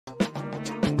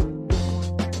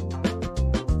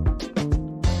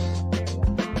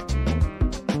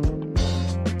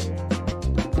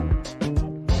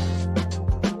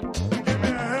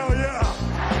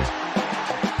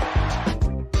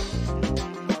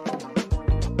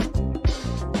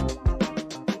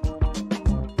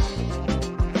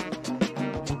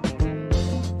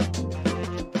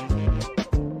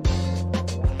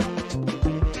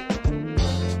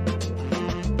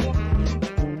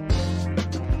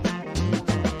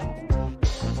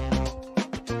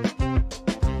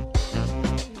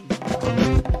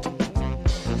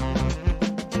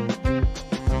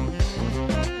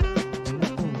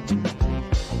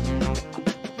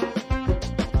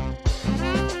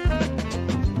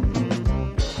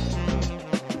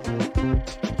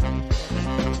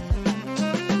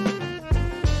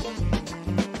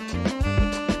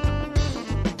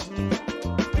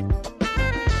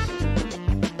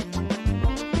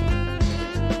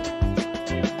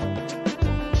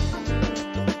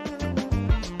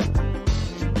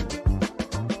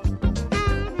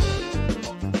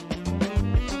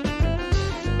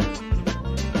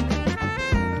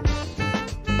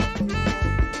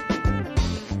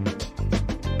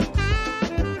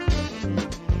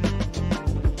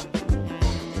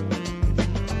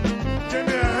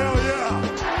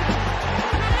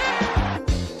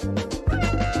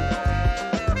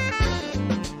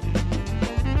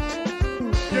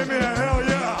Give me a hell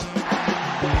yeah.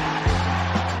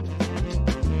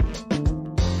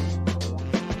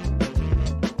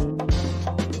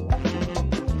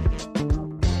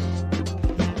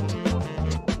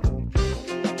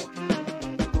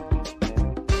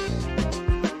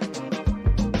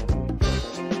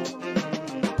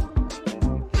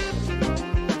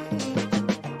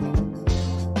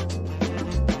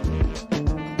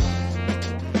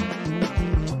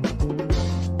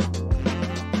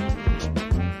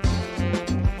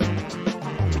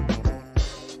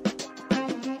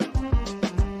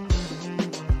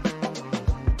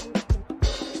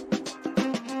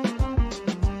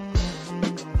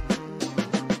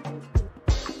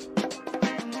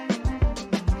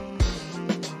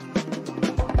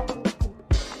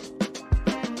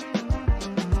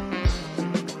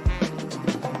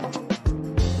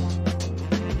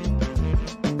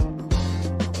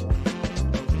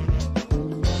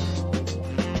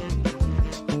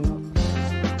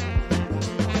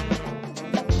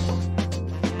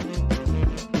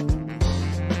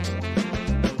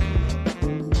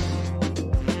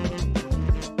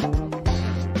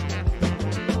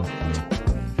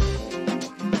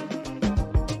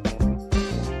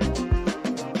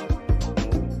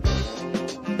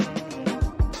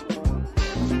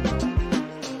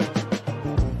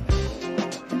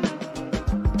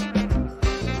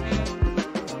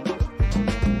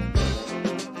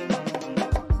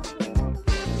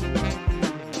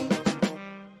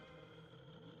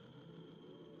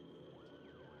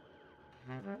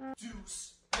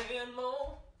 Deuce and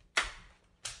Mo,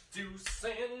 Deuce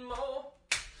and Mo,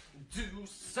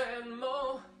 Deuce and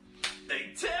Mo.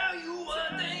 They tell you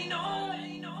what they know.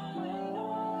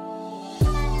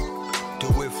 Do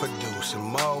it for Deuce and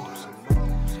Mo,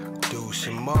 Deuce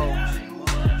and Mo.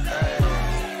 Hey.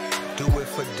 Do it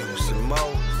for Deuce and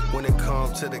Mo. When it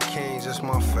comes to the Kings, it's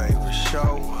my favorite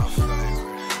show.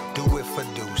 Do it for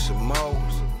Deuce and Mo,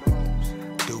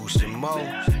 Deuce and Mo.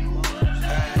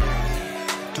 Hey.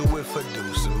 Do it for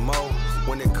Deuce and Mo.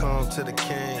 When it comes to the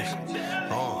Kings,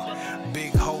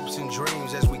 big hopes and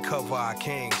dreams as we cover our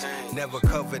kings. Never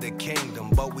cover the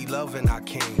kingdom, but we loving our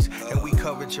kings. And we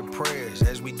covered your prayers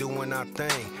as we doing our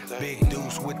thing. Big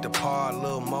Deuce with the par,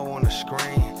 Lil Mo on the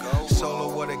screen.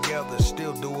 Solo or together,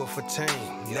 still do it for team.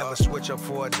 Never switch up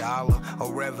for $1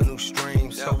 or revenue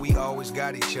stream. So we always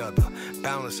got each other,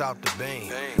 balance out the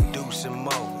beam. Deuce and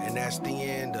Mo, and that's the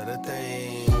end of the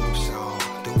theme song.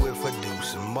 Do it for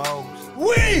Deuce and Mo.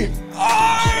 We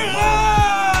are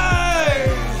live!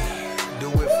 Do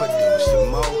it for Deuce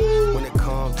and Mo. When it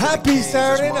comes to Happy the Kings,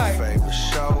 Saturday it's my night. favorite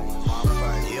show.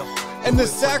 And the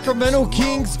Sacramento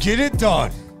Kings get it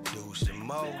done. Deuce and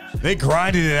Mo. They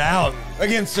grinded it out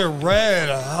against the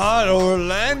red-hot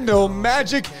Orlando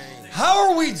Magic. How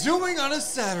are we doing on a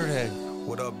Saturday?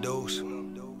 What up, Deuce?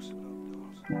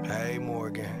 Hey,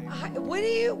 Morgan. What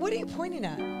are you pointing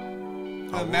at?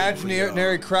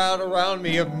 Imaginary crowd around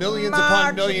me of millions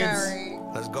upon millions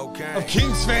Let's go, Kang. of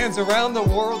Kings fans around the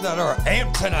world that are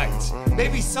amped tonight.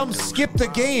 Maybe some skipped the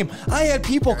game. I had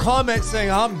people comment saying,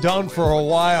 I'm done for a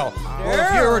while. Well,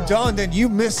 if you're done, then you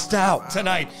missed out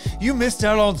tonight. You missed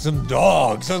out on some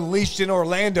dogs unleashed in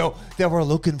Orlando that were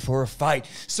looking for a fight.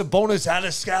 Sabonis had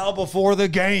a scowl before the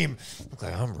game. Look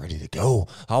like I'm ready to go.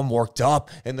 I'm worked up,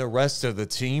 and the rest of the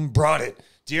team brought it.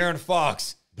 De'Aaron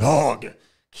Fox, dog.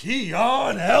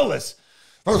 Keon Ellis.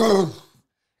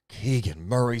 Keegan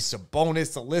Murray,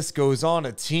 Sabonis, the list goes on.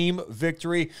 A team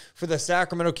victory for the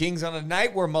Sacramento Kings on a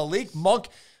night where Malik Monk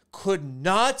could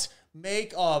not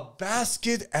make a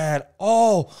basket at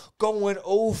all. Going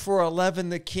 0 for 11,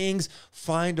 the Kings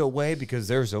find a way because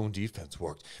their zone defense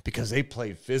worked, because they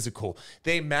played physical.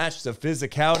 They matched the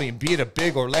physicality and beat a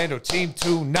big Orlando team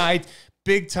tonight.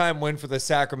 Big time win for the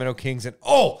Sacramento Kings. And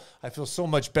I feel so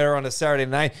much better on a Saturday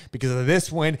night because of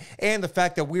this win and the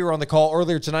fact that we were on the call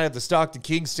earlier tonight of the Stockton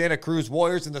Kings, Santa Cruz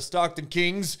Warriors, and the Stockton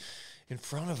Kings in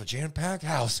front of a jam-packed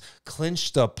house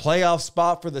clinched the playoff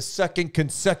spot for the second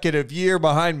consecutive year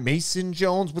behind Mason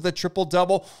Jones with a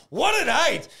triple-double. What a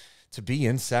night to be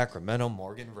in Sacramento,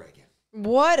 Morgan Reagan.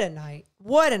 What a night.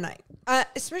 What a night.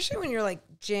 Especially when you're like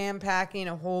jam-packing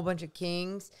a whole bunch of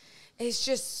Kings. It's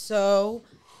just so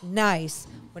nice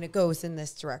when it goes in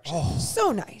this direction.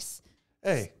 So nice.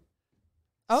 Hey,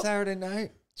 Saturday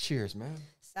night. Cheers, man.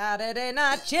 Saturday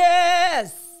night.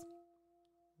 Cheers.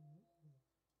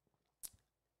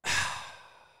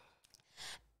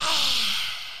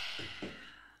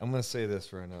 I'm going to say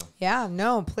this right now. Yeah,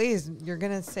 no, please. You're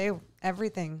going to say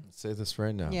everything. Say this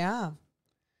right now. Yeah.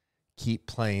 Keep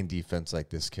playing defense like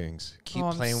this, Kings. Keep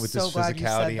I'm playing with so this glad you said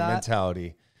physicality and that.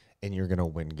 mentality, and you're going to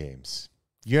win games.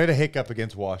 You had a hiccup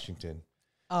against Washington.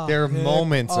 There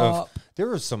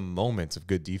were some moments of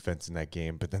good defense in that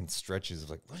game, but then stretches of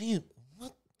like, what are you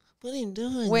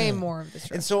doing? Way more of the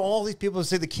stretch. And so all these people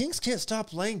say the Kings can't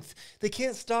stop length. They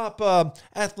can't stop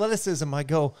athleticism. I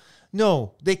go,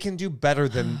 no, they can do better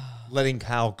than letting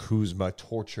Kyle Kuzma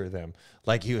torture them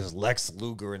like he was Lex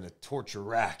Luger in a torture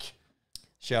rack.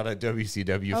 Shout out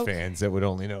WCW fans that would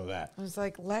only know that. I was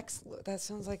like, that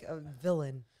sounds like a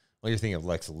villain. Well, you're thinking of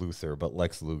Lex Luthor, but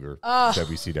Lex Luger,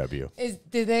 WCW.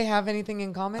 Did they have anything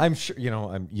in common? I'm sure,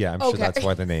 I'm sure that's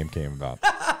why the name came about.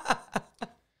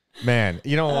 Man,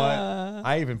 you know what?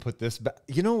 I even put this back.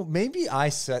 Maybe I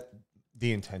set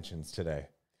the intentions today.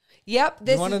 Yep.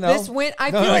 This win.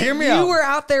 I feel like you were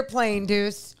out there playing,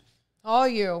 Deuce. All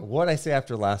you. What'd I say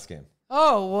after last game?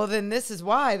 Oh, well, then this is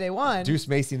why they won. Deuce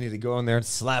Macy needed to go in there and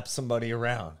slap somebody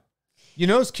around. You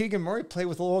notice Keegan Murray played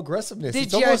with a little aggressiveness.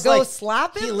 Did you go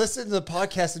slap him? He listened to the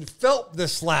podcast and felt the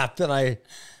slap that I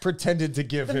pretended to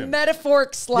give him. The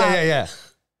metaphoric slap. Yeah.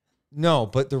 No,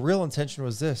 but the real intention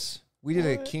was this. We did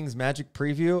a Kings Magic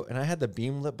preview, and I had the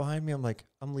beam lit behind me. I'm like,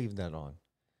 I'm leaving that on.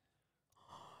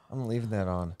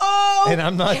 Oh, and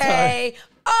I'm not done.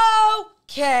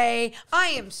 Okay. I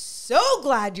am so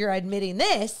glad you're admitting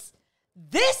this.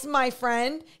 This, my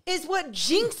friend, is what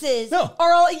jinxes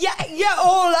are all. Yeah.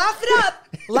 Oh, laugh it up.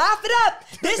 Laugh it up.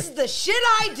 This is the shit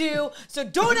I do. So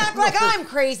don't act like I'm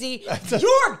crazy.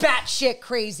 You're batshit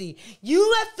crazy.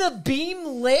 You left the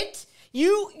beam lit.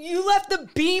 You left the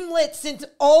beam lit since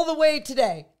all the way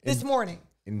today, this morning.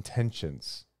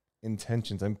 Intentions.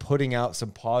 I'm putting out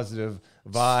some positive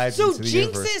vibes. So into the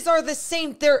universe. jinxes are the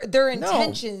same. They're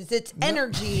intentions. It's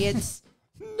energy. It's.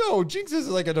 No, jinx is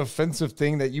like an offensive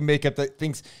thing that you make up that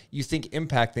things you think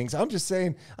impact things. I'm just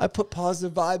saying I put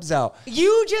positive vibes out.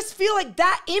 You just feel like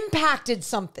that impacted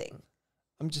something.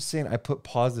 I'm just saying I put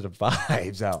positive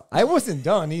vibes out. I wasn't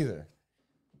done either.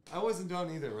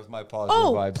 With my positive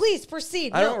vibes. Oh, please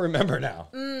proceed. I don't remember now.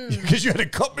 Because you had to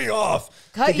cut me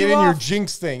off to get in your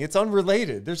jinx thing. It's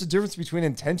unrelated. There's a difference between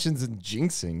intentions and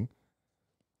jinxing.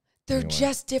 They're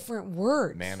just different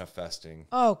words. Manifesting.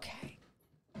 Okay.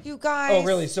 You guys. Oh,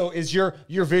 really? So is your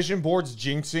vision boards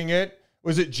jinxing it?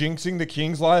 Was it jinxing the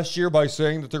Kings last year by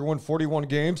saying that they're won 41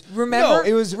 games? Remember? No,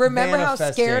 it was Remember how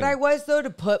scared I was, though, to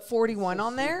put 41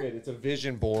 on there? It's a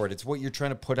vision board. It's what you're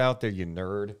trying to put out there, you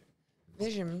nerd.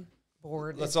 Vision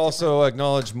board. Let's also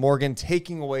acknowledge Morgan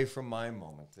taking away from my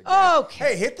moment. Okay.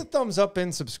 Hey, hit the thumbs up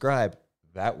and subscribe.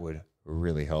 That would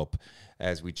really help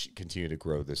as we continue to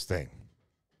grow this thing.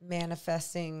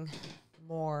 Manifesting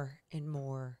more and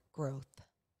more growth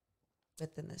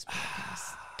within this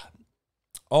podcast.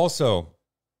 Also,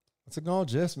 let's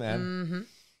acknowledge this, man.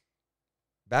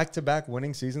 Back-to-back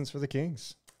winning seasons for the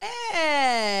Kings.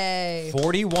 Hey!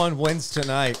 41 wins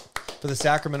tonight for the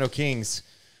Sacramento Kings.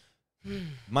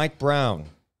 Mike Brown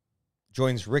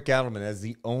joins Rick Adelman as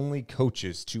the only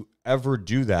coaches to ever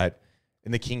do that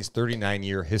in the Kings'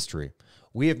 39-year history.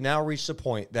 We have now reached a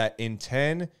point that in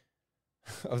 10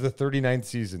 of the 39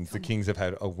 seasons, the Kings have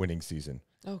had a winning season.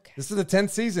 Okay. This is the 10th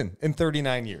season in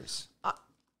 39 years.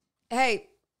 Hey,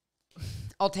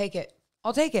 I'll take it.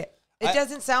 It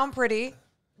doesn't sound pretty,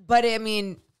 but I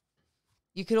mean,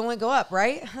 you could only go up,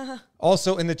 right?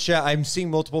 Also in the chat, I'm seeing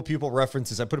multiple people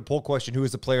references. I put a poll question, who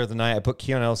is the player of the night? I put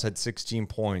Keon Ellis had 16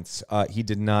 points. He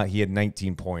did not. He had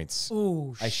 19 points.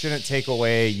 Ooh, I shouldn't take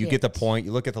away. You get the point.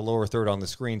 You look at the lower third on the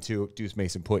screen, too. Deuce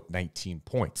Mason put 19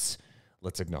 points.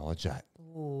 Let's acknowledge that.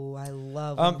 Ooh, I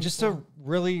love just a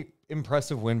really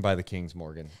impressive win by the Kings,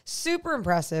 Morgan. Super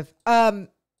impressive.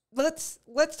 Let's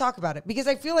talk about it because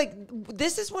I feel like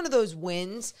this is one of those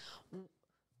wins.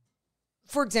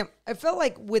 For example, I felt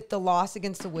like with the loss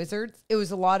against the Wizards, it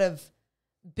was a lot of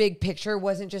big picture. It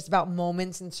wasn't just about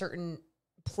moments in certain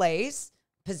plays,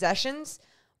 possessions,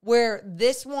 where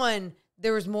this one,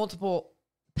 there was multiple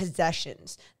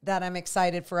possessions that I'm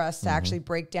excited for us to actually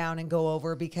break down and go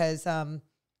over because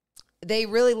they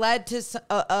really led to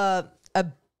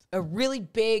a really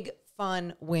big,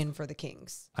 fun win for the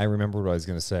Kings. I remember what I was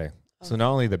going to say. Okay. So not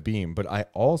only the beam, but I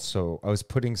was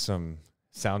putting some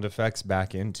sound effects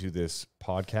back into this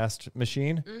podcast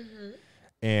machine.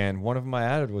 And one of them I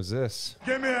added was this.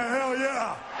 Give me a hell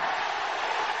yeah.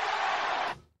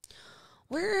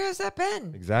 Where has that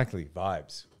been? Exactly.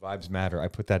 Vibes. Vibes matter. I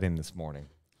put that in this morning.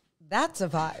 That's a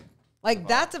vibe. Like,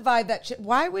 that's a vibe that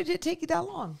why would it take you that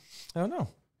long? I don't know.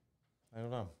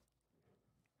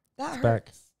 That hurts.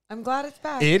 Back. I'm glad it's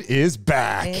back. It is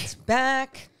back. It's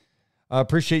back.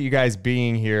 Appreciate you guys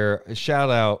being here. A shout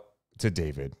out to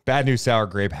David. Bad News Sour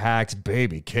Grape Hacks,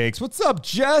 Baby Cakes. What's up,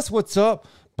 Jess? What's up?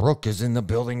 Brooke is in the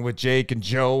building with Jake and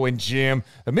Joe and Jim.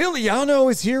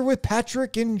 Emiliano is here with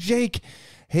Patrick and Jake.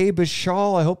 Hey,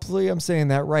 Bashal, hopefully I'm saying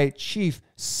that right. Chief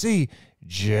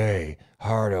C.J.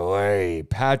 Hardaway.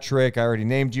 Patrick, I already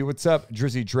named you. What's up?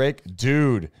 Drizzy Drake.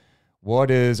 Dude, what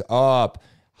is up?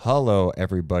 Hello,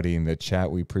 everybody in the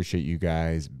chat. We appreciate you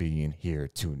guys being here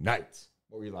tonight.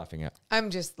 What were you laughing at? I'm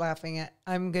just laughing at.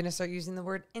 I'm gonna start using the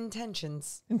word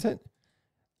intentions.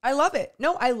 I love it.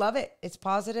 No, I love it. It's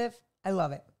positive. I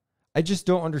love it. I just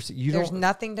don't understand. There's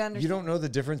nothing to understand. You don't know the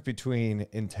difference between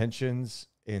intentions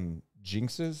and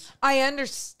jinxes? I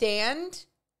understand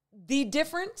the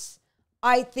difference.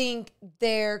 I think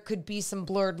there could be some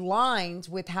blurred lines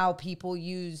with how people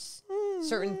use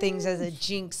certain things as a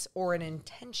jinx or an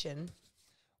intention.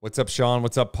 What's up, Sean?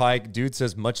 What's up, Pike? Dude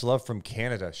says, much love from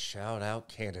Canada. Shout out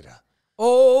Canada.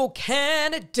 Oh,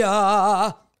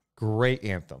 Canada. Great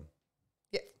anthem.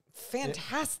 Yeah,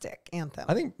 fantastic anthem.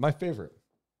 I think my favorite.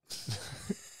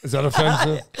 Is that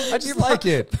offensive? I just like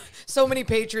it. So many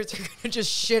Patriots are going to just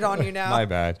shit on you now. My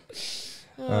bad.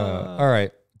 All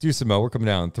right. Deuce and Mo, we're coming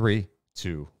down. 3,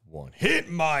 2, 1. Hit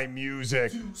my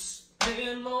music. Deuce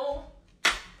and Mo.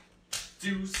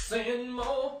 Deuce and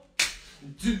Mo.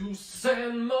 Deuce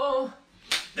and Mo.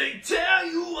 They tell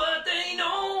you what they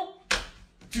know.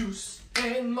 Deuce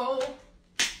and Mo.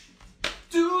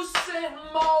 Deuce and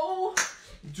Mo.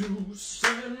 Deuce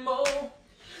and Mo.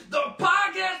 The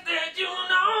podcast that you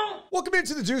know. Welcome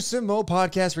into the Deuce and Mo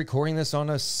podcast, recording this on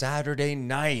a Saturday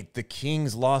night. The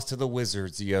Kings lost to the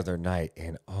Wizards the other night,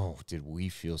 and oh, did we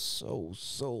feel so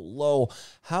low.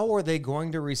 How are they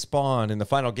going to respond in the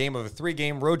final game of a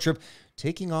 3-game road trip,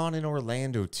 taking on an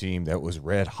Orlando team that was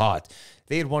red hot?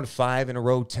 They had won 5 in a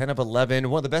row, 10 of 11.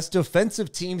 One of the best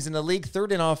defensive teams in the league,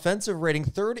 3rd in offensive rating,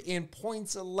 3rd in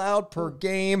points allowed per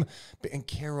game. And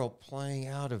Carroll playing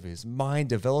out of his mind,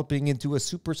 developing into a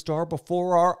superstar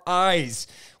before our eyes.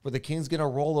 Were the Kings going to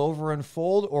roll over and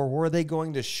fold, or were they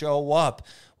going to show up?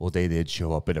 Well, they did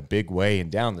show up in a big way, and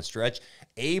down the stretch,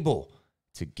 able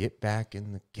to get back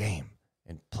in the game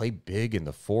and play big in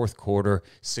the 4th quarter,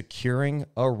 securing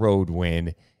a road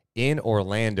win in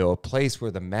Orlando, a place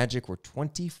where the Magic were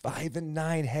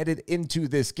 25-9 headed into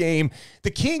this game.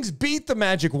 The Kings beat the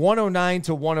Magic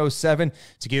 109-107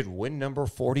 to get win number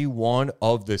 41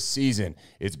 of the season.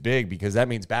 It's big because that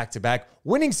means back-to-back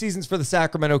winning seasons for the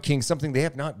Sacramento Kings, something they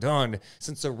have not done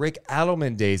since the Rick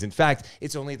Adelman days. In fact,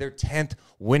 it's only their 10th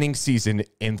winning season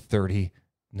in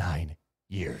 39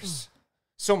 years.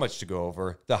 So much to go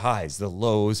over, the highs, the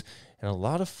lows, and a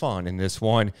lot of fun in this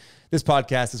one. This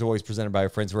podcast is always presented by our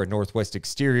friends who are at Northwest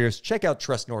Exteriors. Check out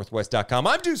trustnorthwest.com.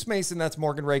 I'm Deuce Mason. That's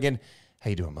Morgan Reagan. How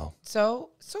you doing, Mo? So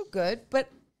good. But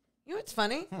you know what's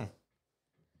funny?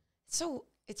 So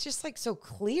it's just like so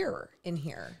clear in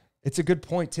here. It's a good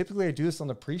point. Typically, I do this on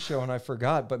the pre-show, and I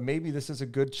forgot. But maybe this is a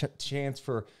good chance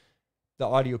for the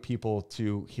audio people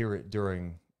to hear it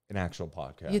during an actual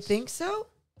podcast. You think so?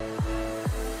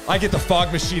 I get the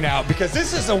fog machine out because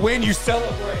this is a win you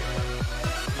celebrate.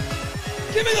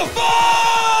 Give me the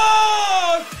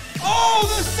fog!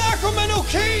 Oh, the Sacramento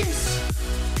Kings!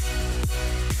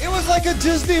 It was like a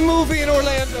Disney movie in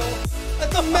Orlando at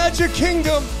the Magic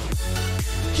Kingdom.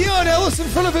 Keon Ellis in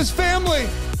front of his family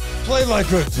played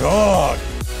like a dog.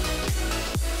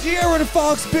 De'Aaron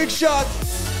Fox, big shot.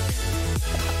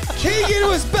 Keegan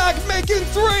was back making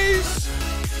threes.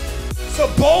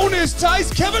 Sabonis,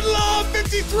 Tice, Kevin Love,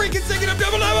 53 consecutive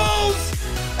double-doubles.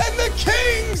 And the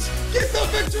Kings get the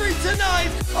victory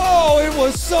tonight. Oh, it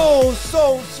was so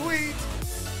sweet.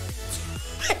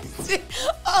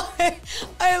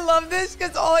 I love this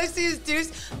because all I see is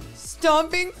Deuce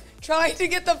stomping, trying to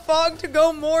get the fog to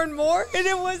go more and more, and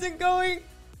it wasn't going.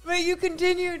 But you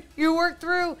continued. You worked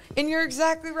through, and you're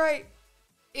exactly right.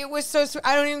 It was so sweet.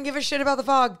 I don't even give a shit about the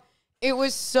fog. It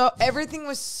was everything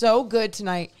was so good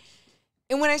tonight.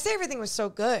 And when I say everything was so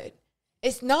good,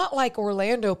 it's not like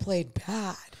Orlando played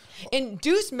bad. And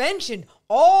Deuce mentioned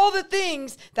all the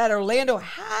things that Orlando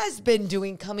has been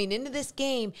doing coming into this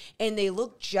game, and they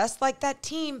look just like that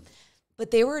team. But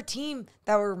they were a team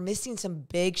that were missing some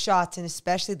big shots, and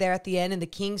especially there at the end, and the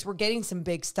Kings were getting some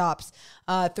big stops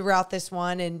throughout this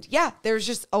one. And, yeah, there's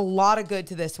just a lot of good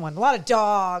to this one. A lot of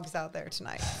dogs out there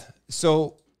tonight.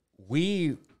 So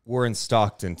we were in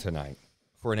Stockton tonight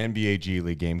for an NBA G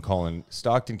League game calling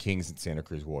Stockton Kings and Santa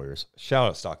Cruz Warriors. Shout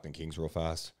out Stockton Kings real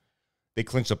fast. They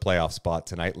clinched a playoff spot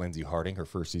tonight. Lindsey Harding, her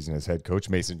first season as head coach.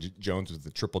 Mason Jones with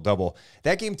the triple-double.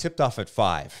 That game tipped off at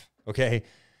 5, okay?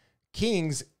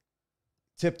 Kings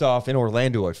tipped off in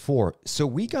Orlando at 4. So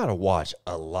we got to watch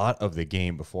a lot of the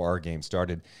game before our game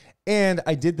started. And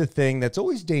I did the thing that's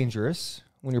always dangerous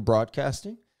when you're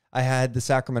broadcasting. I had the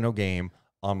Sacramento game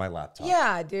on my laptop.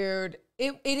 Yeah, dude.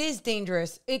 It is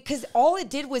dangerous because all it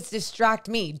did was distract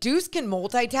me. Deuce can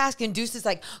multitask, and Deuce is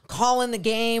like calling the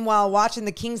game while watching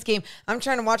the Kings game. I'm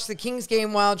trying to watch the Kings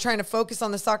game while trying to focus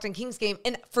on the Stockton Kings game.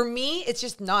 And for me, it's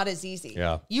just not as easy.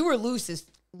 Yeah. You were loose.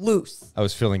 I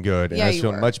was feeling good, and Yeah, I was you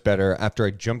feeling were. much better after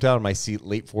I jumped out of my seat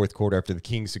late fourth quarter after the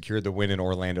Kings secured the win in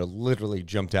Orlando. Literally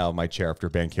jumped out of my chair after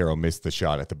Banchero missed the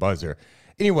shot at the buzzer.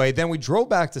 Anyway, then we drove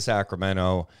back to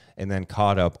Sacramento and then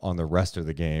caught up on the rest of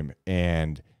the game,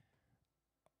 and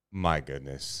my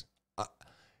goodness.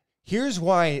 Here's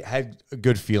why I had a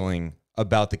good feeling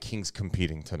about the Kings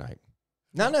competing tonight.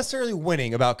 Not necessarily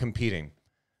winning, about competing.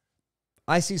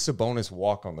 I see Sabonis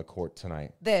walk on the court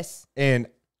tonight. And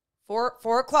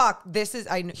 4 o'clock.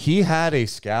 he had a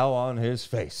scowl on his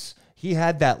face. He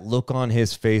had that look on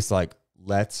his face like,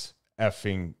 let's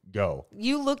effing go.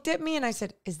 You looked at me and I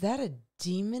said, is that a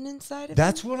demon inside of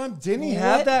That's him? what didn't he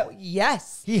have that?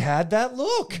 Yes. He had that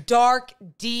look. Dark,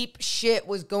 deep shit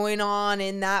was going on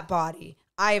in that body.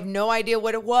 I have no idea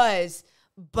what it was,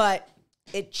 but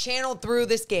it channeled through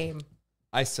this game.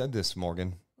 I said this,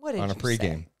 Morgan, What did on a you pregame.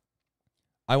 say?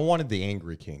 I wanted the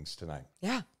angry Kings tonight.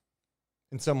 Yeah.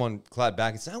 And someone clapped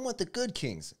back and said, I want the good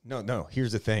Kings. No,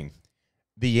 here's the thing.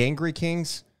 The angry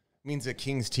Kings means a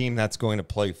Kings team that's going to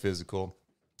play physical,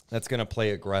 that's going to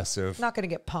play aggressive. Not going to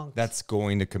get punked. That's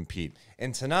going to compete.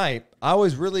 And tonight, I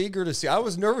was really eager to see. I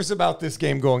was nervous about this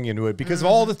game going into it because of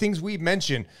all the things we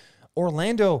mentioned.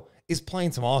 Orlando is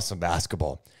playing some awesome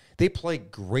basketball. They play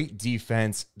great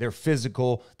defense. They're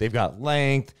physical. They've got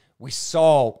length. We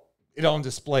saw it on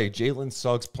display. Jalen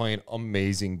Suggs playing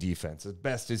amazing defense, as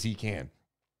best as he can.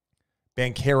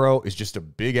 Banchero is just a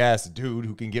big-ass dude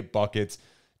who can get buckets.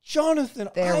 Jonathan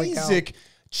Isaac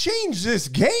changed this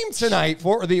game tonight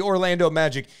for the Orlando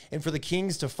Magic and for the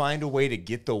Kings to find a way to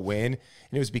get the win. And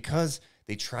it was because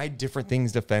they tried different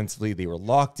things defensively. They were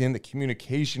locked in. The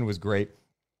communication was great.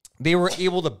 They were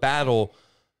able to battle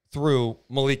through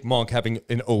Malik Monk having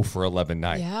an 0 for 11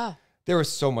 night. Yeah. There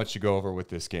was so much to go over with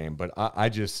this game, but I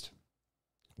just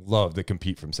love the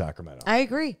compete from Sacramento. I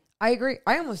agree. I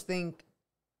almost think,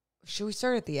 should we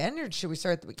start at the end or should we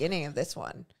start at the beginning of this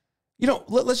one? You know,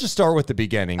 let's just start with the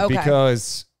beginning Okay.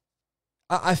 because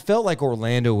I felt like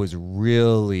Orlando was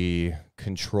really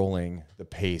controlling the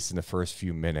pace in the first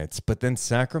few minutes, but then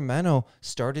Sacramento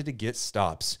started to get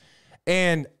stops.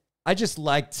 And I just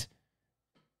liked,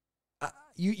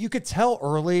 you could tell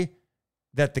early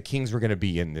that the Kings were going to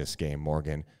be in this game,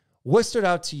 Morgan. What stood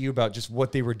out to you about just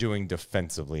what they were doing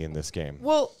defensively in this game?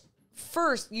 Well,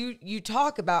 first, you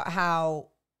talk about how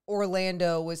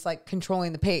Orlando was like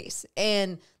controlling the pace.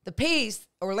 And the pace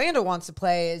Orlando wants to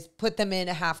play is put them in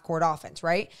a half-court offense,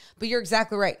 right? But you're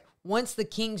exactly right. Once the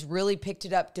Kings really picked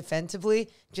it up defensively,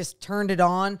 just turned it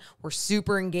on, were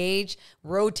super engaged,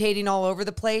 rotating all over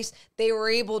the place, they were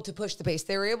able to push the pace.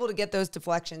 They were able to get those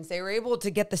deflections. They were able to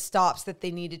get the stops that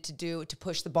they needed to do to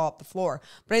push the ball up the floor.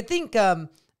 But I think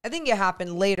it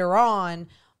happened later on,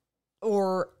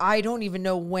 or I don't even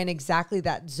know when exactly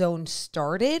that zone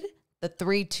started, the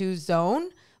 3-2 zone.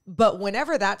 But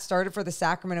whenever that started for the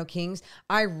Sacramento Kings,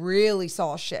 I really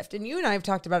saw a shift. And you and I have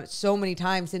talked about it so many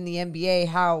times in the NBA,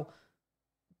 how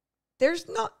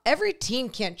every team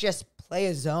can't just play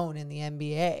a zone in the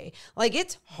NBA. Like,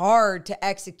 it's hard to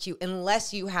execute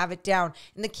unless you have it down.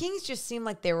 And the Kings just seemed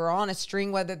like they were on a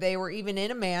string, whether they were even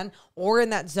in a man or in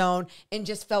that zone, and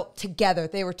just felt together.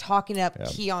 They were talking up,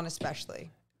 Keon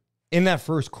especially. In that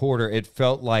first quarter, it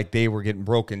felt like they were getting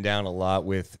broken down a lot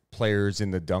with players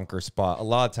in the dunker spot. A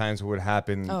lot of times what would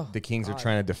happen, the Kings are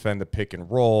trying to defend the pick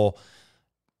and roll,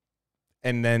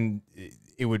 and then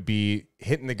it would be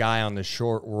hitting the guy on the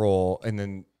short roll, and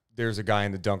then there's a guy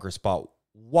in the dunker spot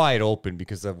wide open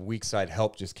because of weak side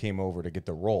help just came over to get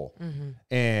the roll.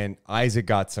 And Isaac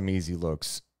got some easy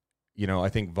looks. You know, I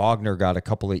think Wagner got a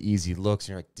couple of easy looks, and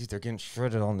you're like, dude, they're getting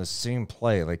shredded on the same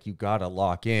play. Like, you got to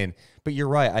lock in. But you're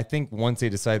right. I think once they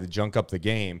decided to junk up the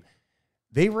game,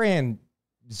 they ran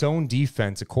zone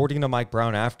defense, according to Mike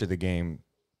Brown after the game,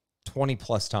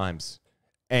 20-plus times.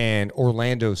 And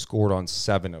Orlando scored on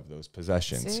 7 of those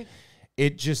possessions. See?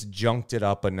 It just junked it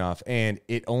up enough. And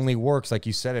it only works, like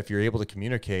you said, if you're able to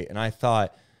communicate. And I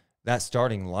thought that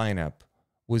starting lineup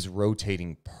was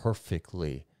rotating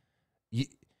perfectly.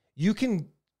 You can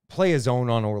play a zone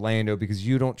on Orlando because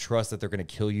you don't trust that they're going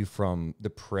to kill you from the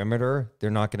perimeter.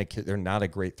 They're not a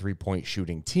great 3-point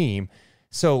shooting team.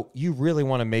 So you really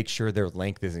want to make sure their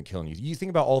length isn't killing you. You think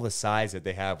about all the size that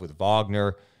they have with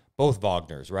Wagner, both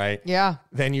Wagners, right? Yeah.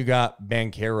 Then you got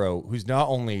Banchero, who's not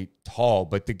only tall,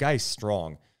 but the guy's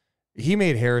strong. He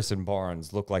made Harrison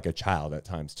Barnes look like a child at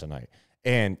times tonight.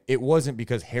 And it wasn't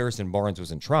because Harrison Barnes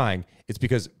wasn't trying. It's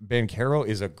because Banchero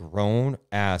is a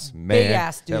grown-ass man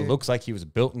Big-ass that dude. looks like he was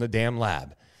built in the damn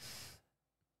lab.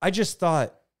 I just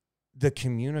thought the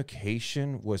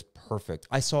communication was perfect.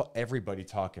 I saw everybody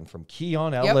talking from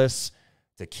Keon Ellis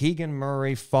to Keegan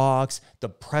Murray, Fox. The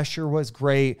pressure was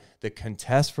great. The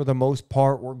contests, for the most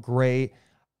part, were great.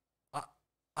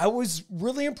 I was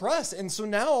really impressed. And so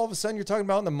now all of a sudden you're talking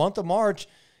about in the month of March,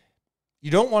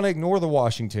 you don't want to ignore the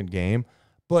Washington game,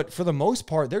 but for the most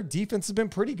part, their defense has been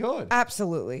pretty good.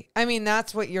 Absolutely. I mean,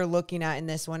 that's what you're looking at in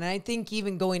this one. And I think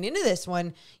even going into this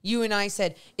one, you and I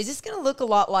said, is this going to look a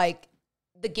lot like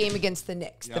the game against the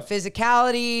Knicks? Yep. The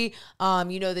physicality,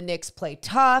 the Knicks play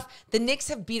tough. The Knicks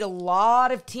have beat a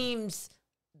lot of teams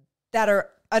that are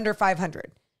under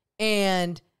 500.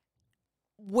 And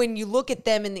when you look at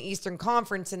them in the Eastern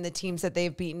Conference and the teams that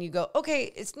they've beaten, you go,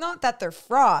 okay, it's not that they're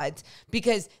frauds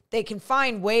because they can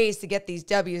find ways to get these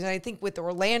W's. And I think with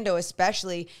Orlando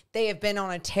especially, they have been on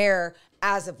a tear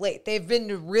as of late. They've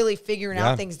been really figuring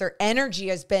out things. Their energy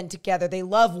has been together. They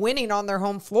love winning on their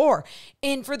home floor.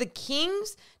 And for the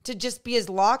Kings to just be as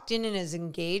locked in and as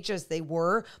engaged as they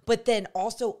were, but then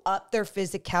also up their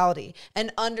physicality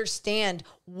and understand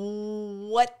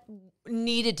what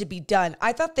needed to be done.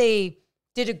 I thought they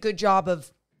did a good job of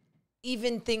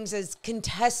even things as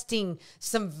contesting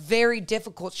some very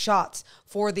difficult shots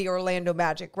for the Orlando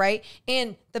Magic, right?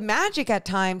 And the Magic at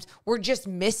times were just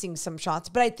missing some shots.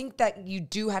 But I think that you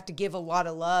do have to give a lot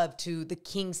of love to the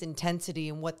Kings' intensity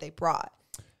and what they brought.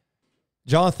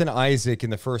 Jonathan Isaac in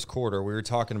the first quarter, we were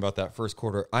talking about that first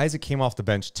quarter. Isaac came off the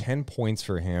bench, 10 points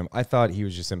for him. I thought he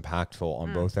was just impactful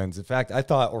on both ends. In fact, I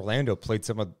thought Orlando played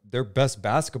some of their best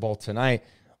basketball tonight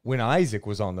when Isaac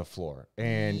was on the floor.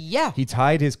 And he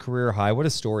tied his career high. What a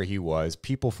story he was.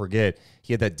 People forget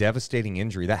he had that devastating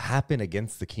injury that happened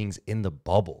against the Kings in the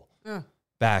bubble.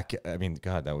 Back, I mean,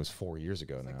 God, that was 4 years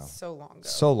ago now. Like so long ago.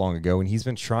 So long ago. And he's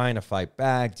been trying to fight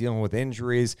back, dealing with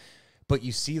injuries. But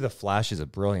you see the flashes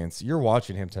of brilliance. You're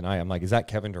watching him tonight. I'm like, is that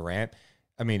Kevin Durant?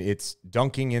 I mean, it's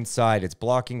dunking inside. It's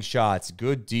blocking shots.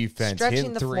 Good defense. Stretching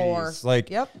hitting the threes. floor.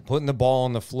 Like, putting the ball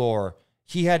on the floor.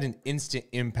 He had an instant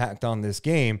impact on this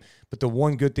game. But the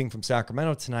one good thing from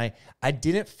Sacramento tonight, I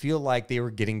didn't feel like they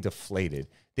were getting deflated.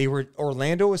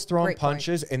 Orlando was throwing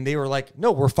punches, and they were like,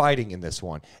 no, we're fighting in this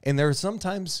one. And there are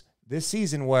sometimes this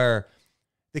season where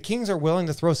the Kings are willing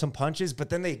to throw some punches, but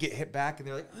then they get hit back, and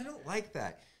they're like, I don't like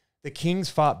that. The Kings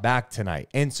fought back tonight.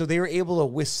 And so they were able to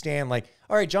withstand, like,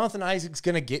 all right, Jonathan Isaac's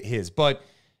going to get his, but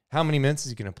how many minutes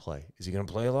is he going to play? Is he going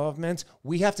to play a lot of minutes?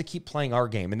 We have to keep playing our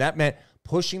game. And that meant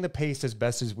pushing the pace as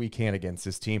best as we can against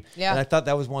this team. And I thought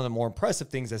that was one of the more impressive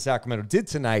things that Sacramento did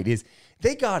tonight is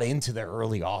they got into their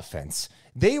early offense.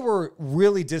 They were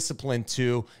really disciplined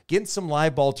to getting some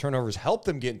live ball turnovers, help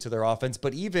them get into their offense,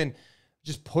 but even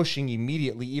just pushing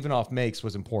immediately, even off makes,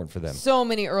 was important for them. So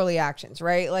many early actions,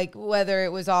 right? Like whether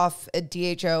it was off a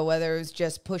DHO, whether it was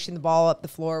just pushing the ball up the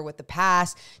floor with the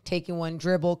pass, taking one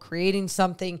dribble, creating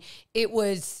something. It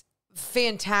was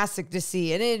fantastic to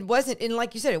see. And it wasn't, and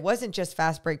like you said, it wasn't just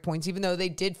fast break points, even though they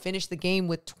did finish the game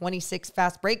with 26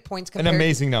 fast break points. An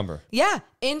amazing number. Yeah.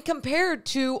 And compared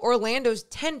to Orlando's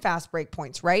 10 fast break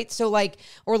points, right? So like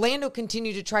Orlando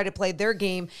continued to try to play their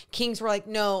game. Kings were like,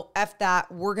 no, F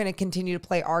that. We're going to continue to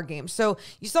play our game. So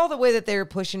you saw the way that they were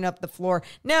pushing up the floor.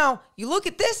 Now you look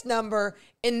at this number,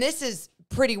 and this is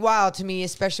pretty wild to me,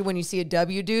 especially when you see a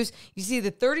W, Deuce. You see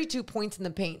the 32 points in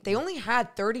the paint. They only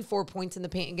had 34 points in the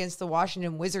paint against the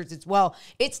Washington Wizards as well.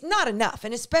 It's not enough,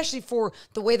 and especially for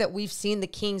the way that we've seen the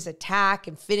Kings attack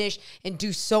and finish and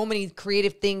do so many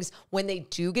creative things when they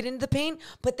do get into the paint,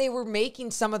 but they were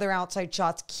making some of their outside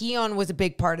shots. Keon was a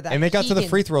big part of that. And they got to the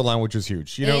free throw line, which was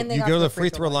huge. You know, And they you got go to to the the free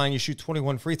throw line, you shoot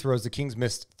 21 free throws. The Kings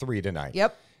missed 3 tonight.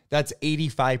 Yep. That's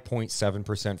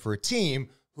 85.7% for a team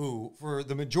who, for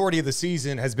the majority of the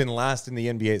season, has been last in the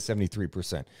NBA at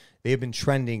 73%. They have been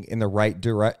trending in the right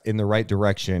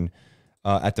direction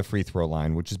at the free throw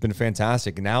line, which has been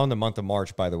fantastic. Now in the month of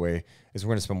March, by the way, is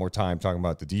we're going to spend more time talking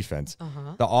about the defense.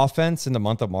 The offense in the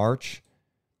month of March,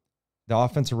 the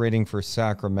offensive rating for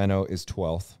Sacramento is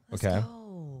 12th. Okay.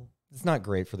 It's not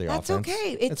great for the offense. That's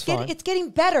okay. It's fine. it's getting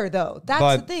better, though.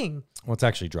 That's the thing. Well, it's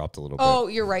actually dropped a little bit. Oh,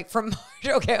 you're right. From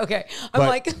March. Okay. I'm But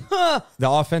like, huh. The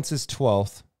offense is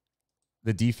 12th.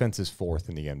 The defense is 4th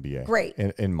in the NBA. Great.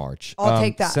 In March. I'll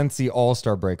take that. Since the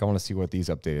All-Star break, I want to see what these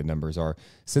updated numbers are.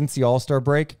 Since the All-Star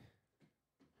break,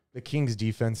 the Kings'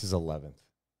 defense is 11th.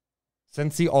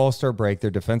 Since the All-Star break,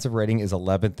 their defensive rating is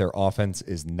 11th. Their offense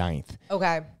is 9th.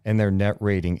 Okay. And their net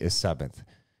rating is 7th.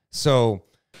 So,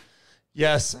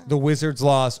 yes, the Wizards'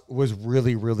 loss was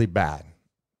really, really bad.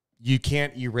 you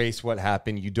can't erase what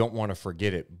happened. You don't want to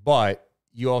forget it, but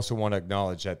you also want to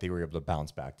acknowledge that they were able to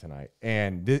bounce back tonight.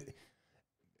 And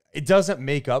it doesn't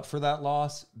make up for that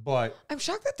loss, but I'm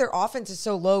shocked that their offense is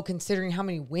so low considering how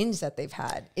many wins that they've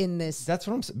had in this. that's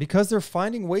what I'm saying. Because they're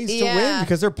finding ways to win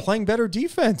because they're playing better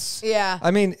defense. Yeah.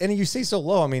 I mean, and you say so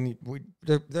low. I mean,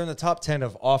 they're in the top 10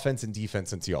 of offense and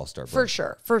defense since the All-Star break.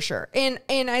 For sure. And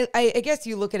I guess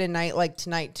you look at a night like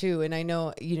tonight too, and I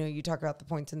know, you talk about the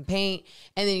points in the paint,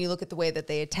 and then you look at the way that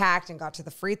they attacked and got to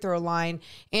the free throw line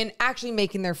and actually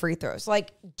making their free throws.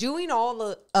 Like doing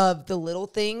all of the little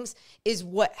things is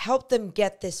what helped them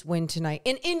get this win tonight.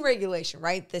 And in regulation,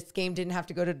 right? This game didn't have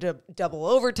to go to double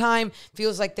overtime.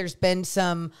 Feels like there's been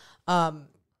some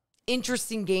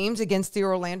interesting games against the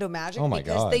Orlando Magic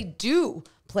because they do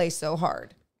play so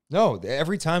hard. No,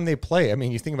 every time they play. I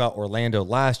mean, you think about Orlando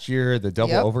last year, the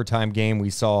double overtime game we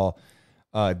saw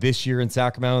this year in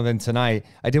Sacramento. Then tonight,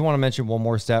 I did want to mention one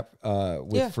more step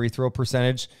with free throw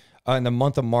percentage. In the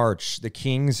month of March, the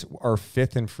Kings are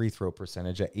 5th in free throw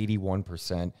percentage at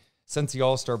 81%. Since the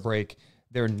All-Star break,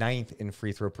 they're 9th in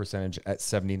free throw percentage at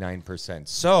 79%.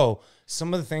 So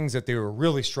some of the things that they were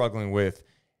really struggling with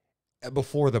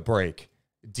before the break,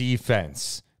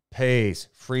 defense, pace,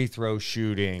 free throw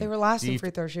shooting. They were last in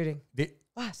free throw shooting.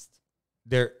 Last.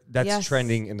 That's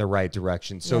trending in the right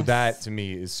direction. So that, to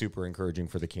me, is super encouraging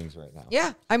for the Kings right now.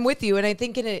 Yeah, I'm with you. And I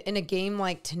think in a game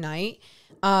like tonight,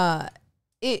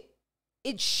 it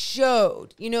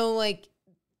showed,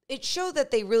 it showed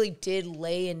that they really did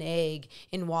lay an egg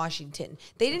in Washington.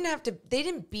 They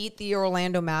didn't beat the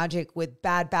Orlando Magic with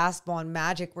bad basketball, and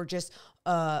Magic were just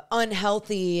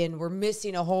unhealthy and were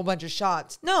missing a whole bunch of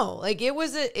shots. No, like it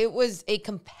was a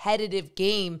competitive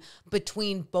game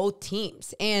between both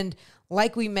teams. And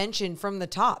like we mentioned from the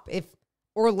top, if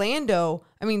Orlando,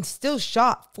 still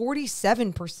shot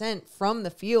 47% from the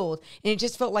field, and it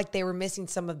just felt like they were missing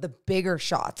some of the bigger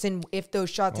shots. And if those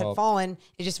shots had fallen,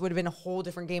 it just would have been a whole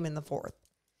different game in the fourth.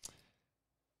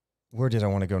 Where did I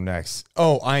want to go next?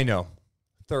 Oh, I know.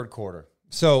 Third quarter.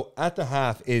 So at the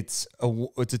half, it's a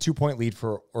 2-point lead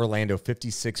for Orlando,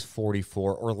 56-44.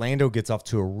 Orlando gets off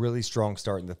to a really strong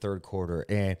start in the third quarter,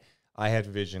 and I had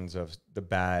visions of the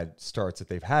bad starts that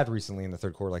they've had recently in the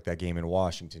third quarter, like that game in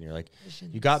Washington. You're like,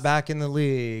 you got back in the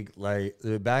league,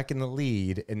 back in the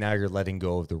lead, and now you're letting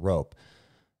go of the rope.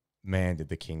 Man, did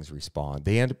the Kings respond.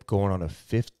 They end up going on a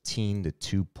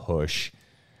 15-2 push,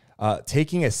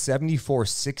 taking a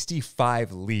 74-65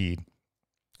 lead.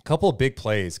 A couple of big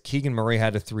plays. Keegan Murray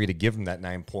had a 3 to give him that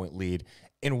 9-point lead.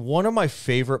 And one of my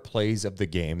favorite plays of the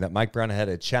game that Mike Brown had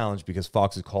a challenge because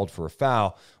Fox is called for a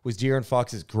foul was De'Aaron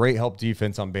Fox's great help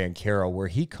defense on Banchero, where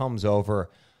he comes over.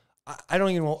 I don't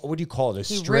even know, what do you call it? A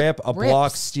strip, a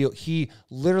block, steal. He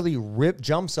literally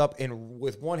jumps up and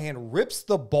with one hand rips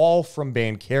the ball from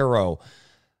Banchero.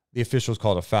 The officials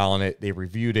called a foul on it. They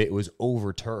reviewed it. It was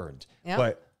overturned. Yep.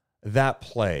 But that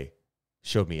play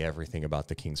showed me everything about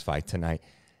the Kings fight tonight.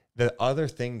 The other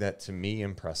thing that to me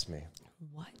impressed me.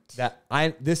 What?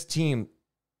 This team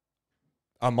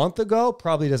a month ago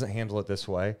probably doesn't handle it this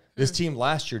way. This team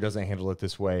last year doesn't handle it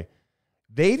this way.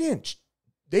 They didn't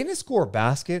score a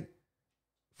basket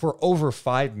for over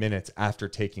 5 minutes after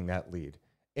taking that lead.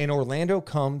 And Orlando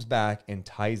comes back and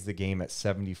ties the game at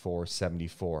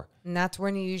 74-74. And that's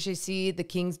when you usually see the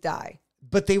Kings die.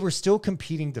 But they were still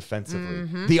competing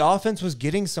defensively. The offense was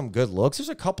getting some good looks. There's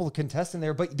a couple of contests in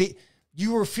there, but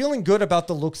you were feeling good about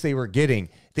the looks they were getting.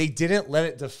 They didn't let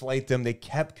it deflate them. They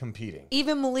kept competing.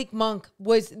 Even Malik Monk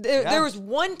was there. There was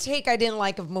one take I didn't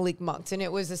like of Malik Monk's, and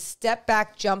it was a step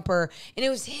back jumper, and it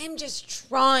was him just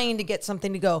trying to get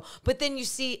something to go. But then you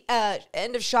see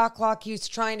end of shot clock, he was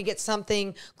trying to get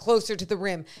something closer to the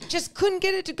rim. Just couldn't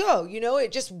get it to go.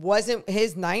 It just wasn't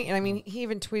his night. And he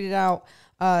even tweeted out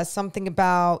something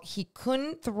about he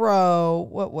couldn't throw,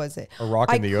 what was it? A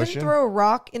rock in the ocean? I couldn't throw a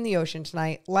rock in the ocean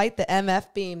tonight. Light the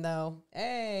MF beam, though.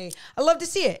 Hey, I love to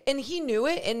see it. And he knew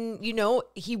it. And,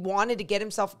 he wanted to get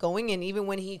himself going. And even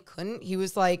when he couldn't, he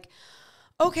was like,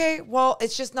 okay, well,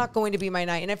 it's just not going to be my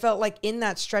night. And I felt like in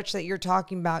that stretch that you're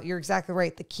talking about, you're exactly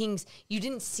right. The Kings, you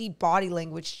didn't see body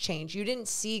language change. You didn't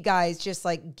see guys just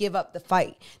give up the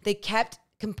fight. They kept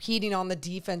competing on the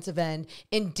defensive end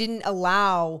and didn't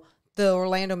allow the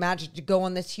Orlando Magic to go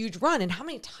on this huge run. And how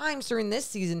many times during this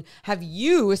season have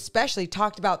you especially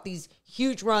talked about these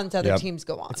huge runs other teams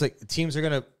go on? It's like teams are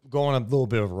going to go on a little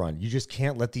bit of a run. You just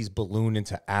can't let these balloon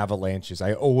into avalanches.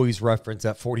 I always reference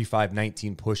that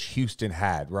 45-19 push Houston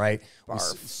had, right?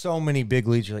 So many big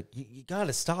leads. You're like, you got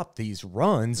to stop these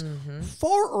runs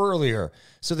far earlier.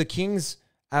 So the Kings,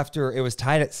 after it was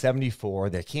tied at 74,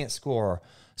 they can't score.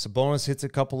 Sabonis hits a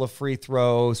couple of free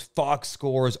throws. Fox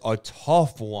scores a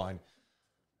tough one.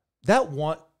 That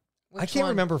one, I can't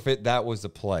remember if that was the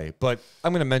play, but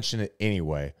I'm going to mention it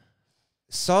anyway.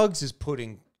 Suggs is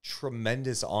putting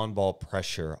tremendous on-ball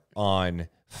pressure on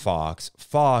Fox.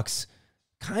 Fox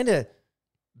kind of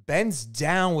bends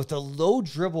down with a low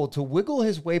dribble to wiggle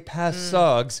his way past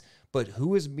Suggs, but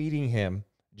who is meeting him?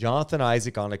 Jonathan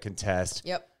Isaac on a contest.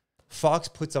 Yep. Fox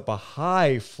puts up a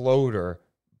high floater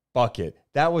bucket.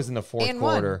 That was in the fourth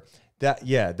quarter.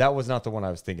 That was not the one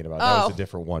I was thinking about. That was a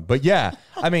different one. But yeah,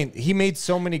 I mean, he made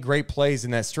so many great plays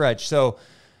in that stretch. So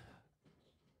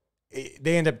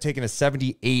they end up taking a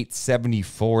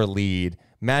 78-74 lead.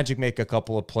 Magic make a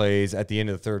couple of plays at the end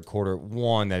of the third quarter.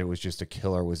 One that it was just a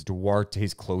killer was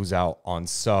Duarte's closeout on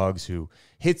Suggs, who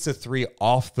hits a three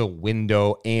off the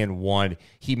window and one.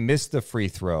 He missed the free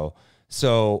throw.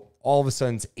 So all of a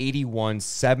sudden it's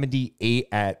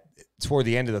 81-78 toward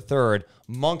the end of the third.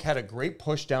 Monk had a great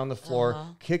push down the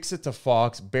floor, kicks it to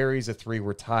Fox, buries a three.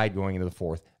 We're tied going into the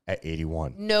fourth at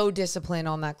 81. No discipline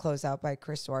on that closeout by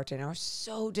Chris Duarte. And I was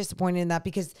so disappointed in that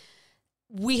because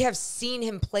we have seen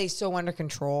him play so under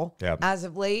control as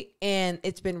of late, and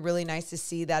it's been really nice to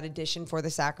see that addition for the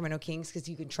Sacramento Kings because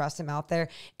you can trust him out there.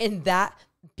 And that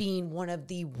being one of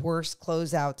the worst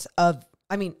closeouts of,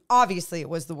 I mean, obviously it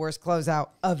was the worst closeout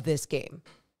of this game.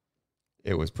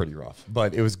 It was pretty rough,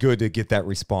 but it was good to get that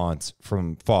response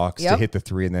from Fox to hit the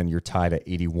three, and then you're tied at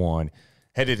 81,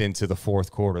 headed into the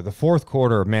fourth quarter. The fourth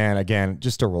quarter, man, again,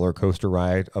 just a roller coaster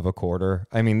ride of a quarter.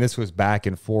 I mean, this was back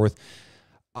and forth.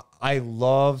 I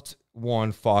loved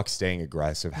Fox staying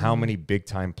aggressive. How many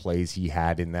big-time plays he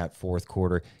had in that fourth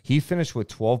quarter. He finished with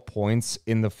 12 points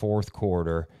in the fourth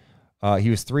quarter. He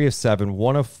was 3 of 7,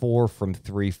 1 of 4 from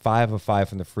 3, 5 of 5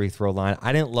 from the free throw line.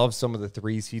 I didn't love some of the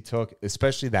threes he took,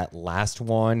 especially that last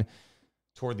one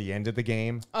toward the end of the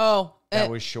game. Oh. That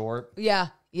was short. Yeah.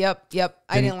 Yep.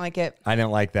 I didn't like it. I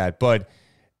didn't like that, but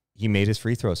he made his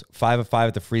free throws. 5 of 5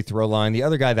 at the free throw line. The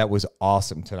other guy that was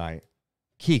awesome tonight,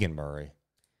 Keegan Murray.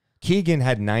 Keegan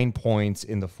had 9 points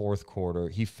in the fourth quarter.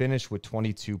 He finished with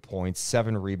 22 points,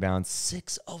 7 rebounds,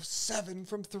 6 of 7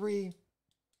 from 3.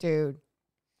 Dude.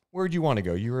 Where'd you want to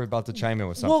go? You were about to chime in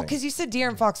with something. Well, because you said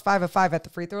De'Aaron Fox 5 of 5 at the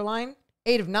free throw line.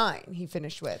 8 of 9 he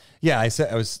finished with. Yeah, I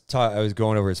said I was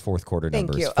going over his fourth quarter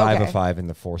numbers. You. 5 of 5 in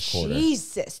the fourth quarter.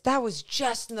 Jesus, that was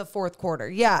just in the fourth quarter.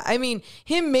 Yeah, I mean,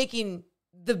 him making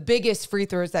the biggest free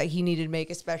throws that he needed to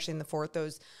make, especially in the fourth,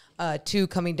 those 2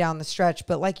 coming down the stretch.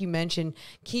 But like you mentioned,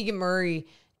 Keegan Murray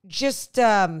just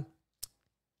playing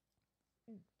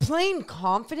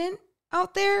confident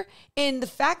out there. And the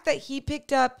fact that he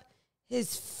picked up his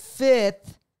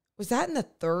 5th, was that in the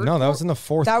third? No, that was in the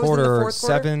fourth quarter. quarter. Was in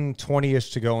the fourth quarter?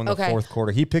 7:20-ish to go in the fourth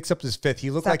quarter. He picks up his 5th.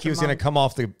 He looked like he was going to come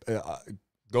off the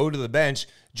go to the bench.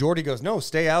 Jordy goes, no,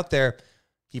 stay out there.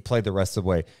 He played the rest of the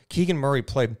way. Keegan Murray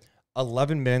played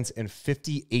 11 minutes and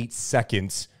 58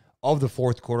 seconds of the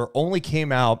fourth quarter, only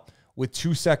came out with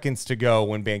 2 seconds to go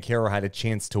when Banchero had a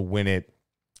chance to win it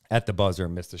at the buzzer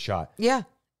and missed a shot. Yeah,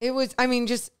 it was, I mean,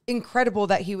 just incredible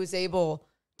that he was able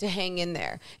to hang in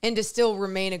there and to still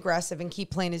remain aggressive and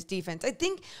keep playing his defense. I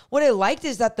think what I liked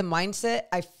is that the mindset,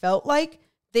 I felt like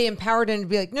they empowered him to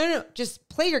be like, no, just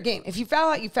play your game. If you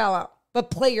foul out, you foul out,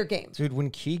 but play your game. Dude, when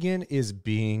Keegan is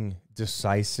being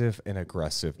decisive and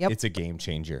aggressive, it's a game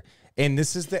changer. And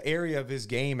this is the area of his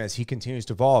game as he continues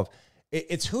to evolve.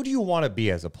 It's who do you want to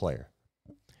be as a player?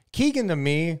 Keegan, to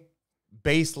me,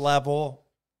 base level,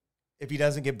 if he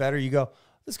doesn't get better, you go,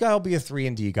 this guy will be a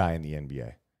 3-and-D guy in the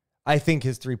NBA. I think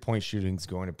his three-point shooting is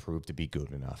going to prove to be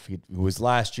good enough. It was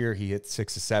last year. He hit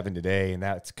 6 of 7 today, and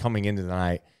that's coming into the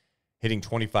night, hitting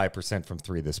 25% from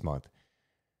 3 this month.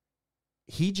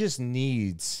 He just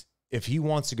needs, if he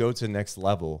wants to go to the next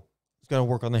level, he's going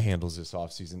to work on the handles this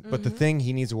offseason. But the thing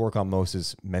he needs to work on most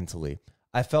is mentally.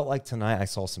 I felt like tonight I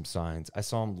saw some signs. I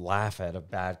saw him laugh at a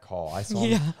bad call. I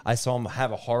saw him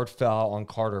have a hard foul on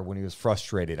Carter when he was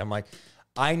frustrated. I'm like,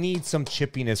 I need some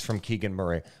chippiness from Keegan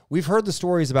Murray. We've heard the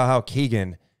stories about how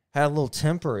Keegan had a little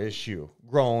temper issue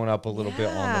growing up a little bit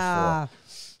on the floor.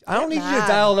 I don't need you to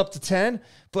dial it up to 10,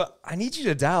 but I need you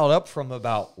to dial it up from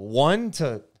about 1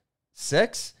 to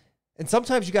 6. And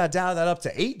sometimes you got to dial that up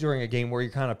to 8 during a game where you're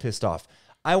kind of pissed off.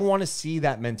 I want to see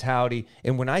that mentality.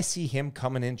 And when I see him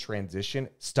coming in transition,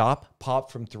 stop,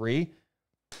 pop from 3,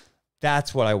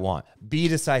 that's what I want. Be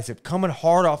decisive. Coming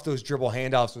hard off those dribble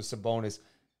handoffs with Sabonis.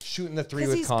 Shooting the 3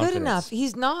 with confidence. He's good enough.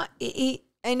 He's not.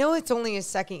 I know it's only his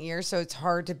second year, so it's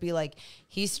hard to be like,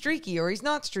 he's streaky or he's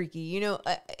not streaky. You know,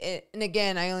 and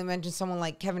again, I only mentioned someone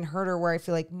like Kevin Huerter, where I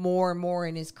feel like more and more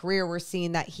in his career, we're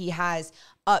seeing that he has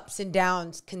ups and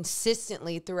downs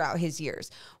consistently throughout his years.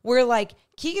 Where like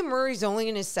Keegan Murray's only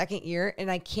in his second year,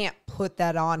 and I can't put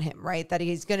that on him, right? That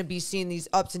he's going to be seeing these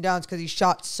ups and downs because he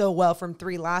shot so well from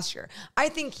 3 last year. I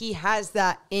think he has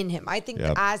that in him. I think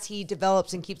as he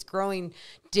develops and keeps growing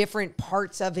different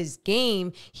parts of his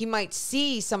game, he might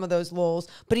see some of those lulls,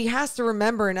 but he has to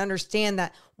remember and understand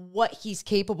that what he's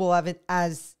capable of it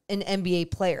as an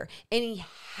NBA player. And he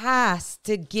has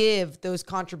to give those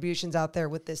contributions out there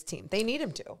with this team. They need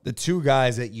him to. The two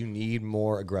guys that you need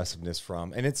more aggressiveness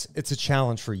from, and it's a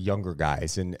challenge for younger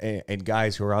guys and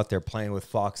guys who are out there playing with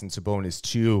Fox and Sabonis,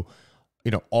 two,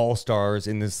 all-stars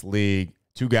in this league,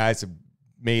 two guys have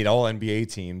made all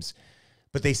NBA teams,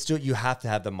 but you have to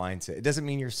have the mindset. It doesn't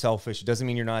mean you're selfish. It doesn't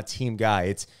mean you're not a team guy.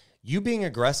 It's you being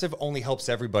aggressive only helps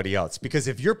everybody else, because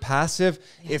if you're passive,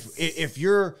 if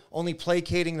you're only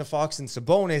placating the Fox and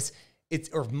Sabonis,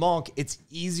 or Monk, it's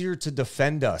easier to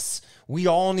defend us. We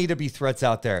all need to be threats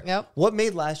out there. Yep. What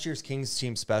made last year's Kings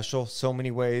team special? So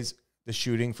many ways, the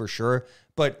shooting for sure,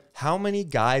 but how many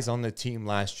guys on the team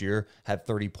last year had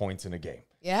 30 points in a game?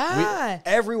 Yeah.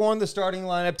 Everyone, the starting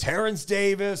lineup, Terrence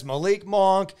Davis, Malik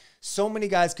Monk, so many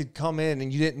guys could come in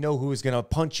and you didn't know who was going to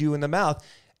punch you in the mouth.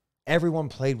 Everyone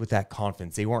played with that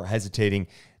confidence. They weren't hesitating.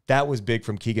 That was big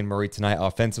from Keegan Murray tonight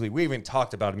offensively. We haven't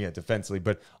talked about him yet defensively,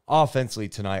 but offensively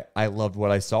tonight, I loved what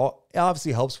I saw. It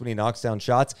obviously helps when he knocks down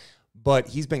shots, but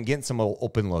he's been getting some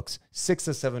open looks. 6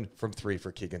 of 7 from 3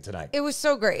 for Keegan tonight. It was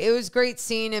so great. It was great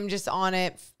seeing him just on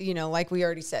it, like we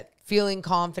already said, feeling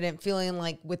confident, feeling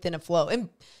like within a flow. And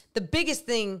the biggest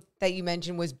thing that you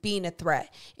mentioned was being a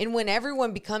threat. And when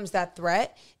everyone becomes that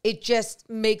threat, it just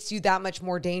makes you that much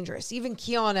more dangerous. Even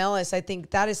Keon Ellis, I think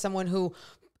that is someone who,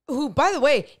 by the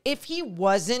way, if he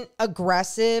wasn't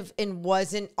aggressive and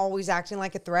wasn't always acting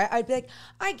like a threat, I'd be like,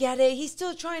 I get it. He's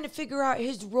still trying to figure out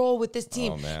his role with this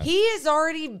team. Oh, man. He's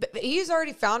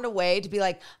already found a way to be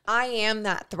like, I am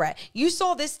that threat. You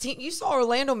saw this team. You saw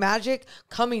Orlando Magic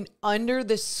coming under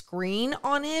the screen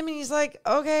on him, and he's like,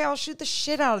 okay, I'll shoot the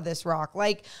shit out of this rock.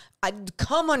 Like, I'd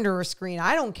come under a screen.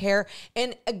 I don't care.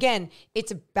 And again,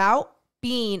 it's about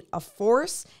being a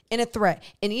force and a threat.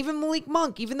 And even Malik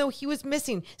Monk, even though he was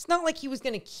missing, it's not like he was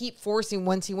going to keep forcing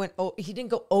once he went, he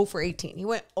didn't go 0 for 18. He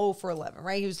went 0 for 11,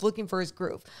 right? He was looking for his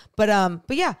groove. But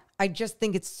yeah, I just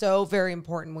think it's so very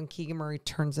important when Keegan Murray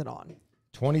turns it on.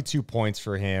 22 points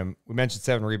for him. We mentioned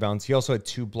 7 rebounds. He also had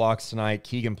 2 blocks tonight.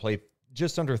 Keegan played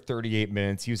just under 38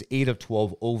 minutes. He was 8 of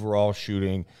 12 overall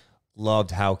shooting. Loved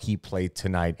how he played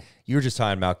tonight. You were just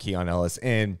talking about Keon Ellis,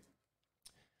 and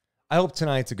I hope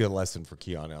tonight's a good lesson for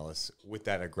Keon Ellis with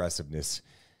that aggressiveness.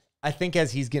 I think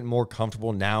as he's getting more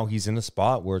comfortable now, he's in a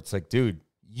spot where it's like, dude,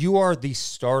 you are the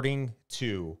starting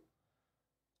 2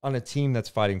 on a team that's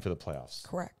fighting for the playoffs.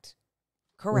 Correct.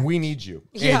 We need you.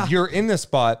 Yeah. And you're in this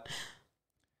spot,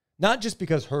 not just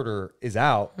because Huerter is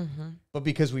out, but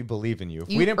because we believe in you. If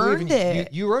we didn't believe in you,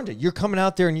 you earned it. You're coming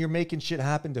out there and you're making shit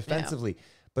happen defensively. Yeah.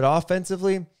 But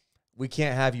offensively, we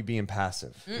can't have you being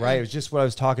passive, right? It was just what I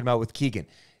was talking about with Keegan.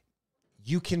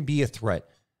 You can be a threat.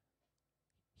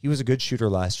 He was a good shooter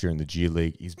last year in the G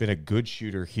League. He's been a good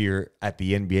shooter here at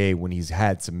the NBA when he's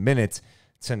had some minutes.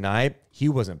 Tonight, he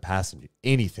wasn't passing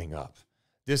anything up.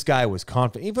 This guy was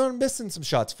confident. Even missing some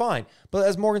shots, fine. But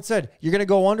as Morgan said, you're going to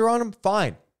go under on him?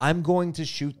 Fine. I'm going to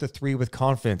shoot the 3 with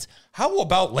confidence. How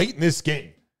about late in this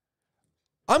game?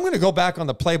 I'm going to go back on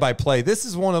the play-by-play. This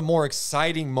is one of the more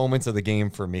exciting moments of the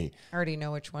game for me. I already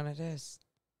know which one it is.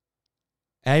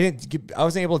 I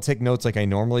wasn't able to take notes like I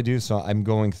normally do, so I'm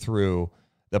going through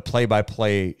the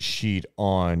play-by-play sheet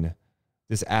on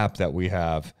this app that we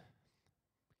have.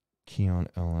 Keon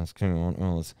Ellis.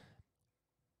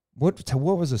 What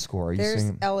was the score? Are you There's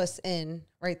saying Ellis in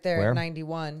right there Where? at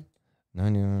 91.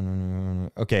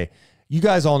 91. Okay. You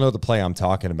guys all know the play I'm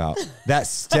talking about. That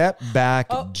step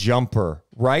back jumper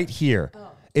right here.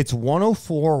 Oh. It's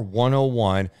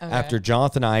 104-101 after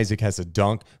Jonathan Isaac has a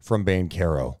dunk from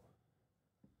Banchero.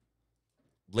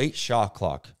 Late shot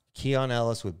clock. Keon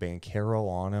Ellis with Banchero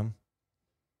on him.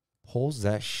 Pulls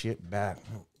that shit back.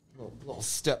 Little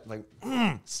step,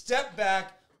 step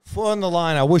back. Foot on the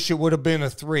line. I wish it would have been a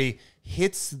 3.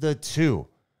 Hits the 2.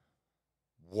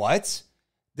 What?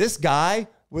 This guy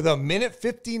with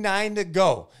 1:59 to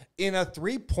go in a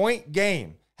 3-point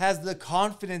game has the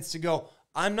confidence to go,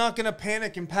 I'm not going to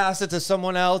panic and pass it to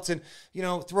someone else and,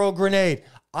 throw a grenade.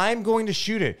 I'm going to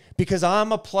shoot it because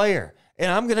I'm a player. And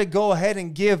I'm going to go ahead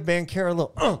and give Banchero a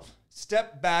little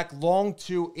step back, long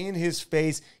two in his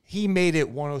face. He made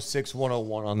it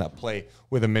 106-101 on that play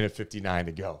with 1:59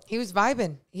 to go. He was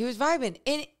vibing.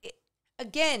 And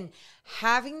again,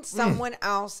 having someone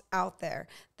else out there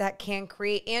that can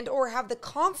create and or have the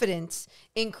confidence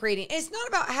in creating. It's not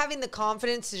about having the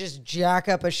confidence to just jack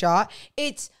up a shot.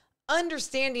 It's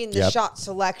understanding the shot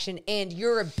selection and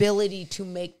your ability to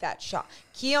make that shot.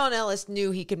 Keon Ellis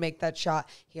knew he could make that shot.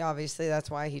 He obviously, that's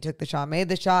why he took the shot, made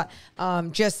the shot.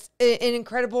 Just an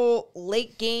incredible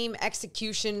late game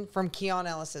execution from Keon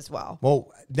Ellis as well.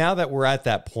 Well, now that we're at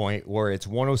that point where it's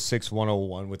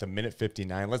 106-101 with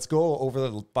 1:59, let's go over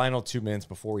the final 2 minutes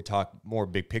before we talk more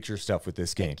big picture stuff with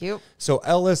this game. Thank you. So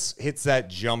Ellis hits that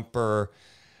jumper.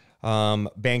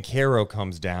 Banchero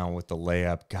comes down with the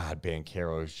layup. God,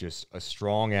 Banchero is just a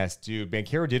strong-ass dude.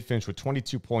 Banchero did finish with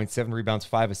 22 points, 7 rebounds,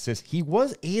 5 assists. He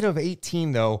was 8 of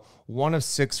 18, though, 1 of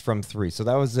 6 from 3. So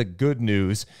that was the good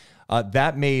news.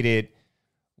 That made it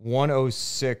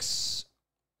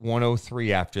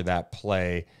 106-103 after that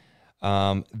play.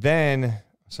 Then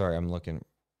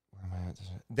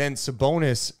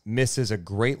Sabonis misses a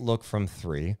great look from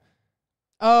 3.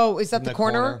 Oh, is that In the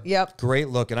corner? Yep. Great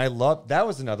look. And I love, that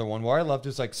was another one where I loved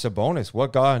just like, Sabonis,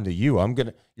 what got into you?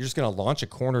 You're just going to launch a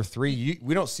corner 3.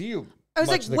 We don't see you. I was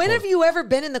like, when have you ever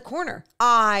been in the corner?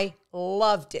 I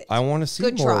loved it. I want to see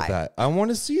Good more try. of that. I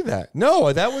want to see that.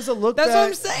 No, that was a look. That's what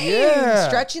I'm saying. Yeah.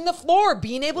 Stretching the floor,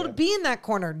 being able to be in that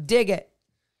corner. Dig it.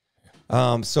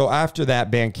 So after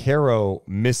that, Banchero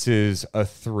misses a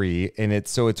 3 and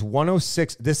it's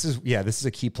 106. This is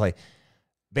a key play.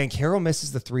 Banchero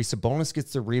misses the 3. Sabonis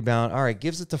gets the rebound. All right,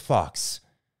 gives it to Fox.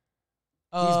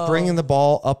 He's bringing the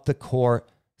ball up the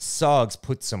court. Suggs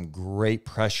puts some great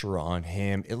pressure on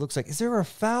him. It looks like, is there a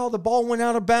foul? The ball went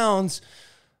out of bounds.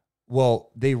 Well,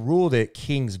 they ruled it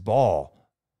King's ball.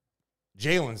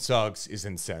 Jalen Suggs is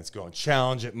incensed, going,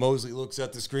 challenge it. Mosley looks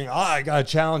at the screen. I got to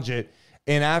challenge it.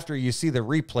 And after you see the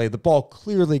replay, the ball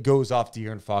clearly goes off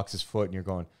De'Aaron Fox's foot, and you're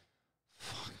going,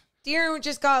 De'Aaron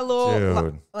just got a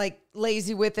little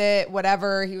lazy with it,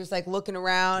 whatever. He was like looking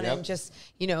around and just,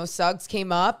 Suggs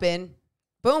came up and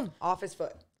boom, off his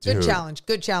foot. Good challenge.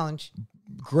 Good challenge.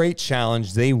 Great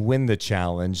challenge. They win the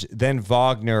challenge. Then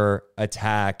Wagner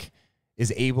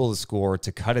is able to score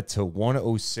to cut it to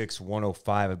 106-105.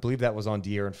 I believe that was on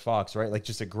De'Aaron Fox, right? Like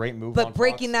just a great move. But on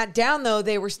breaking Fox. that down, though,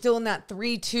 they were still in that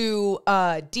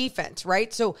 3-2 defense,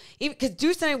 right? So because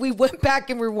Deuce and I, we went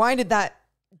back and rewinded that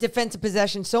defensive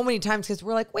possession so many times because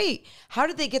we're like, wait, how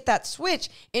did they get that switch?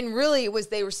 And really it was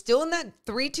they were still in that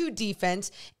 3-2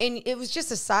 defense, and it was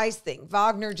just a size thing.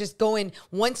 Wagner just going,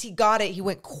 once he got it, he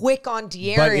went quick on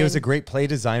De'Aaron. But it was a great play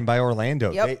designed by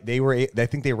Orlando. Yep. I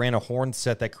think they ran a horn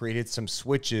set that created some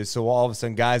switches, so all of a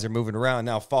sudden guys are moving around.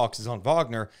 Now Fox is on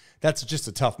Wagner. That's just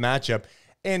a tough matchup.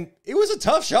 And it was a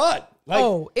tough shot.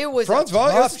 It was Franz a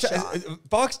tough shot.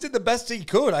 Fox did the best he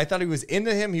could. I thought he was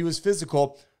into him. He was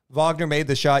physical. Wagner made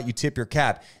the shot. You tip your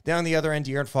cap. Down on the other end,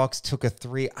 De'Aaron Fox took a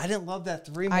 3. I didn't love that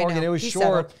 3, Morgan. It was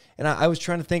short. And I was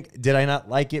trying to think, did I not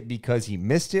like it because he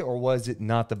missed it, or was it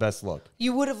not the best look?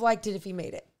 You would have liked it if he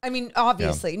made it. I mean,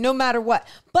 obviously, no matter what.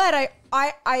 But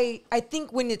I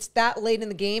think when it's that late in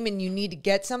the game and you need to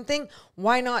get something,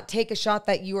 why not take a shot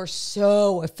that you are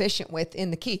so efficient with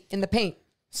in the paint?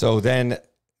 So then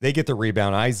they get the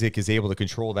rebound. Isaac is able to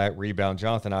control that rebound.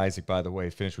 Jonathan Isaac, by the way,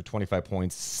 finished with 25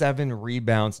 points, 7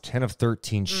 rebounds, 10 of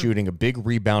 13 shooting. A big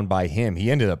rebound by him.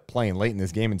 He ended up playing late in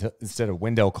this game instead of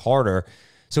Wendell Carter.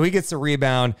 So he gets the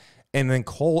rebound, and then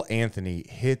Cole Anthony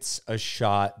hits a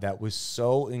shot that was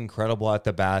so incredible at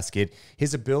the basket.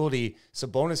 His ability,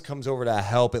 Sabonis comes over to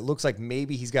help. It looks like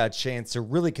maybe he's got a chance to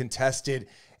really contest it.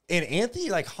 And Anthony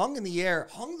hung in the air,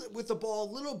 hung with the ball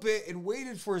a little bit and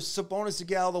waited for Sabonis to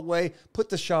get out of the way, put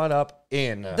the shot up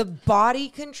in. The body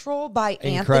control by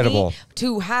Anthony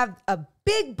to have a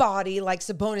big body like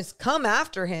Sabonis come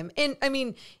after him. And I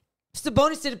mean,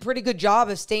 Sabonis did a pretty good job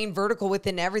of staying vertical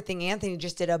within everything. Anthony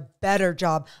just did a better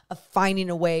job of finding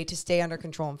a way to stay under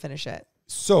control and finish it.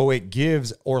 So it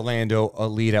gives Orlando a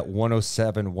lead at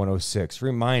 107-106.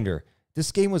 Reminder,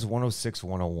 this game was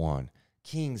 106-101.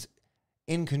 Kings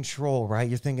in control, right?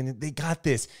 You're thinking they got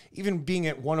this. Even being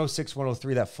at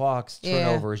 106-103, that Fox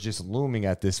turnover is just looming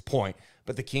at this point.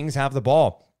 But the Kings have the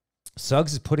ball.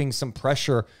 Suggs is putting some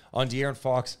pressure on De'Aaron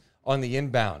Fox on the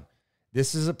inbound.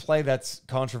 This is a play that's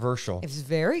controversial. It's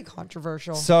very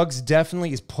controversial. Suggs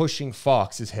definitely is pushing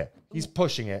Fox's hip. He's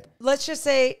pushing it. Let's just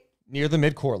say near the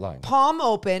midcourt line. Palm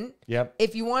open. Yep.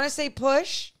 If you want to say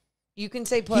push, you can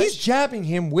say push. He's jabbing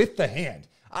him with the hand.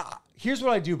 Here's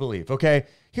what I do believe, okay?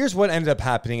 Here's what ended up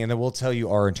happening, and then we'll tell you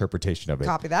our interpretation of it.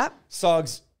 Copy that.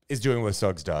 Suggs is doing what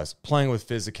Suggs does, playing with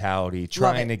physicality,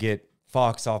 trying to get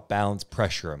Fox off balance,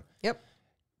 pressure him. Yep.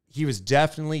 He was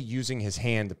definitely using his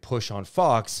hand to push on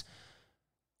Fox.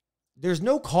 There's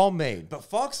no call made, but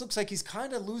Fox looks like he's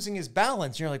kind of losing his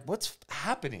balance. You're like, what's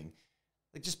happening?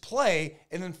 Like, just play,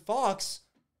 and then Fox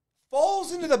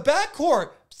falls into the backcourt,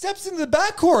 steps into the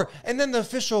backcourt, and then the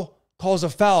official calls a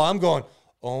foul. I'm going,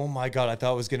 oh my God, I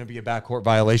thought it was going to be a backcourt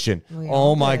violation.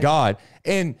 Oh my God.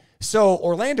 And so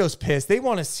Orlando's pissed. They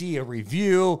want to see a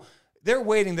review. They're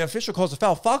waiting. The official calls a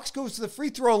foul. Fox goes to the free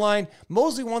throw line.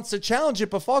 Mosley wants to challenge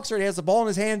it, but Fox already has the ball in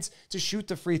his hands to shoot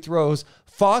the free throws.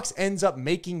 Fox ends up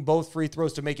making both free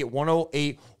throws to make it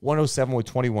 108-107 with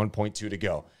 21.2 to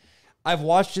go. I've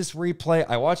watched this replay.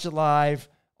 I watched it live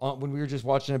when we were just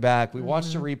watching it back. We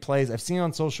watched the replays. I've seen it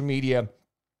on social media.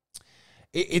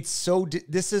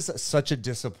 This is such a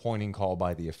disappointing call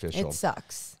by the official. It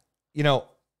sucks. You know,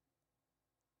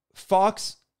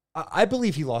 Fox, I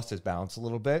believe he lost his balance a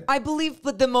little bit. I believe,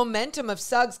 but the momentum of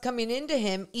Suggs coming into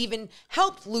him even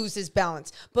helped lose his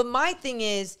balance. But my thing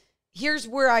is, here's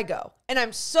where I go. And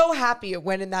I'm so happy it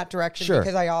went in that direction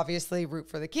because I obviously root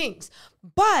for the Kings.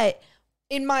 But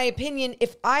in my opinion,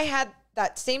 if I had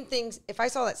that same thing, if I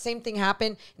saw that same thing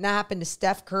happen, and that happened to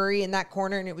Steph Curry in that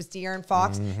corner, and it was De'Aaron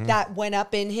Fox that went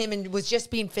up in him and was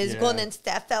just being physical, and then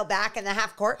Steph fell back in the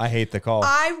half court. I hate the call.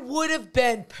 I would have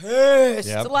been pissed.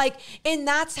 And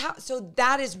that's how, so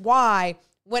that is why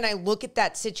when I look at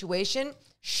that situation,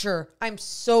 sure, I'm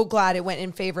so glad it went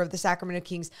in favor of the Sacramento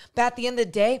Kings. But at the end of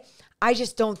the day, I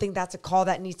just don't think that's a call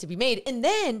that needs to be made. And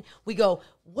then we go,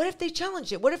 what if they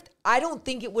challenged it? What if I don't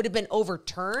think it would have been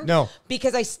overturned? No.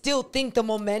 Because I still think the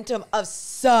momentum of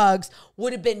Suggs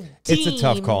would have been deemed. It's a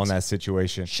tough call in that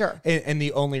situation. Sure. And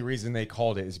the only reason they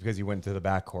called it is because he went to the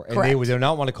backcourt. And Correct. they did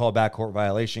not want to call a backcourt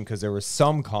violation because there was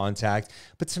some contact.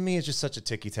 But to me, it's just such a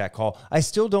ticky-tack call. I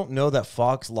still don't know that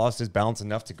Fox lost his balance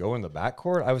enough to go in the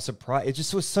backcourt. I was surprised. It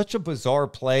just was such a bizarre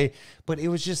play. But it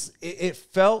was just, it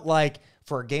felt like,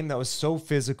 for a game that was so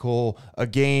physical, a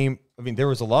game, I mean, there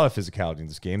was a lot of physicality in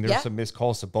this game. There were some missed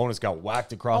calls. Sabonis got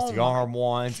whacked across the arm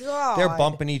once. God. They're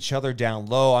bumping each other down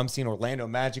low. I'm seeing Orlando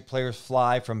Magic players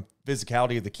fly from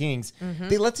physicality of the Kings.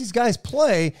 They let these guys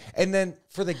play, and then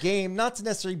for the game, not to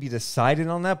necessarily be decided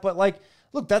on that, but like,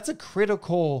 look, that's a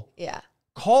critical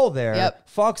call there. Yep.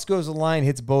 Fox goes to the line,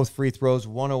 hits both free throws,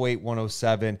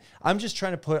 108-107. I'm just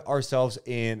trying to put ourselves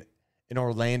in an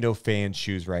Orlando fan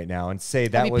shoes right now and say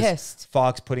that was pissed.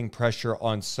 Fox putting pressure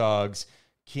on Suggs.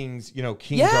 Kings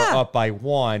are up by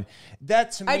 1.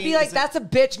 That to me, I'd be like, that's a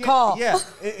bitch call. Yeah,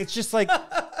 it's just like,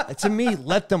 to me,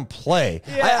 let them play.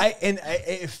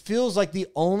 It feels like the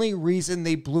only reason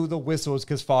they blew the whistle is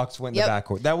because Fox went in the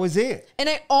backcourt. That was it. And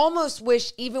I almost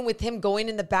wish, even with him going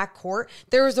in the backcourt,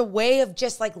 there was a way of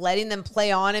just like letting them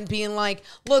play on and being like,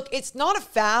 look, it's not a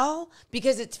foul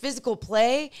because it's physical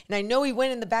play. And I know he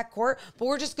went in the backcourt, but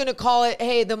we're just going to call it,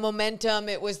 hey, the momentum.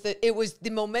 It was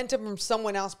the momentum from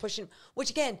someone else pushing, which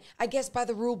again, I guess by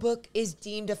the rule book is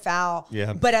deemed a foul.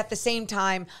 Yeah. But at the same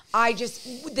time,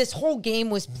 this whole game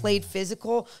was played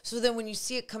physical. So then when you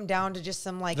see it come down to just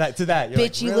some like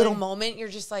bitchy little moment, you're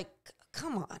just like,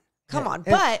 come on.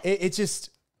 But it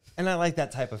just, and I like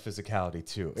that type of physicality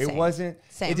too. It Same. wasn't,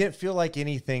 Same. it didn't feel like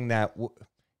anything that,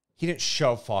 he didn't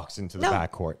shove Fox into the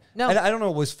backcourt. No. And I don't know,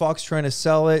 was Fox trying to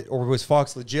sell it or was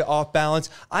Fox legit off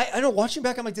balance? I know, watching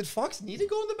back, I'm like, did Fox need to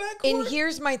go in the backcourt? And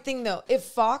here's my thing, though. If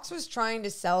Fox was trying to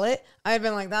sell it, I'd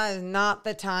been like, that is not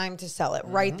the time to sell it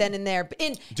right then and there.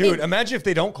 Dude, imagine if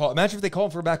they don't call. Imagine if they call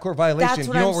him for a backcourt violation. That's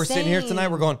what You know I'm what we're sitting here saying. tonight?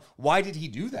 We're going, why did he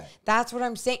do that? That's what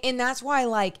I'm saying. And that's why,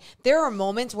 like, there are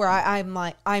moments where I'm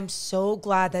like, I'm so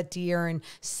glad that De'Aaron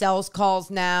sells calls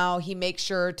now. He makes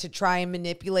sure to try and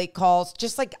manipulate calls,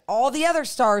 just like all the other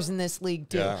stars in this league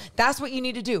do. Yeah. That's what you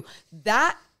need to do.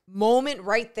 That moment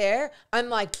right there, I'm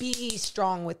like, be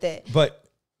strong with it. But,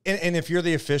 and if you're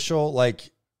the official,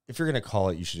 like, if you're going to call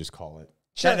it, you should just call it.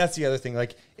 Sure. That's the other thing.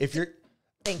 Like, if you're...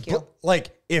 Thank you.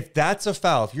 Like, if that's a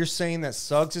foul, if you're saying that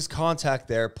Suggs' contact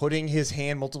there, putting his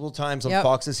hand multiple times on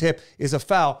Fox's hip is a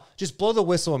foul, just blow the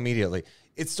whistle immediately.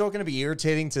 It's still going to be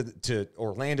irritating to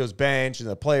Orlando's bench and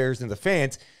the players and the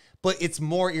fans, but it's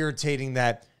more irritating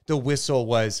that the whistle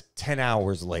was 10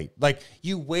 hours late. Like,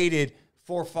 you waited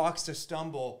for Fox to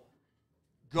stumble,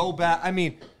 go back. I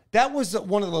mean, that was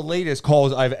one of the latest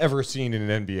calls I've ever seen in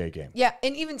an NBA game. Yeah,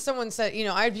 and even someone said,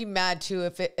 I'd be mad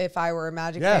too if I were a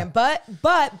Magic fan.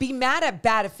 But be mad at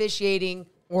bad officiating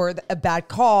or a bad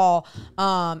call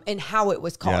and how it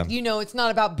was called. Yeah. You know, it's not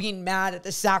about being mad at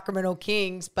the Sacramento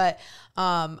Kings, but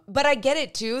I get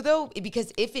it too, though,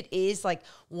 because if it is like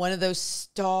one of those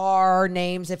star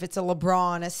names, if it's a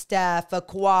LeBron, a Steph, a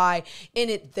Kawhi,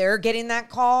 and they're getting that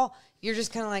call, you're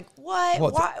just kind of like, what? Well,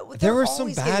 Why? there They're were some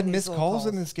always bad getting these missed little calls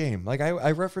in this game. Like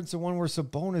I referenced the one where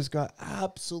Sabonis got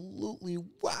absolutely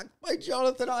whacked by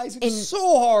Jonathan Isaac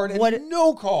so hard and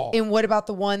no call. And what about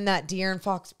the one that De'Aaron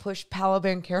Fox pushed Paolo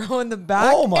Banchero in the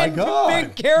back? Oh, my and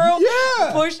God. Banchero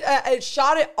Yeah. pushed,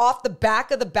 shot it off the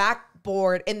back of the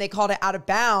backboard, and they called it out of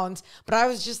bounds. But I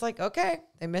was just like, okay,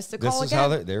 they missed the call This is again.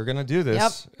 how they're going to do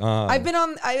this.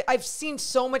 Yep. I've seen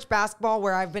so much basketball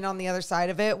where I've been on the other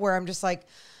side of it, where I'm just like,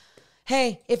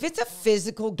 hey, if it's a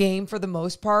physical game for the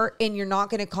most part and you're not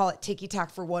going to call it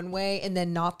ticky-tack for one way and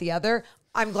then not the other,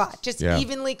 I'm glad. Just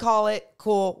evenly call it.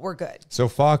 Cool, we're good. So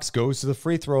Fox goes to the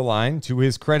free throw line. To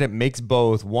his credit, makes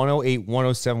both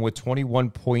 108-107 with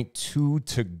 21.2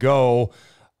 to go.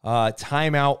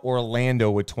 Timeout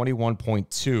Orlando with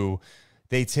 21.2.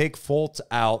 They take Fultz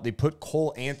out. They put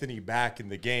Cole Anthony back in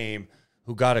the game,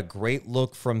 who got a great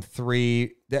look from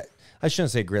three. That I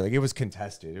shouldn't say great. Like, it was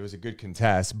contested. It was a good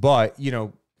contest. But, you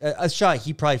know, a shot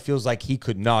he probably feels like he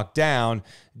could knock down.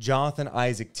 Jonathan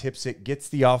Isaac tips it, gets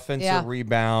the offensive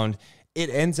rebound.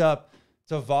 It ends up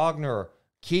to Wagner.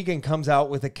 Keegan comes out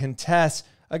with a contest.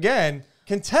 Again,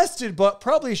 contested, but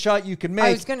probably a shot you could make.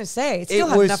 I was going to say, it still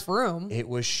has enough room. It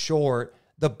was short.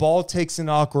 The ball takes an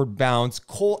awkward bounce.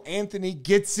 Cole Anthony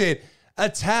gets it.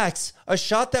 Attacks a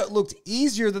shot that looked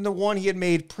easier than the one he had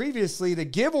made previously to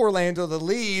give Orlando the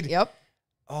lead. Yep.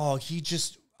 Oh,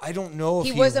 I don't know if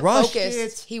He he wasn't rushed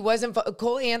focused. it. He wasn't.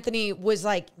 Cole Anthony was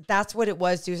like, that's what it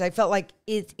was, dude. I felt like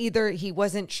it's either he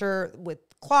wasn't sure with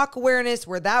clock awareness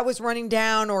where that was running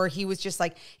down, or he was just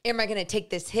like, am I going to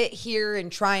take this hit here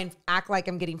and try and act like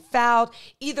I'm getting fouled?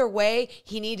 Either way,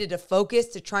 he needed to focus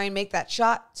to try and make that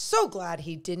shot. So glad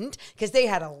he didn't, because they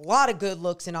had a lot of good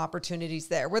looks and opportunities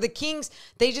there. Where the Kings,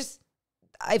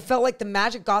 I felt like the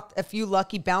Magic got a few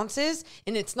lucky bounces,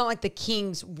 and it's not like the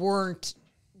Kings weren't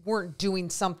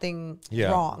doing something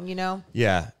wrong, you know?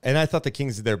 Yeah, and I thought the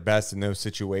Kings did their best in those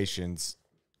situations.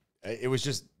 It was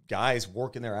just guys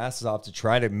working their asses off to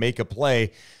try to make a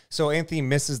play. So Anthony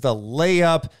misses the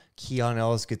layup. Keon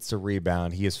Ellis gets the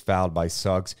rebound. He is fouled by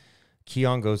Suggs.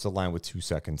 Keon goes to the line with 2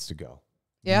 seconds to go.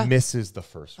 Yeah. Misses the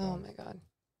first one. Oh, my God.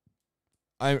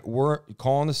 We're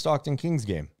calling the Stockton Kings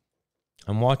game.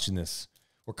 I'm watching this.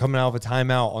 We're coming out of a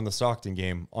timeout on the Stockton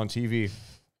game on TV.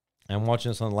 I'm watching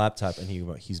this on the laptop, and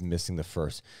he's missing the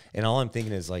first. And all I'm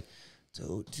thinking is, like,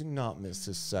 do not miss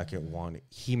the second one.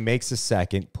 He makes a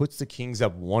second, puts the Kings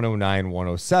up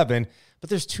 109-107, but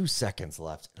there's 2 seconds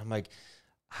left. And I'm like,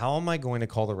 how am I going to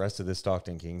call the rest of this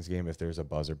Stockton Kings game if there's a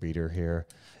buzzer beater here?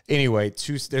 Anyway,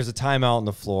 there's a timeout on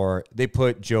the floor. They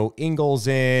put Joe Ingles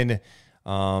in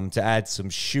to add some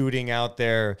shooting out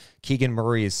there. Keegan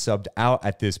Murray is subbed out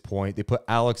at this point. They put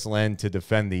Alex Len to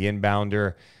defend the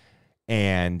inbounder.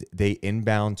 And they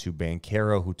inbound to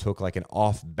Banchero, who took like an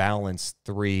off-balance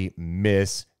 3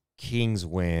 miss. Kings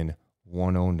win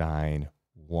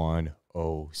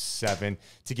 109-107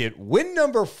 to get win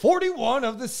number 41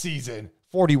 of the season,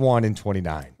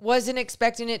 41-29. Wasn't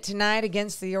expecting it tonight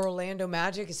against the Orlando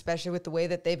Magic, especially with the way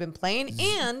that they've been playing,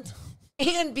 and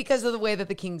because of the way that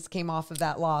the Kings came off of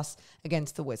that loss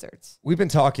against the Wizards. We've been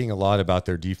talking a lot about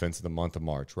their defense in the month of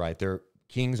March, right?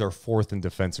 Kings are 4th in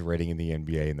defensive rating in the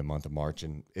NBA in the month of March,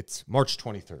 and it's March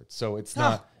 23rd. So it's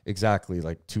not exactly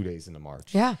like 2 days into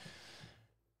March. Yeah.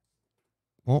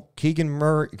 Well,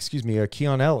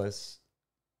 Keon Ellis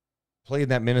played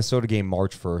that Minnesota game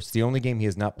March 1st. The only game he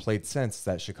has not played since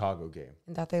that Chicago game.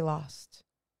 And that they lost.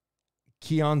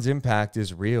 Keon's impact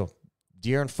is real.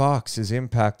 De'Aaron Fox's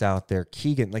impact out there.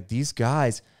 Keegan, like these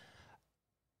guys.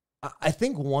 I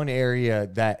think one area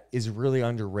that is really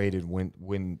underrated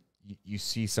when you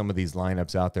see some of these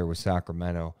lineups out there with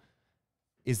Sacramento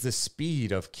is the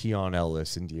speed of Keon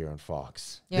Ellis and De'Aaron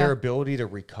Fox. Yeah. Their ability to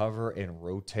recover and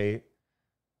rotate.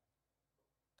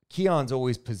 Keon's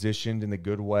always positioned in a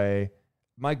good way.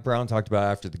 Mike Brown talked about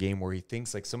after the game where he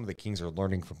thinks like some of the Kings are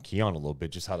learning from Keon a little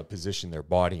bit, just how to position their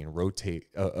body and rotate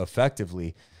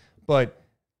effectively. But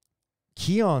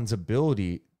Keon's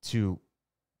ability to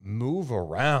move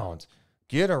around,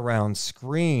 get around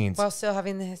screens. While still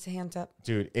having his hands up.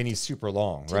 Dude, and he's super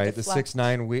long, To right? deflect. The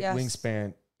 6'9" Yes.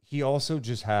 wingspan. He also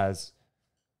just has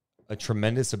a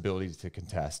tremendous ability to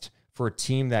contest for a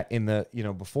team that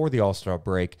before the All-Star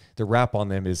break, the rap on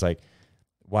them is like,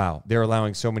 wow, they're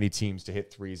allowing so many teams to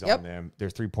hit threes on them. Their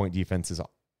three-point defense is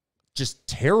just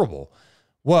terrible.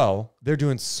 Well, they're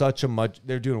doing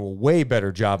a way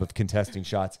better job of contesting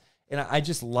shots. And I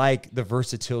just like the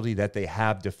versatility that they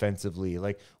have defensively.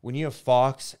 Like when you have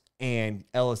Fox and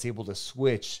Ellis able to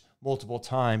switch multiple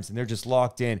times and they're just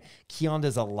locked in, Keon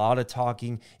does a lot of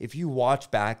talking. If you watch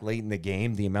back late in the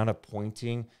game, the amount of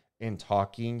pointing and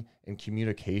talking and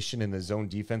communication in the zone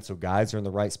defense, so guys are in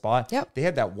the right spot. Yep. They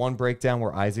had that one breakdown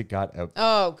where Isaac got a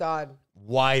Oh, God.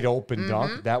 wide open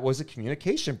dunk. That was a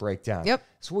communication breakdown. Yep.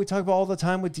 So we talk about all the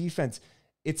time with defense.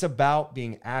 It's about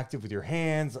being active with your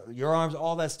hands, your arms,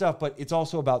 all that stuff, but it's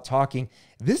also about talking.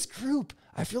 This group,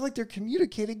 I feel like they're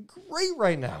communicating great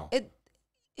right now. It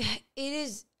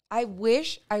is. I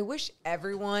wish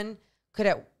everyone could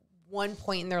at one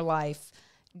point in their life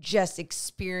just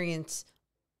experience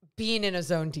being in a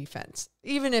zone defense,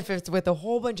 even if it's with a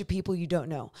whole bunch of people you don't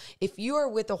know. If you are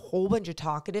with a whole bunch of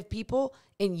talkative people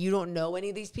and you don't know any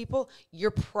of these people,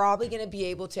 you're probably going to be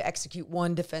able to execute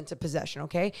one defensive possession,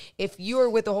 okay? If you are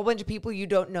with a whole bunch of people you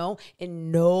don't know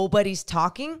and nobody's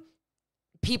talking,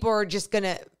 people are just going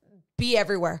to be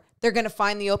everywhere. They're going to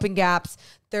find the open gaps.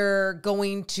 They're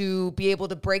going to be able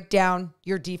to break down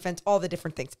your defense, all the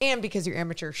different things. And because you're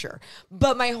amateur, sure.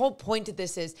 But my whole point of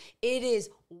this is it is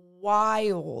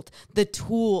wild, the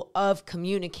tool of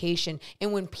communication.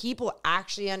 And when people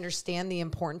actually understand the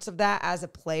importance of that as a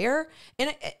player,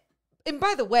 and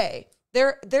by the way,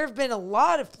 there have been a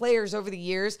lot of players over the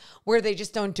years where they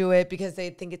just don't do it because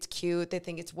they think it's cute, they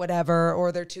think it's whatever,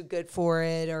 or they're too good for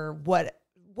it, or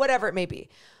whatever it may be.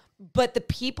 But the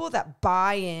people that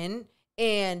buy in,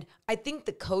 and I think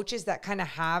the coaches that kind of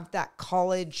have that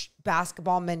college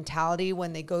basketball mentality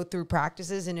when they go through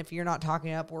practices, and if you're not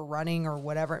talking up or running or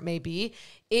whatever it may be,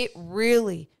 it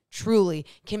really, truly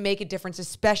can make a difference,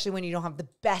 especially when you don't have the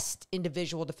best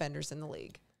individual defenders in the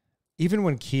league. Even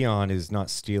when Keon is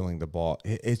not stealing the ball,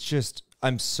 it's just,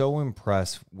 I'm so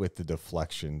impressed with the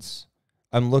deflections.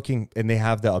 I'm looking, and they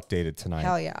have the updated tonight.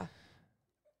 Hell yeah.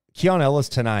 Keon Ellis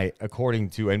tonight, according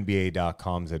to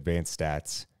NBA.com's advanced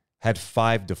stats, had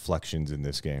 5 deflections in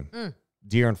this game.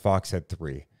 De'Aaron Fox had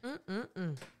 3.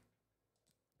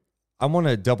 I want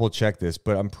to double check this,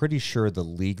 but I'm pretty sure the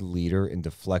league leader in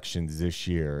deflections this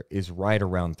year is right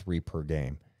around 3 per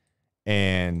game.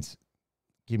 And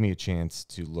give me a chance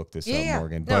to look this up,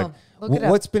 Morgan. No, but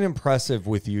what's been impressive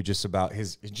with you just about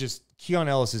Keon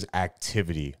Ellis's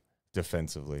activity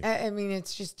defensively? I mean,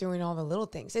 it's just doing all the little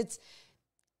things.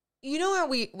 You know how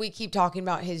we keep talking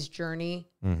about his journey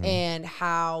and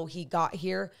how he got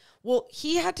here? Well,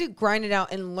 he had to grind it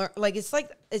out and learn. Like it's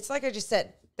like I just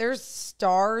said, there's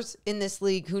stars in this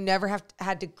league who never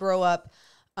had to grow up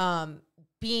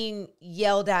being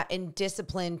yelled at and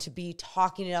disciplined to be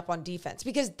talking it up on defense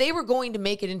because they were going to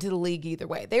make it into the league either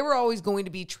way. They were always going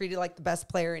to be treated like the best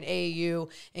player in AAU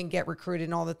and get recruited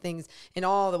and all the things and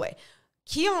all the way.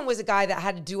 Keon was a guy that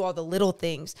had to do all the little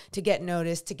things to get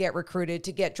noticed, to get recruited,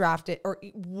 to get drafted, or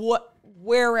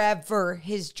wherever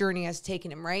his journey has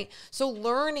taken him, right? So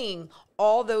learning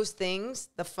all those things,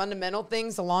 the fundamental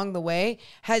things along the way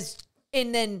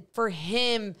and then for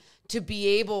him to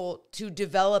be able to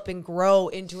develop and grow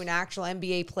into an actual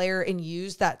NBA player and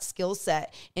use that skill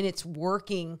set and it's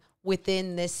working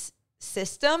within this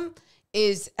system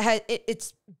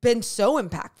it's been so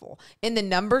impactful, and the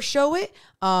numbers show it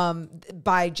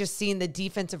by just seeing the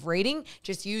defensive rating.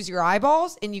 Just use your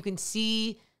eyeballs and you can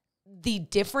see the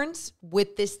difference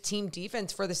with this team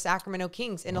defense for the Sacramento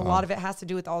Kings, and a lot of it has to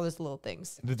do with all those little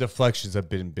things. The deflections have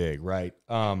been big, right?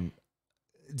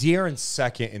 De'Aaron's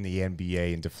second in the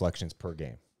NBA in deflections per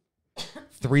game,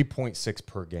 3.6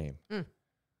 per game.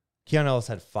 Keon Ellis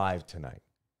had 5 tonight.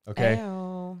 Okay.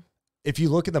 Ew. If you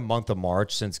look at the month of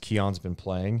March since Keon's been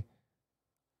playing,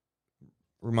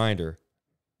 reminder,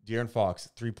 De'Aaron Fox,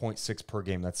 3.6 per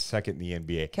game. That's second in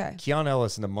the NBA. Okay. Keon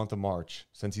Ellis in the month of March,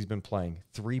 since he's been playing,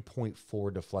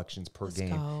 3.4 deflections per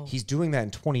game. Go. He's doing that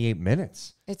in 28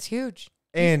 minutes. It's huge.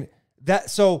 And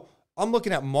so I'm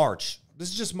looking at March. This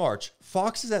is just March.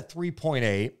 Fox is at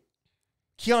 3.8.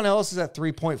 Keon Ellis is at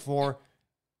 3.4.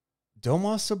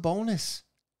 Domas Sabonis,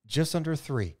 just under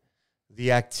 3.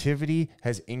 The activity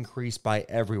has increased by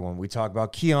everyone. We talk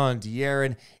about Keon,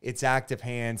 De'Aaron, it's active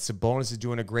hands. Sabonis is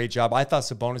doing a great job. I thought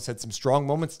Sabonis had some strong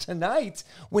moments tonight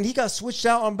when he got switched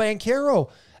out on Banchero.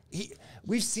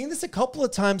 We've seen this a couple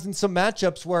of times in some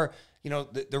matchups where, you know,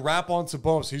 the rap on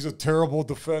Sabonis, he's a terrible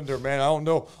defender, man. I don't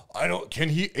know. Can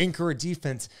he anchor a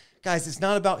defense? Guys, it's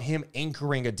not about him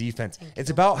anchoring a defense. It's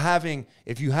about having,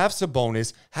 if you have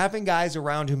Sabonis, having guys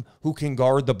around him who can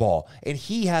guard the ball. And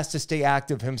he has to stay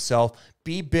active himself,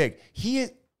 be big. He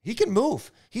can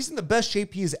move. He's in the best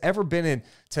shape he has ever been in.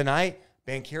 Tonight,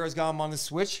 Banchero's got him on the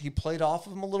switch. He played off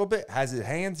of him a little bit, has his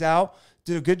hands out,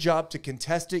 did a good job to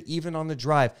contest it even on the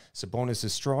drive. Sabonis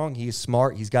is strong. He is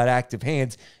smart. He's got active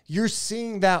hands. You're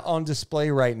seeing that on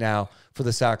display right now for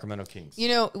the Sacramento Kings. You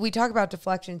know, we talk about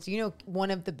deflections. You know,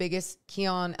 one of the biggest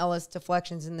Keon Ellis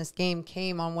deflections in this game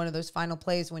came on one of those final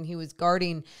plays when he was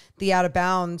guarding the out of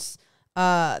bounds,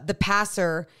 the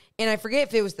passer. And I forget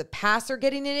if it was the passer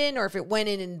getting it in or if it went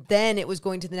in and then it was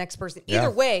going to the next person. Either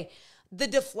way, the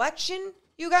deflection,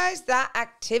 you guys, that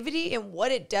activity and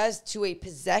what it does to a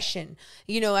possession.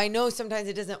 You know, I know sometimes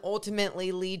it doesn't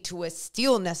ultimately lead to a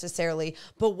steal necessarily,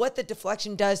 but what the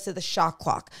deflection does to the shot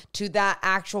clock, to that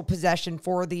actual possession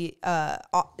for the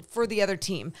other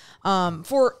team,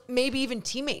 for maybe even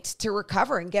teammates to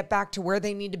recover and get back to where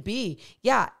they need to be.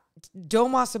 Yeah.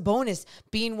 Domas Sabonis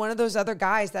being one of those other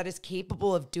guys that is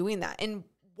capable of doing that. And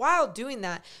while doing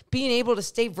that, being able to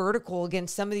stay vertical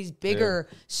against some of these bigger,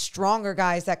 stronger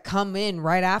guys that come in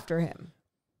right after him.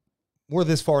 We're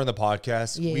this far in the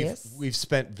podcast. Yes. We've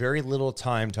spent very little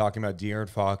time talking about De'Aaron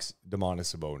Fox,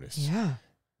 Domantas Sabonis. Yeah.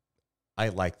 I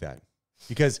like that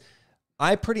because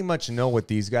I pretty much know what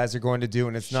these guys are going to do,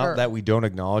 and it's Sure. not that we don't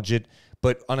acknowledge it.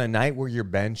 But on a night where your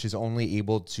bench is only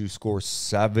able to score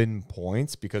 7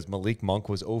 points because Malik Monk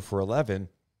was 0 for 11,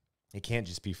 it can't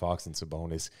just be Fox and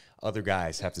Sabonis. Other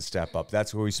guys have to step up.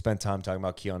 That's where we spent time talking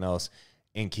about Keon Ellis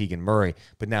and Keegan Murray.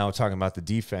 But now talking about the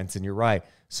defense, and you're right,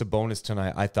 Sabonis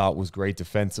tonight I thought was great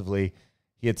defensively.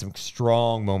 He had some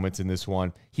strong moments in this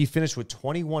one. He finished with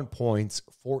 21 points,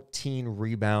 14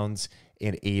 rebounds,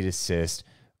 and 8 assists.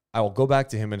 I will go back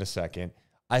to him in a second.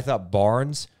 I thought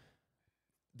Barnes...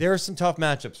 There are some tough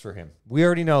matchups for him. We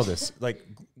already know this. Like,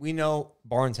 we know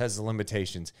Barnes has the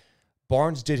limitations.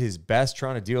 Barnes did his best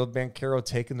trying to deal with Banchero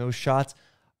taking those shots.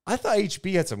 I thought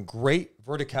HB had some great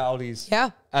verticalities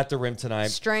at the rim tonight.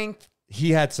 Strength.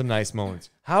 He had some nice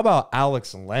moments. How about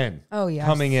Alex Len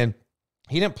coming in?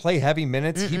 He didn't play heavy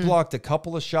minutes. He blocked a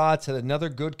couple of shots, had another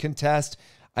good contest.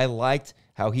 I liked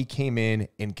how he came in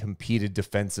and competed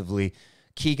defensively.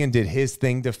 Keegan did his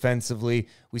thing defensively.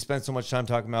 We spent so much time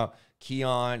talking about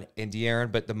Keon and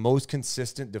De'Aaron, but the most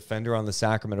consistent defender on the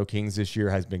Sacramento Kings this year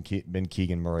has been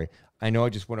Keegan Murray. I know I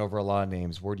just went over a lot of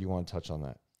names. Where do you want to touch on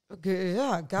that? Okay,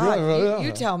 yeah, God,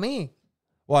 you tell me.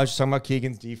 Well, I was just talking about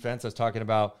Keegan's defense. I was talking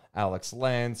about Alex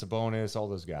Len, Sabonis, all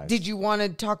those guys. Did you want to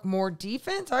talk more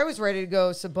defense? I was ready to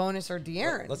go Sabonis or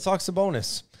De'Aaron. Let's talk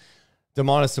Sabonis.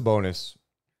 Domantas Sabonis.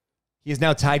 He has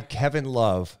now tied Kevin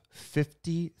Love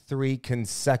 53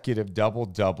 consecutive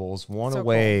double-doubles, one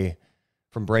away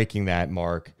from breaking that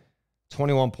mark.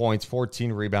 21 points,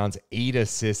 14 rebounds, 8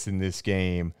 assists in this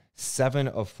game, 7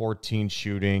 of 14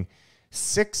 shooting,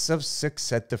 6 of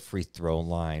 6 at the free throw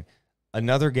line.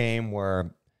 Another game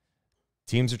where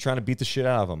teams are trying to beat the shit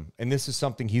out of him, and this is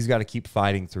something he's got to keep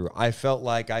fighting through. I felt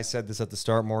like I said this at the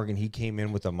start, Morgan. He came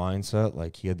in with a mindset,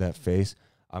 like he had that face.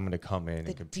 I'm going to come in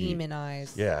and compete. Demon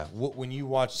eyes. Yeah. When you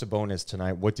watched Sabonis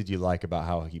tonight, what did you like about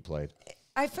how he played?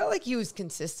 I felt like he was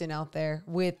consistent out there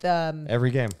with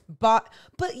every game. But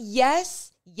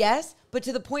yes, but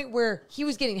to the point where he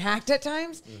was getting hacked at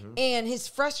times, and his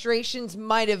frustrations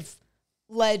might have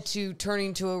led to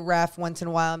turning to a ref once in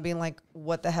a while and being like,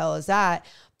 "What the hell is that?"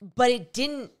 But it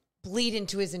didn't bleed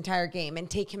into his entire game and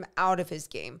take him out of his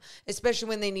game, especially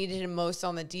when they needed him most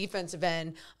on the defensive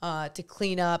end to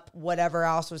clean up whatever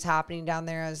else was happening down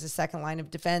there as a second line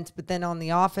of defense. But then on the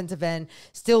offensive end,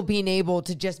 still being able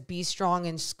to just be strong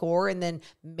and score and then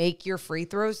make your free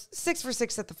throws. 6 for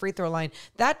 6 at the free throw line.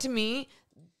 That, to me,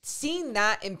 seeing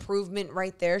that improvement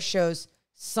right there shows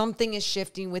something is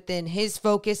shifting within his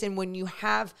focus. And when you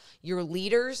have your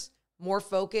leaders more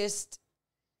focused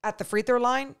at the free throw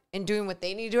line and doing what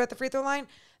they need to do at the free throw line,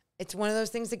 it's one of those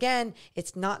things, again,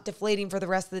 it's not deflating for the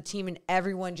rest of the team, and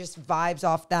everyone just vibes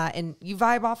off that. And you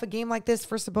vibe off a game like this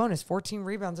for Sabonis, 14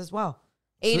 rebounds as well,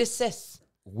 8 assists.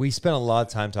 We spent a lot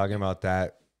of time talking about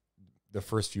that the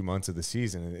first few months of the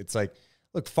season. And it's like,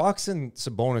 look, Fox and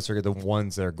Sabonis are the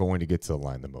ones that are going to get to the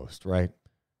line the most, right?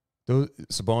 Those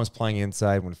Sabonis playing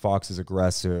inside when Fox is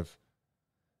aggressive,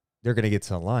 they're going to get to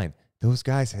the line. Those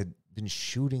guys had been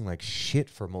shooting like shit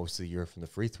for most of the year from the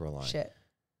free throw line. Shit.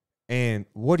 And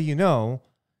what do you know?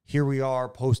 Here we are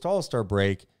post All-Star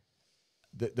break.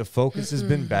 The focus has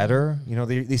been better. You know,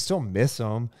 they still miss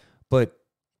them, but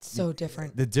so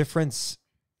different. The difference,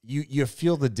 you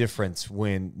feel the difference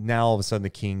when now all of a sudden the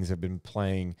Kings have been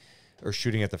playing or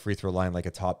shooting at the free throw line like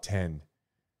a top 10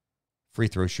 free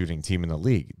throw shooting team in the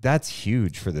league. That's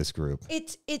huge for this group.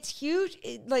 It's huge.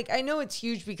 Like, I know it's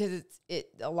huge because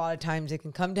a lot of times it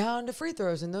can come down to free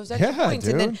throws and those extra points.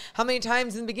 Dude. And then how many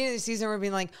times in the beginning of the season we're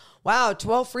being like, wow,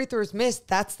 12 free throws missed.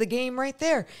 That's the game right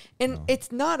there. And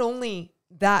it's not only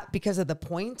that because of the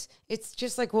point. It's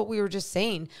just like what we were just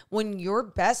saying. When your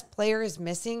best player is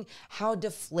missing, how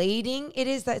deflating it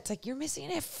is that it's like you're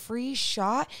missing a free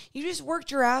shot. You just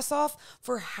worked your ass off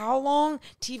for how long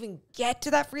to even get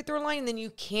to that free throw line, and then you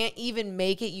can't even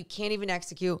make it. You can't even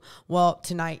execute. Well,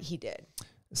 tonight he did.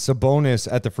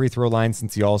 Sabonis at the free throw line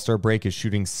since the All-Star break is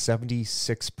shooting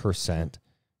 76%.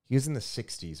 He was in the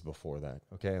 60s before that.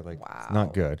 Okay, like Wow.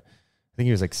 not good. I think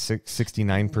he was like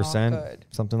 69%,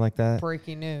 something like that.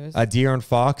 Breaking news. De'Aaron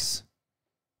Fox,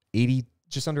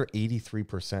 just under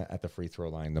 83% at the free throw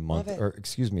line.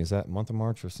 Is that month of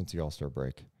March or since the All-Star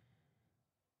break?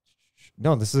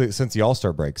 No, this is since the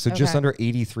All-Star break. So just under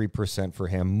 83% for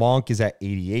him. Monk is at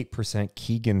 88%.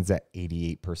 Keegan's at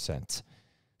 88%.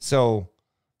 So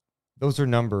those are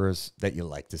numbers that you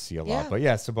like to see a lot. But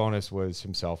yeah, Sabonis was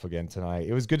himself again tonight.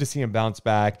 It was good to see him bounce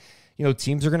back. You know,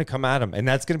 teams are going to come at him, and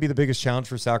that's going to be the biggest challenge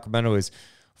for Sacramento is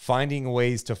finding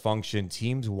ways to function.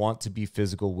 Teams want to be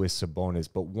physical with Sabonis,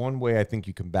 but one way I think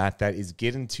you combat that is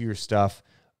get into your stuff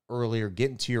earlier, get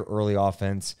into your early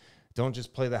offense. Don't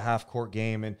just play the half-court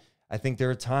game. And I think there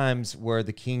are times where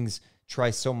the Kings try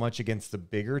so much against the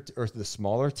bigger or the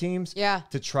smaller teams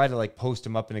to try to like post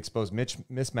him up and expose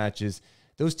mismatches.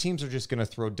 Those teams are just going to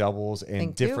throw doubles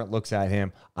and different looks at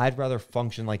him. I'd rather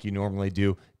function like you normally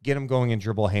do. Get him going in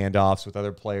dribble handoffs with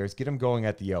other players. Get him going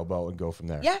at the elbow and go from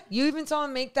there. Yeah, you even saw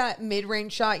him make that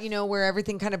mid-range shot, you know, where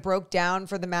everything kind of broke down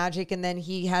for the Magic, and then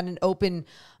he had an open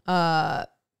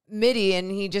midi, and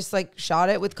he just like shot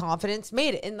it with confidence,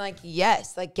 made it. And like,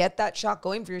 yes, like get that shot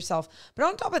going for yourself. But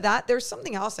on top of that, there's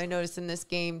something else I noticed in this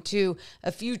game too.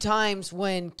 A few times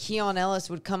when Keon Ellis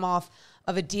would come off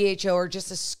of a DHO or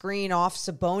just a screen off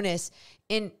Sabonis.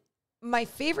 And my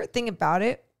favorite thing about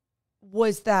it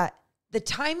was that the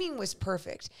timing was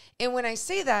perfect. And when I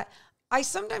say that, I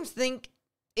sometimes think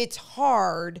it's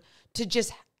hard to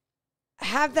just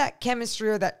have that chemistry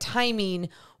or that timing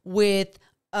with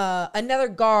another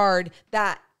guard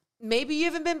that maybe you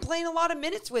haven't been playing a lot of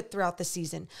minutes with throughout the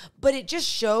season. But it just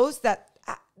shows that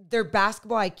their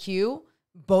basketball IQ,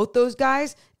 both those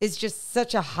guys, is just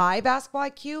such a high basketball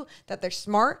IQ that they're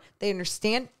smart. They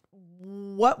understand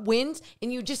what wins,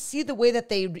 and you just see the way that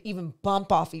they even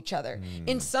bump off each other.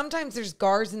 And sometimes there's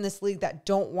guards in this league that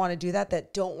don't want to do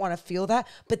that don't want to feel that,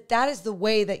 but that is the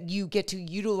way that you get to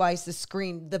utilize the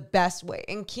screen the best way.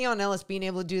 And Keon Ellis being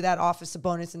able to do that off of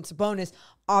Sabonis, and Sabonis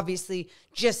obviously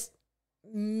just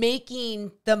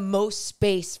making the most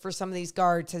space for some of these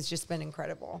guards has just been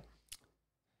incredible.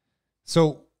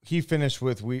 So he finished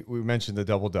with, we mentioned the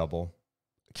double-double.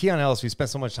 Keon Ellis, we spent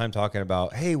so much time talking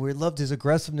about, hey, we loved his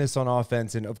aggressiveness on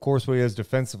offense and, of course, what he has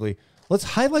defensively. Let's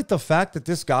highlight the fact that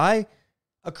this guy,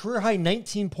 a career-high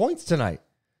 19 points tonight.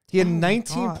 He had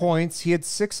 19 points. He had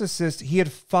 6 assists. He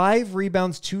had 5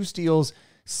 rebounds, 2 steals,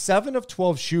 7 of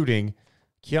 12 shooting.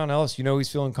 Keon Ellis, you know he's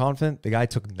feeling confident. The guy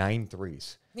took 9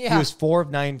 threes. Yeah. He was 4 of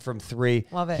 9 from 3.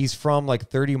 Love it. He's from like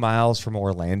 30 miles from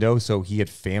Orlando, so he had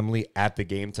family at the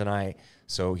game tonight.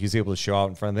 So he's able to show out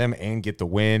in front of them and get the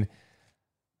win.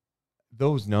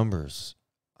 Those numbers,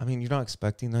 I mean, you're not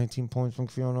expecting 19 points from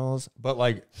Keon Ellis, but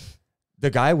like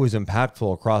the guy was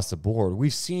impactful across the board.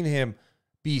 We've seen him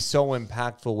be so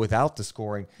impactful without the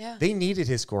scoring. Yeah. They needed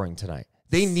his scoring tonight.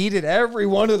 They needed every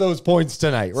one of those points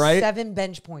tonight, right? 7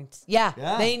 bench points. Yeah.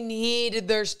 They needed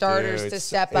their starters to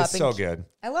step up. It's so good.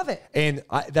 I love it. And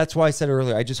that's why I said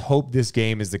earlier, I just hope this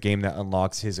game is the game that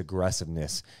unlocks his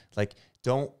aggressiveness. Like,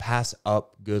 don't pass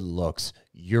up good looks.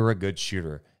 You're a good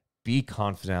shooter. Be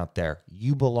confident out there.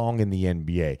 You belong in the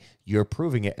NBA. You're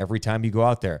proving it every time you go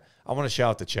out there. I want to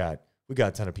shout out the chat. We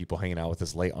got a ton of people hanging out with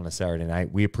us late on a Saturday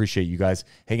night. We appreciate you guys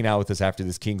hanging out with us after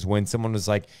this Kings win. Someone was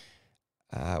like,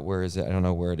 where is it? I don't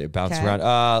know where it bounced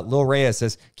around. Lil Reyes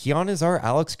says, Keon is our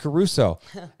Alex Caruso.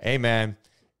 Hey, man,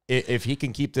 if he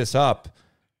can keep this up,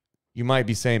 you might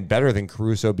be saying better than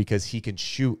Caruso because he can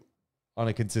shoot on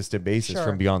a consistent basis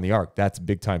from beyond the arc. That's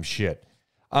big-time shit.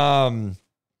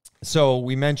 So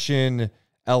we mentioned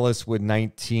Ellis with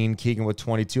 19, Keegan with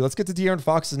 22. Let's get to De'Aaron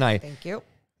Fox tonight. Thank you.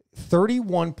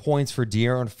 31 points for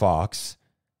De'Aaron Fox.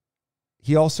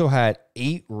 He also had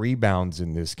 8 rebounds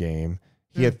in this game.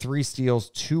 He had 3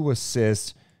 steals, 2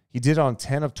 assists. He did on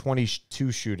 10 of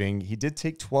 22 shooting. He did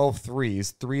take 12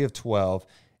 threes, 3 of 12,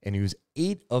 and he was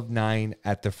 8 of 9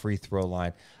 at the free throw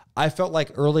line. I felt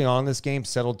like early on this game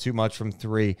settled too much from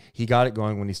 3. He got it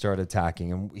going when he started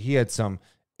attacking, and he had some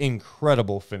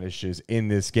incredible finishes in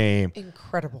this game.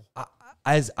 Incredible.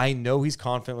 As I know he's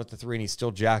confident with the 3, and he's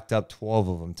still jacked up 12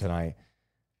 of them tonight.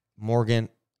 Morgan,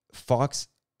 Fox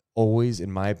always,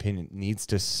 in my opinion, needs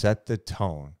to set the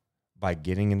tone by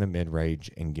getting in the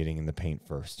mid-range and getting in the paint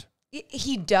first.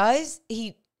 He does.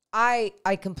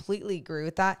 I completely agree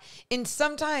with that. And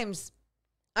sometimes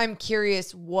I'm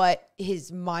curious what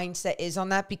his mindset is on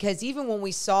that, because even when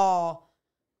we saw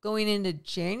going into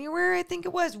January, I think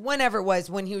it was, whenever it was,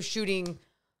 when he was shooting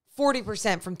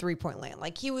 40% from three-point land,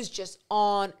 like he was just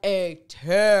on a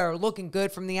tear, looking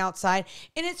good from the outside,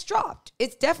 and it's dropped.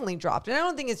 It's definitely dropped. And I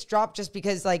don't think it's dropped just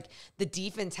because like the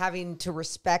defense having to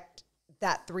respect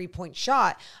that three-point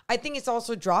shot. I think it's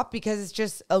also dropped because it's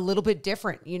just a little bit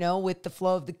different, you know, with the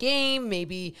flow of the game.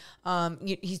 Maybe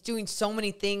he's doing so many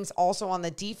things also on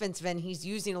the defensive end. He's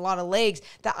using a lot of legs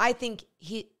that I think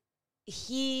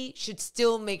he should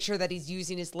still make sure that he's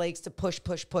using his legs to push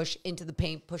into the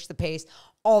paint, push the pace,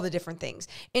 all the different things.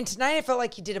 And tonight I felt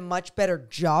like he did a much better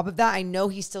job of that. I know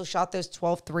he still shot those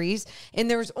 12 threes, and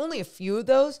there was only a few of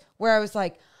those where I was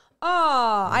like,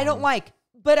 I don't like.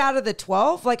 But out of the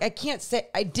 12, like I can't say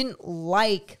I didn't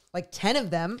like 10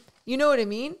 of them. You know what I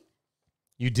mean?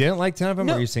 You didn't like 10 of them?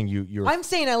 No. Or are you saying you're I'm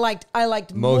saying I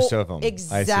liked most of them.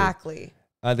 Exactly.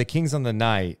 The Kings on the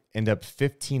night end up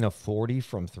 15 of 40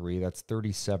 from three. That's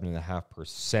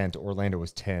 37.5%. Orlando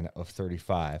was 10 of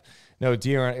 35. No,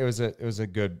 De'Aaron, it was a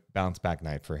good bounce back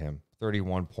night for him.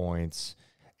 31 points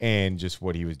and just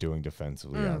what he was doing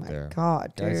defensively out there.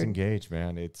 God, dude. Guys engaged,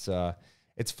 man.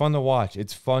 It's fun to watch.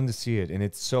 It's fun to see it, and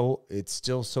it's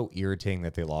still so irritating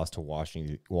that they lost to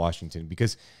Washington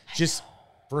because just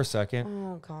for a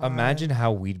second, imagine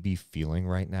how we'd be feeling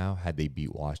right now had they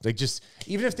beat Washington. Like just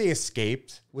even if they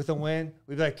escaped with a win,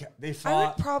 we'd be like they fought. I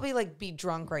would probably like be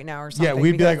drunk right now or something. Yeah,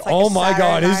 we'd be like, oh my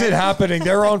God, is it happening?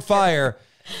 They're on fire.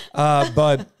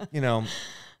 But you know,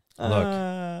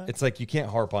 look, it's like you can't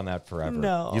harp on that forever.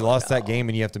 No, you lost that game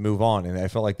and you have to move on. And I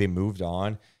felt like they moved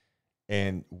on.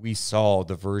 And we saw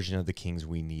the version of the Kings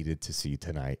we needed to see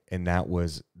tonight. And that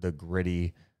was the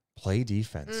gritty play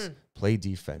defense. Play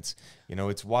defense. You know,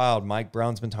 it's wild. Mike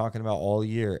Brown's been talking about all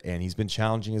year, and he's been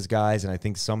challenging his guys. And I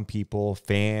think some people,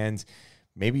 fans,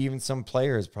 maybe even some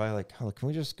players, probably like, oh, can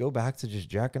we just go back to just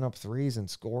jacking up threes and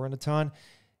scoring a ton?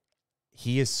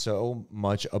 He is so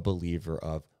much a believer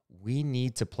of we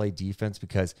need to play defense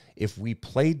because if we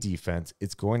play defense,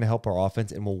 it's going to help our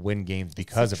offense and we'll win games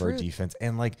because of our defense.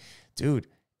 And like, dude,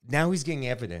 now he's getting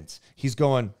evidence. He's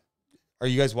going, are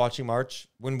you guys watching March?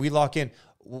 When we lock in,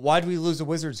 why did we lose the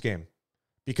Wizards game?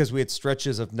 Because we had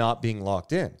stretches of not being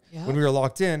locked in. Yeah. When we were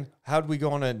locked in, how did we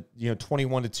go on a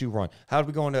 21-2 run? How did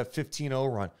we go on a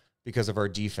 15-0 run? Because of our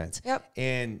defense. Yep.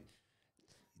 And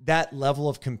that level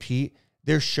of compete,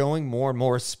 they're showing more and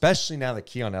more, especially now that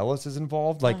Keon Ellis is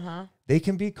involved. Like, they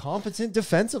can be competent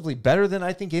defensively better than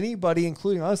I think anybody,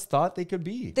 including us, thought they could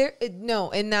be.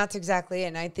 No, and that's exactly it.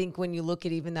 And I think when you look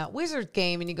at even that Wizards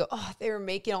game and you go, oh, they were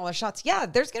making all their shots. Yeah,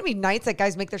 there's going to be nights that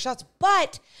guys make their shots,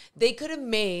 but they could have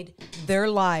made their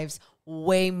lives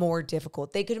way more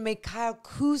difficult. They could have made Kyle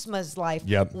Kuzma's life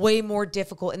way more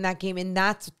difficult in that game. And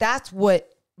that's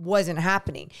what wasn't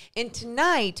happening. And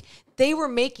tonight, they were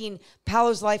making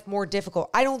Paolo's life more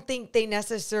difficult. I don't think they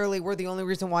necessarily were the only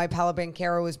reason why Paolo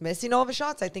Banchero was missing all of his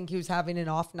shots. I think he was having an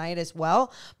off night as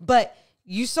well. But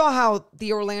you saw how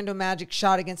the Orlando Magic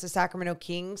shot against the Sacramento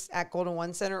Kings at Golden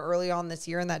One Center early on this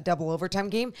year in that double overtime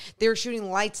game. They were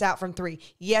shooting lights out from three.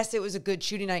 Yes, it was a good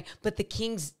shooting night, but the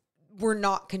Kings were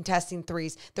not contesting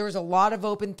threes. There was a lot of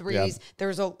open threes. Yep. There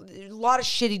was a lot of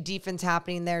shitty defense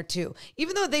happening there too.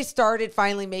 Even though they started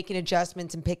finally making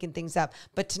adjustments and picking things up.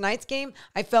 But tonight's game,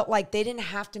 I felt like they didn't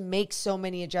have to make so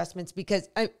many adjustments because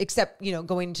except,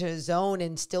 going into a zone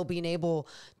and still being able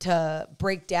to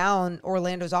break down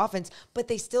Orlando's offense, but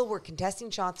they still were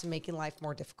contesting shots and making life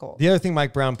more difficult. The other thing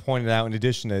Mike Brown pointed out, in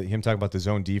addition to him talking about the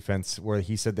zone defense, where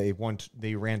he said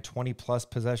they ran 20 plus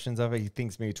possessions of it. He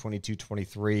thinks maybe 22,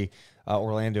 23.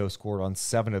 Orlando scored on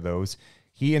 7 of those.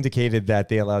 He indicated that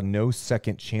they allowed no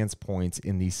second chance points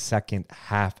in the second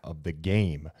half of the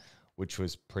game, which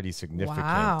was pretty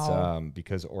significant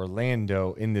because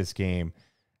Orlando in this game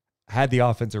had the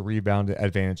offensive rebound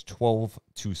advantage 12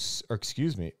 to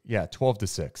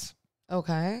 6.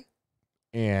 Okay.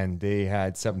 And they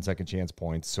had 7 second chance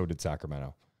points. So did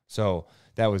Sacramento. So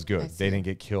that was good. They didn't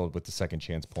get killed with the second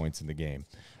chance points in the game.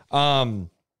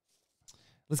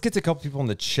 Let's get to a couple people in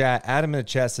the chat. Adam in the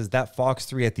chat says that Fox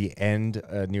 3 at the end,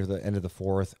 near the end of the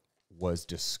fourth, was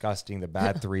disgusting. The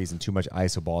bad threes and too much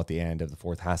iso ball at the end of the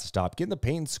fourth has to stop. Get in the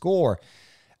paint and score.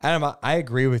 Adam, I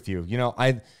agree with you.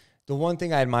 The one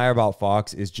thing I admire about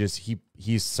Fox is just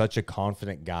he's such a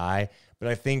confident guy. But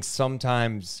I think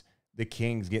sometimes the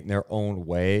Kings get in their own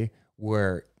way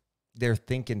where they're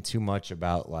thinking too much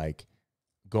about like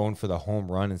going for the home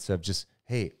run instead of just,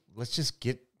 hey,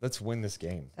 let's win this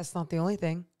game. That's not the only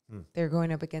thing. They're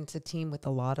going up against a team with a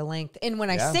lot of length. And when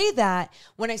I say that,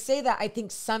 I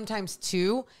think sometimes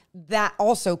too, that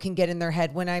also can get in their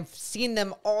head when I've seen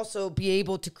them also be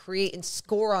able to create and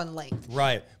score on length.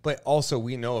 Right. But also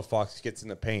we know if Fox gets in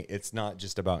the paint, it's not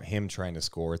just about him trying to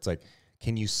score. It's like,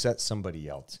 can you set somebody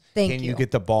else? Can you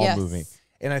get the ball moving?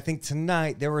 And I think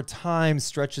tonight there were times,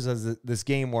 stretches of this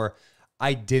game where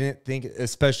I didn't think,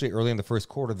 especially early in the first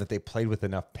quarter, that they played with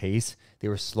enough pace. They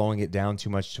were slowing it down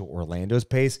too much to Orlando's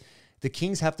pace. The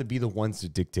Kings have to be the ones to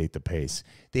dictate the pace.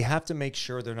 They have to make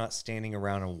sure they're not standing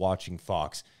around and watching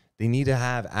Fox. They need to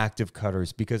have active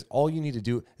cutters because all you need to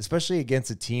do, especially against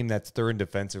a team that's third in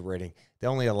defensive rating, that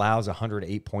only allows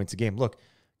 108 points a game. Look,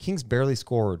 Kings barely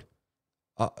scored,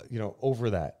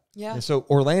 over that. Yeah. And so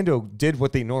Orlando did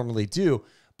what they normally do,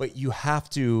 but you have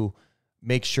to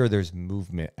make sure there's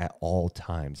movement at all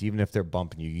times. Even if they're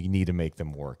bumping you, you need to make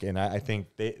them work. And I think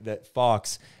that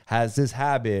Fox has this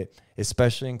habit,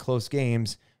 especially in close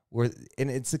games, where, and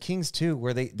it's the Kings too,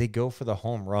 where they go for the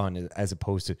home run as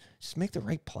opposed to just make the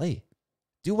right play.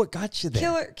 Do what got you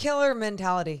there. Killer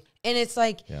mentality. And it's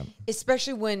like,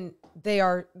 especially when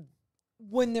there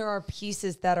are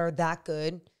pieces that are that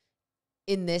good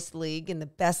in this league, in the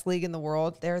best league in the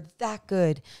world, they're that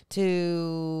good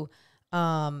to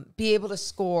be able to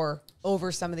score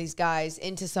over some of these guys,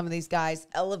 into some of these guys,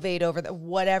 elevate over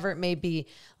whatever it may be.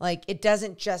 Like, it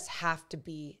doesn't just have to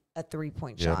be a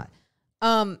 3-point shot.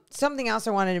 Something else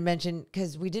I wanted to mention,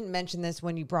 because we didn't mention this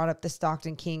when you brought up the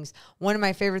Stockton Kings. One of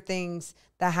my favorite things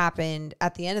that happened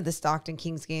at the end of the Stockton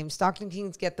Kings game, Stockton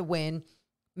Kings get the win.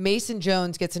 Mason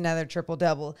Jones gets another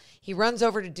triple-double. He runs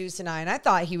over to Deuce and I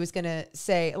thought he was going to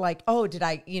say, like, oh, did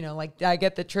I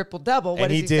get the triple-double? What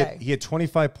does he say? He had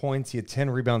 25 points. He had 10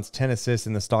 rebounds, 10 assists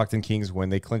in the Stockton Kings when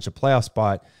they clinch a playoff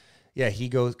spot. Yeah,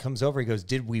 comes over, he goes,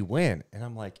 did we win? And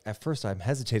I'm like, at first I'm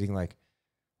hesitating, like,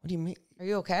 what do you mean? Are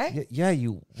you okay? Yeah,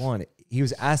 you won. He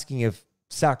was asking if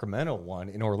Sacramento won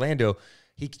in Orlando.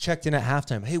 He checked in at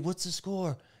halftime. Hey, what's the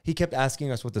score? He kept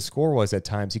asking us what the score was at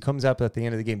times. He comes up at the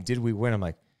end of the game. Did we win? I'm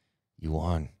like, you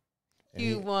won.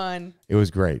 And won. It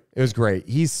was great. It was great.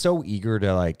 He's so eager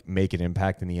to like make an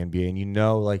impact in the NBA.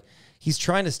 And like he's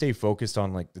trying to stay focused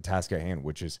on like the task at hand,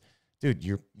 which is,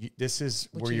 dude, this is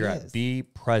where you're at. Be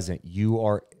present. You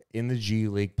are in the G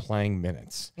League playing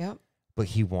minutes. Yep. But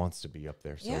he wants to be up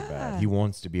there so bad. He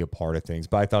wants to be a part of things.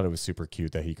 But I thought it was super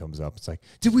cute that he comes up. It's like,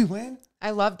 did we win?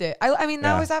 I loved it. I mean,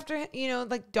 that was after,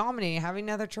 like dominating, having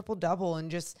another triple-double and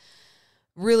just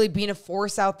really being a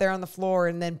force out there on the floor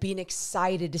and then being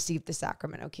excited to see if the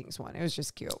Sacramento Kings won. It was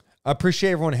just cute. I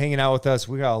appreciate everyone hanging out with us.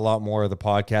 We got a lot more of the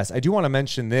podcast. I do want to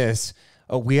mention this.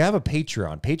 We have a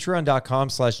Patreon,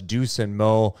 patreon.com/Deuce and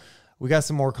Mo. We got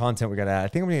some more content we got to add. I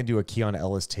think I'm going to do a Keon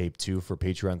Ellis tape too for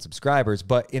Patreon subscribers.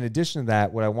 But in addition to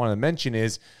that, what I want to mention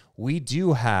is we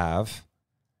do have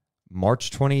March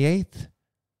 28th,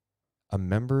 a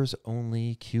members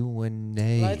only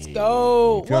Q&A. Let's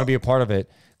go. If you want to be a part of it,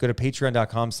 go to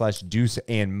patreon.com/Deuce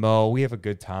and Mo. We have a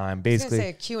good time. Basically, I was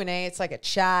going to say a Q&A. It's like a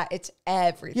chat. It's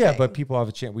everything. Yeah, but people have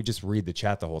a chance. We just read the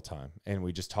chat the whole time and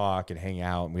we just talk and hang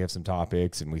out and we have some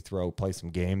topics and we play some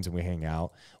games and we hang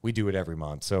out. We do it every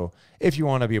month. So if you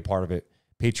want to be a part of it,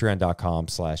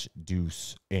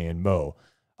 patreon.com/Deuce and Mo.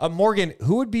 Morgan,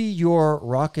 who would be your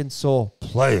rock and soul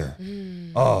player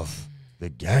of the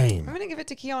game? I'm going to give it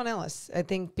to Keon Ellis. I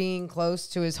think being close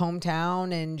to his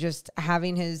hometown and just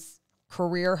having his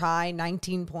career high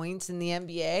 19 points in the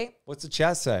NBA. What's the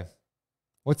chat say?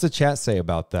 What's the chat say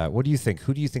about that? What do you think?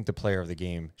 Who do you think the player of the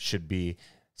game should be?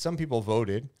 Some people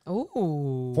voted.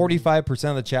 Ooh. 45%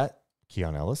 of the chat,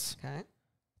 Keon Ellis. Okay.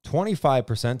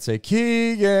 25% say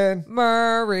Keegan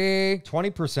Murray.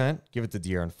 20% give it to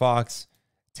De'Aaron Fox.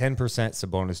 10%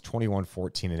 Sabonis, 21,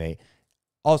 14, and 8.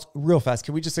 Also, real fast,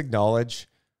 can we just acknowledge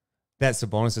that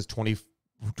Sabonis is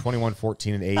 21,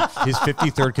 14, and 8, his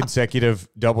 53rd consecutive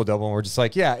double-double, and we're just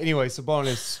like, yeah, anyway,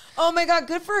 Sabonis. Oh, my God,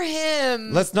 good for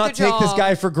him. Let's not take this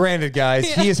guy for granted, guys.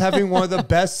 Yeah. He is having one of the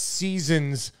best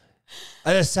seasons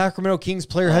a Sacramento Kings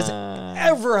player has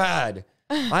ever had.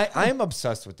 I am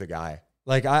obsessed with the guy.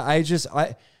 Like,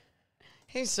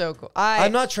 he's so cool.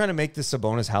 I'm not trying to make the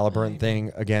Sabonis Halliburton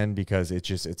thing again because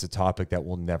it's a topic that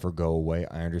will never go away.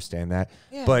 I understand that.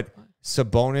 Yeah. But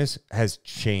Sabonis has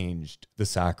changed the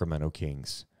Sacramento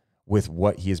Kings with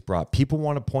what he has brought. People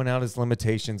want to point out his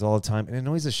limitations all the time, and it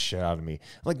annoys the shit out of me.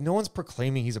 Like, no one's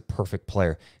proclaiming he's a perfect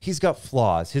player. He's got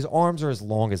flaws. His arms are as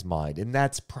long as mine, and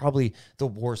that's probably the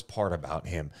worst part about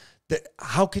him.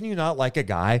 How can you not like a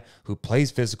guy who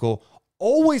plays physical,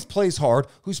 always plays hard,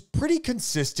 who's pretty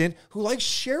consistent, who likes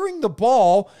sharing the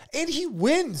ball, and he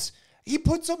wins? He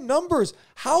put some numbers.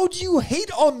 How do you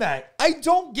hate on that? I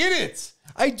don't get it.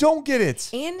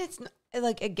 And it's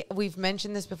like we've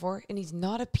mentioned this before, and he's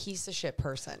not a piece of shit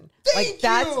person. Thank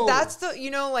That's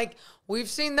the like we've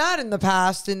seen that in the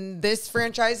past in this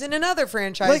franchise and in other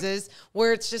franchises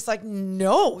where it's just like,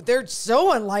 no, they're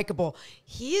so unlikable.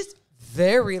 He is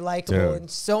very likable in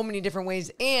so many different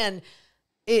ways, and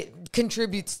it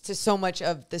contributes to so much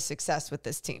of the success with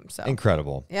this team. So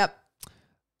incredible. Yep.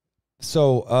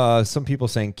 So some people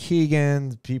saying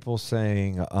Keegan, people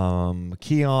saying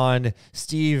Keon,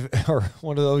 Steve, or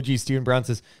one of the OGs, Steven Brown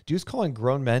says, Deuce calling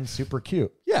grown men super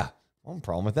cute. Yeah, no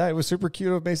problem with that. It was super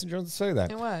cute of Mason Jones to say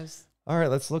that. It was. All right,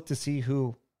 let's look to see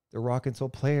who the Rock and Soul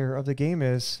player of the game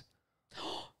is.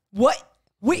 What?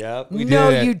 Yep, we no,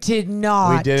 did it. you did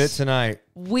not. We did it tonight.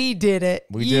 We did it.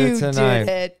 We did it tonight. Did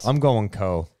it. I'm going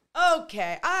Co.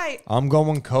 Okay, I'm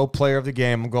going Co player of the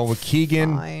game. I'm going with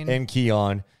Keegan and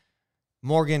Keon.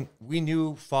 Morgan, we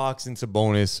knew Fox and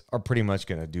Sabonis are pretty much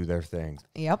going to do their thing.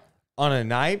 Yep. On a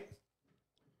night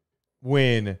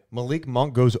when Malik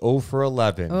Monk goes 0 for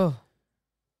 11,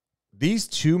 these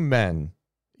two men,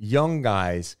 young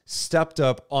guys, stepped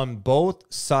up on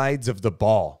both sides of the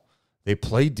ball. They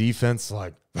played defense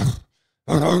like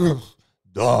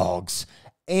dogs,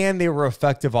 and they were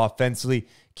effective offensively.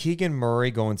 Keegan Murray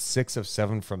going 6 of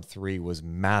 7 from 3 was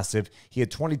massive. He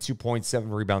had 22 points, 7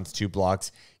 rebounds, 2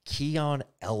 blocks. Keon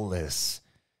Ellis.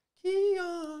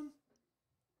 Keon.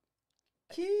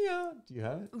 Do you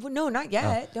have it? Well, no, not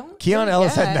yet. Don't. Keon do it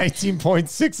Ellis yet. had 19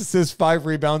 points, 6 assists, 5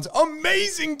 rebounds.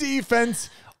 Amazing defense.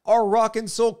 Our Rock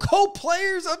and Soul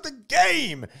co-players of the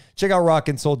game. Check out Rock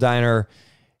and Soul Diner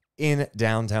in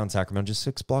downtown Sacramento, just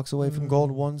 6 blocks away from Gold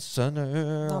One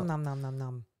Center. Nom, nom, nom, nom,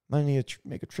 nom. I need to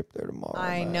make a trip there tomorrow.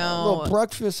 I man. know. A little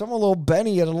breakfast. I'm a little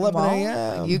Benny at 11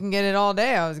 a.m. You can get it all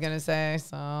day, I was going to say.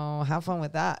 So have fun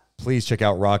with that. Please check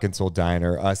out Rock and Soul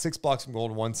Diner. 6 blocks from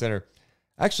Golden One Center.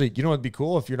 Actually, you know what'd be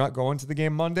cool? If you're not going to the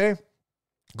game Monday,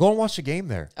 go and watch the game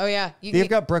there. Oh, yeah. They've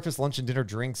got breakfast, lunch, and dinner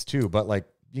drinks too, but like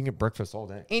you can get breakfast all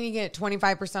day. And you get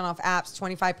 25% off apps,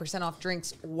 25% off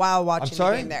drinks while watching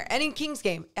the game there. Any Kings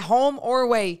game, home or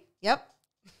away. Yep.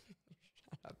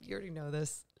 Shut up. You already know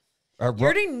this. You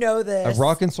already know this. A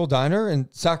Rock and Soul Diner in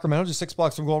Sacramento, just 6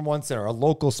 blocks from Golden One Center, a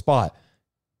local spot.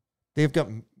 They've got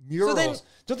murals.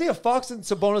 Don't they have Fox and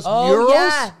Sabonis murals?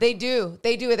 Yeah, they do.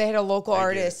 They do. They had a local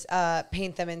artist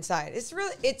paint them inside.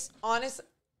 It's honest.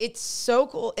 It's so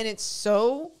cool and it's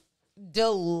so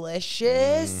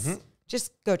delicious.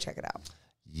 Just go check it out.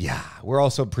 Yeah. We're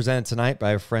also presented tonight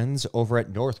by our friends over at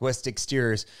Northwest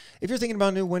Exteriors. If you're thinking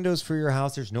about new windows for your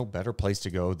house, there's no better place to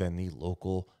go than the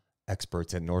local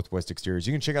experts at Northwest Exteriors.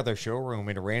 You can check out their showroom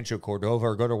in Rancho Cordova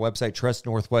or go to our website,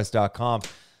 trustnorthwest.com.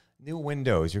 New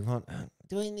windows. You're going,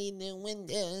 do I need new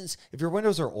windows? If your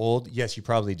windows are old, yes, you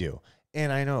probably do.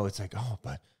 And I know it's like, oh,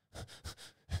 but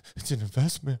it's an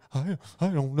investment. I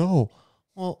don't know.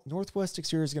 Well, Northwest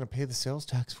Exterior is going to pay the sales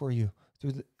tax for you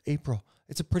through April.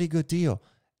 It's a pretty good deal.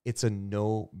 It's a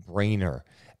no-brainer.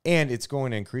 And it's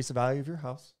going to increase the value of your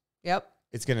house. Yep.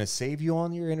 It's going to save you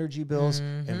on your energy bills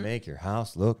and make your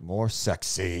house look more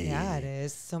sexy. Yeah, it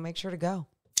is. So make sure to go.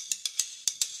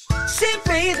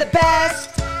 Simply the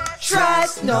best.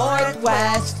 Trust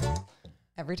Northwest.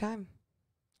 Every time.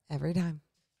 Every time.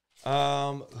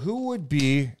 Who would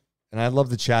be, and I love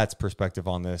the chat's perspective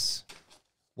on this,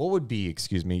 what would be,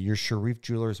 your Sharif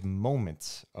Jewelers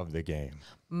moment of the game?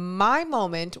 My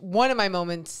moment, one of my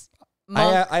moments.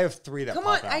 I have 3 that Come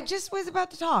pop on, out. I just was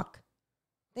about to talk.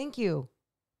 Thank you.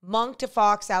 Monk to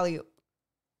Fox alley-oop.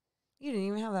 You didn't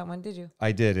even have that one, did you?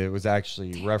 I did. It was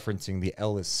actually referencing the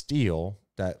Ellis steal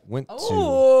that went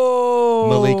to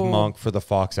Malik Monk for the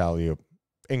Fox alley-oop.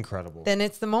 Incredible. Then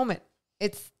it's the moment.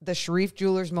 It's the Sharif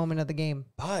Jewelers moment of the game.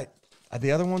 But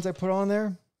the other ones I put on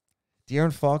there,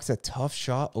 De'Aaron Fox, a tough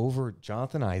shot over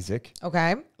Jonathan Isaac.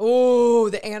 Okay. Oh,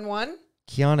 the and one.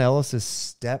 Keon Ellis'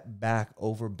 step back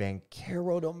over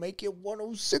Banchero to make it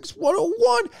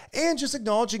 106-101. And just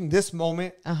acknowledging this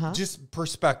moment, just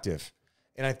perspective.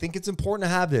 And I think it's important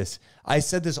to have this. I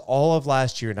said this all of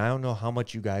last year, and I don't know how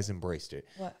much you guys embraced it.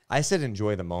 What? I said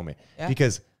enjoy the moment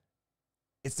because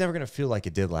it's never going to feel like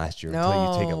it did last year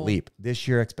until you take a leap. This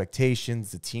year,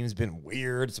 expectations, the team's been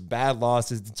weird, some bad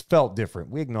losses. It's felt different.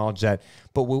 We acknowledge that.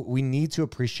 But we need to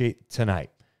appreciate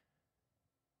tonight.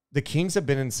 The Kings have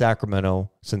been in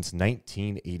Sacramento since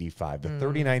 1985, the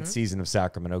 39th season of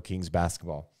Sacramento Kings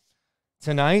basketball.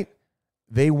 Tonight,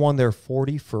 they won their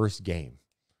 41st game.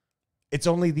 It's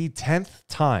only the 10th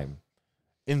time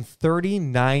in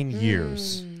 39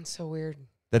 years So weird.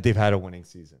 that they've had a winning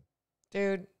season.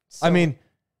 Dude. I mean,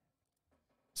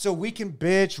 So we can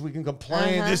bitch, we can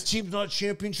complain. This team's not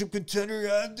championship contender.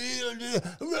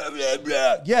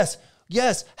 Yes,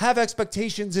 yes. Have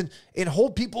expectations and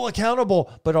hold people accountable,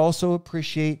 but also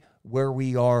appreciate where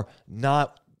we are.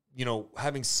 Not,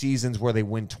 having seasons where they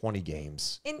win 20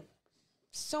 games. And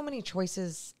so many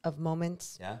choices of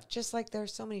moments. Yeah. Just like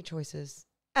there's so many choices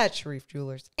at Sharif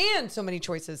Jewelers and so many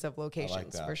choices of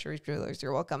locations for Sharif Jewelers.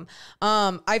 You're welcome.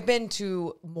 I've been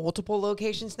to multiple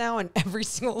locations now, and every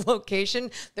single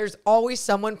location, there's always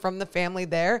someone from the family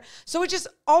there. So it just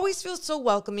always feels so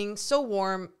welcoming, so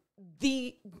warm.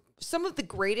 Some of the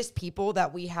greatest people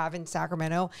that we have in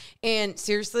Sacramento, and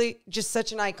seriously, just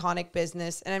such an iconic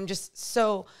business. And I'm just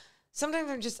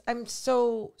sometimes I'm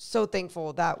so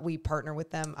thankful that we partner with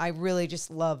them. I really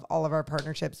just love all of our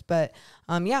partnerships. But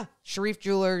Sharif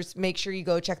Jewelers, make sure you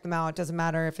go check them out. It doesn't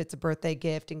matter if it's a birthday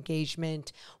gift,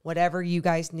 engagement, whatever you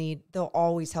guys need, they'll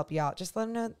always help you out. Just let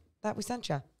them know that we sent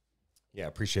you. Yeah,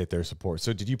 appreciate their support.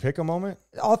 So did you pick a moment?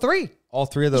 All three. All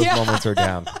three of those moments are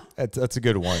down. That's a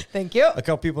good one. Thank you. A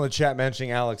couple people in the chat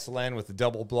mentioning Alex Len with the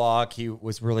double block. He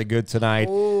was really good tonight.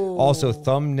 Ooh. Also,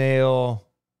 Thumbnail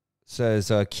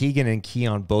says Keegan and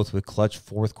Keon both with clutch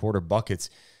fourth quarter buckets.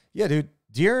 Yeah, dude.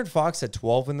 De'Aaron Fox had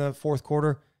 12 in the fourth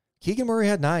quarter. Keegan Murray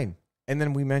had 9. And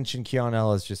then we mentioned Keon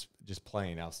Ellis just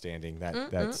playing outstanding.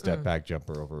 That step back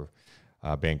jumper over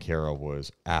Banchero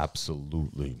was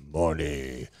absolutely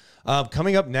money.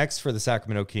 Coming up next for the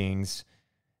Sacramento Kings,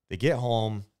 they get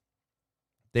home.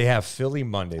 They have Philly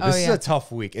Monday. This is a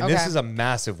tough week, and this is a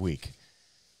massive week.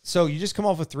 So you just come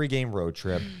off a 3-game road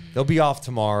trip. They'll be off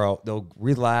tomorrow. They'll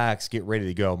relax, get ready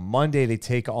to go. Monday, they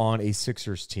take on a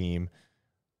Sixers team,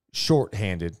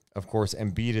 shorthanded. Of course,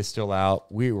 Embiid is still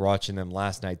out. We were watching them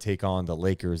last night take on the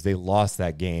Lakers. They lost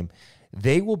that game.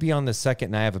 They will be on the second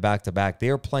night of a back-to-back. They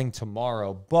are playing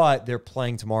tomorrow, but they're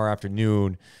playing tomorrow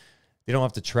afternoon. They don't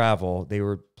have to travel. They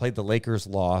played the Lakers,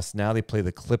 lost. Now they play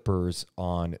the Clippers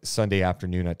on Sunday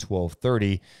afternoon at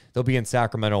 12:30. They'll be in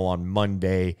Sacramento on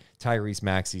Monday. Tyrese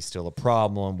Maxey's still a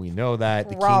problem. We know that.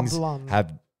 The Kings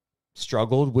have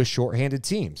struggled with shorthanded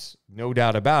teams. No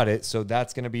doubt about it. So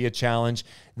that's going to be a challenge.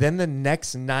 Then the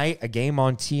next night, a game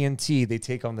on TNT, they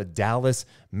take on the Dallas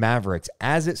Mavericks.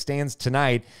 As it stands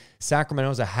tonight,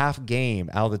 Sacramento's a half game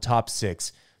out of the top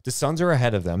 6. The Suns are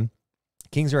ahead of them.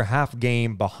 Kings are a half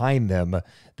game behind them.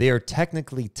 They are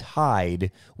technically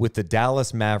tied with the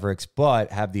Dallas Mavericks,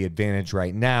 but have the advantage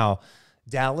right now.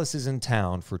 Dallas is in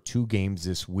town for 2 games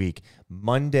this week.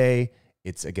 Monday,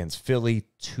 it's against Philly.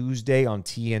 Tuesday on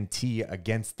TNT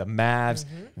against the Mavs.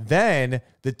 Then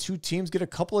the 2 teams get a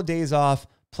couple of days off,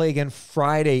 play again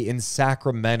Friday in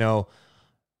Sacramento.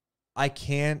 I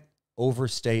can't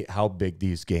overstate how big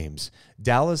these games.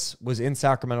 Dallas was in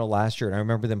Sacramento last year, and I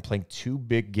remember them playing 2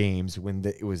 big games when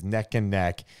it was neck and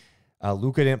neck.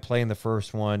 Luka didn't play in the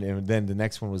first one, and then the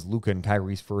next one was Luka and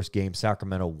Kyrie's first game.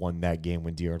 Sacramento won that game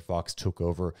when De'Aaron Fox took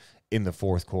over in the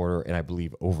fourth quarter, and I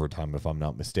believe overtime, if I'm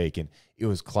not mistaken. It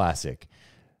was classic.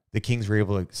 The Kings were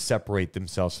able to separate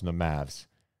themselves from the Mavs.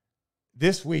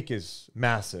 This week is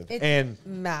massive. It's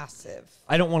massive.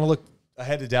 I don't want to look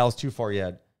ahead to Dallas too far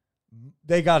yet.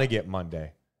 They got to get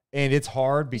Monday. And it's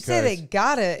hard because... You say they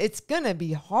got to. It's going to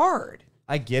be hard.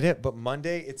 I get it, but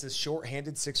Monday, it's a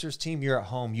short-handed Sixers team. You're at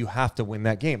home. You have to win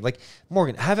that game. Like,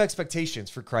 Morgan, have expectations,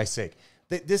 for Christ's sake.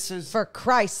 This is... For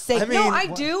Christ's sake. I mean, no, I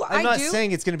do. I'm not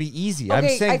saying it's going to be easy. Okay,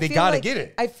 I'm saying they got to get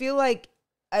it. I feel like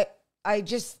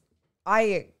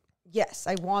yes,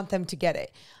 I want them to get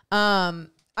it.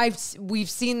 We've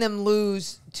seen them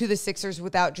lose to the Sixers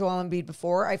without Joel Embiid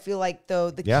before. I feel like,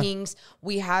 though, the Kings,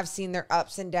 we have seen their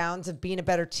ups and downs of being a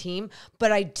better team,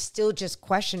 but I still just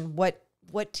question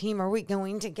what team are we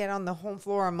going to get on the home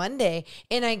floor on Monday?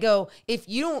 And I go, if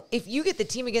you get the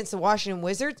team against the Washington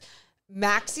Wizards,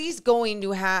 Maxey's going to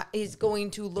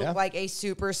look like a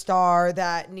superstar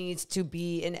that needs to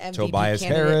be an MVP Tobias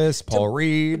candidate. Harris, Paul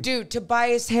Reed. Dude,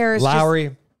 Tobias Harris.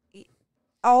 Lowry.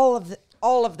 All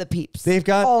of the peeps. They've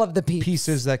got all of the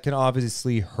pieces that can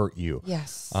obviously hurt you.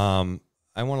 Yes. I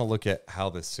want to look at how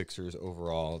the Sixers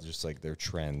overall, just like their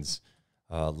trends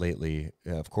lately.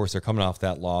 Of course, they're coming off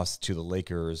that loss to the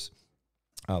Lakers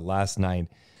last night.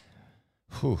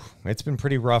 Whew, it's been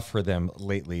pretty rough for them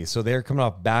lately. So they're coming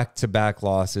off back-to-back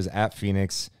losses at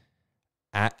Phoenix,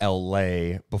 at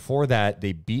LA. Before that,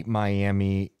 they beat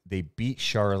Miami. They beat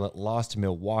Charlotte, lost to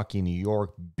Milwaukee, New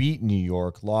York, beat New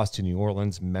York, lost to New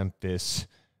Orleans, Memphis,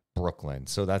 Brooklyn.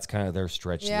 So that's kind of their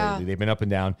stretch lately. They've been up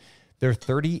and down. They're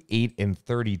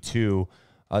 38-32.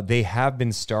 They have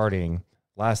been starting.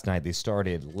 Last night, they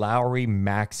started Lowry,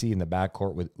 Maxey in the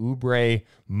backcourt with Oubre,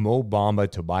 Mo Bamba,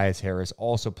 Tobias Harris,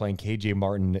 also playing KJ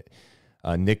Martin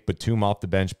Nick Batum off the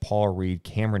bench, Paul Reed,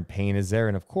 Cameron Payne is there,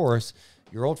 and of course,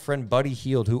 your old friend Buddy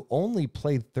Hield, who only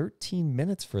played 13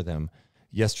 minutes for them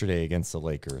yesterday against the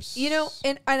Lakers. You know,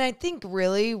 and I think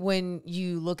really when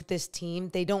you look at this team,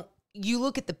 you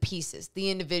look at the pieces, the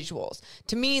individuals.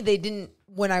 To me, they didn't,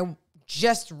 when I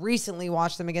just recently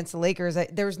watched them against the Lakers,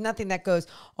 there was nothing that goes,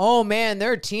 oh man,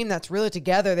 they're a team that's really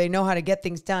together. They know how to get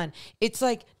things done. It's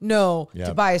like, no, Yep.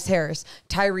 Tobias Harris,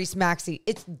 Tyrese Maxey.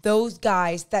 It's those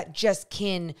guys that just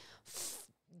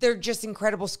they're just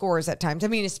incredible scorers at times. I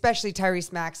mean, especially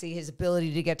Tyrese Maxey, his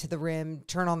ability to get to the rim,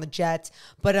 turn on the Jets.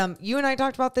 But you and I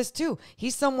talked about this too.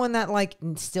 He's someone that like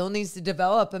still needs to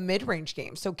develop a mid-range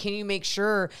game. So can you make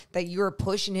sure that you're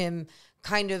pushing him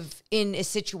kind of in a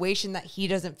situation that he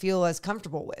doesn't feel as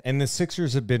comfortable with? And the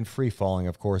Sixers have been free falling,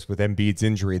 of course, with Embiid's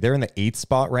injury. They're in the 8th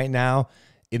spot right now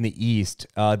in the East.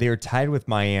 They are tied with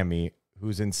Miami,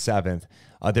 who's in 7th.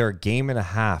 They're a game and a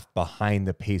half behind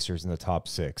the Pacers in the top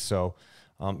 6. So,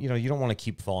 you know, you don't want to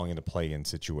keep falling into play-in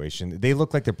situation. They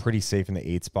look like they're pretty safe in the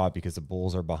 8th spot because the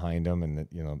Bulls are behind them and,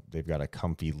 you know, they've got a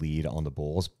comfy lead on the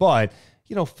Bulls. But,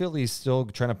 you know, Philly's still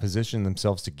trying to position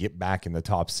themselves to get back in the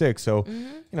top 6. So,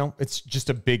 you know, it's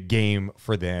just a big game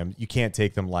for them. You can't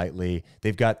take them lightly.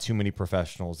 They've got too many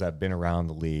professionals that have been around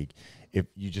the league. If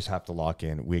you just have to lock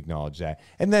in, we acknowledge that.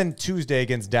 And then Tuesday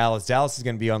against Dallas. Dallas is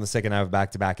going to be on the second half of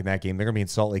back-to-back in that game. They're going to be in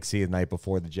Salt Lake City the night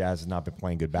before. The Jazz have not been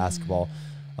playing good basketball.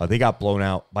 They got blown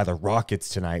out by the Rockets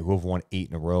tonight, who have won 8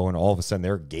 in a row, and all of a sudden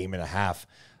they're a game and a half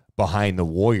behind the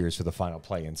Warriors for the final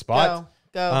play-in spot.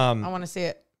 Go. I want to see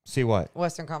it. See what?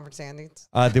 Western Conference standings.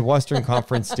 The Western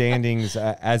Conference standings,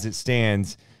 as it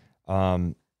stands,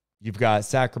 you've got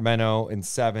Sacramento in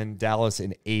 7, Dallas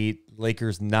in 8,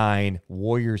 Lakers 9,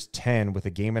 Warriors 10 with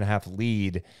a game and a half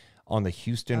lead on the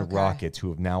Houston Rockets, who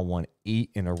have now won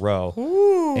 8 in a row.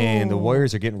 Ooh. And the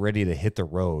Warriors are getting ready to hit the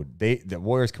road. The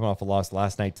Warriors come off a loss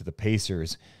last night to the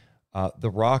Pacers. The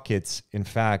Rockets, in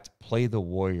fact, play the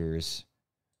Warriors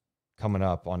coming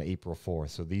up on April 4th.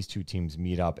 So these two teams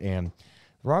meet up. And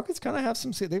the Rockets kind of have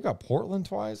some, they've got Portland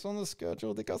twice on the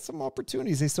schedule. They got some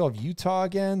opportunities. They still have Utah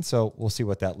again. So we'll see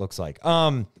what that looks like.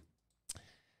 But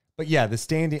yeah,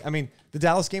 the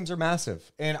Dallas games are massive.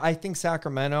 And I think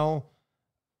Sacramento,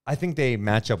 I think they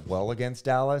match up well against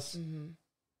Dallas.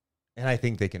 And I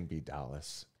think they can beat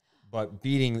Dallas. But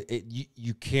beating it,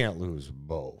 you can't lose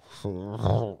both.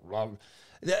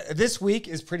 This week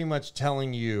is pretty much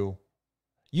telling you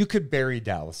could bury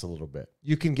Dallas a little bit.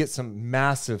 You can get some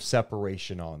massive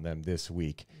separation on them this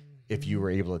week if you were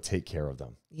able to take care of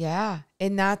them. Yeah.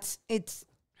 And it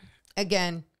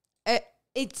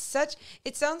sounds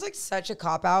like such a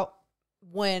cop-out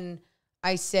when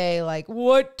I say, like,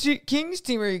 what Kings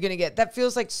team are you going to get? That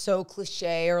feels like so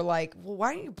cliche, or like, well,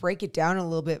 why don't you break it down a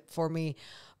little bit for me?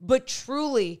 But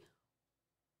truly,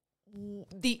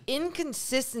 the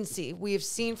inconsistency we have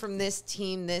seen from this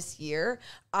team this year,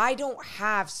 I don't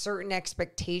have certain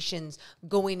expectations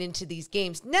going into these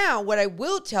games. Now, what I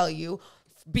will tell you,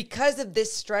 because of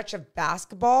this stretch of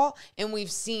basketball, and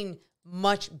we've seen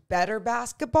much better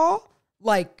basketball,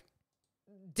 like,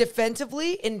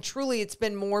 defensively, and truly it's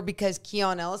been more because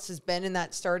Keon Ellis has been in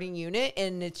that starting unit,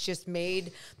 and it's just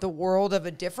made the world of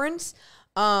a difference.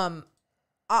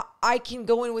 I can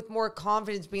go in with more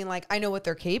confidence being like, I know what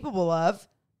they're capable of,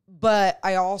 but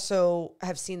I also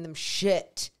have seen them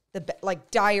shit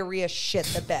like diarrhea shit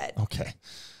the bed. Okay.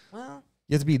 Well,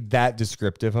 You have to be that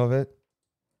descriptive of it.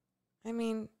 I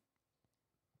mean,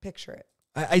 picture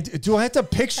it. Do I have to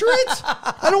picture it?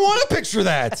 I don't want to picture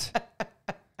that.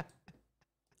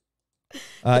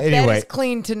 Anyway, bed is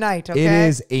clean tonight. Okay, it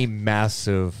is a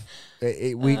massive.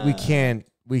 We can't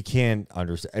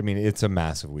understand. I mean, it's a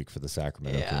massive week for the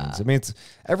Sacramento Kings. I mean,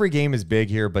 every game is big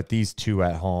here, but these two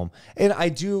at home, and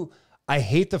I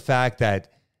hate the fact that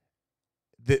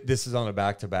this is on a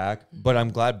back-to-back, but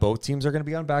I'm glad both teams are going to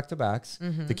be on back-to-backs.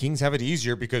 The Kings have it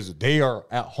easier because they are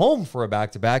at home for a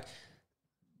back-to-back.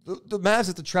 The Mavs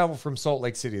have to travel from Salt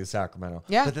Lake City to Sacramento.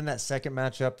 Yeah. But then that second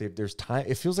matchup, there's time.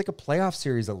 It feels like a playoff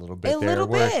series a little bit.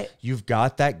 Where you've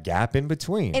got that gap in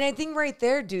between. And I think right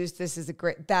there, Deuce,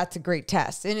 that's a great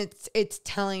test. And it's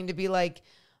telling to be like,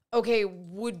 okay,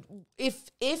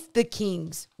 if the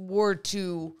Kings were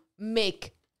to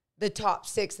make the top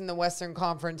 6 in the Western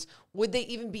Conference, would they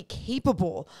even be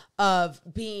capable of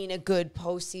being a good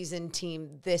postseason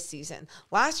team this season?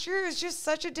 Last year is just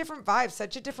such a different vibe,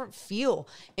 such a different feel.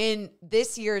 And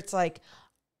this year it's like,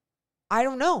 I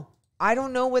don't know. I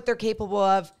don't know what they're capable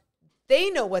of. They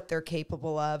know what they're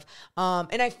capable of.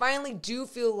 And I finally do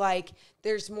feel like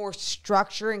there's more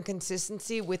structure and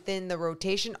consistency within the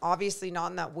rotation. Obviously not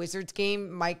in that Wizards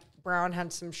game. Mike Brown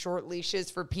had some short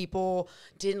leashes for people,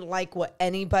 didn't like what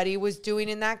anybody was doing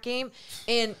in that game.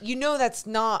 And that's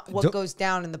not what goes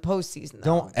down in the postseason,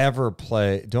 though.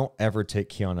 Don't ever take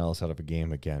Keon Ellis out of a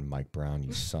game again, Mike Brown,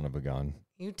 you son of a gun.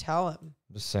 You tell him.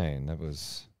 Just saying, that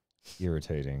was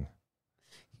irritating.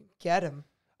 Get him.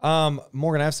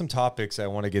 Morgan, I have some topics I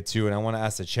want to get to, and I want to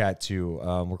ask the chat too.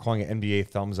 We're calling it NBA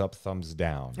thumbs up, thumbs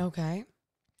down. Okay.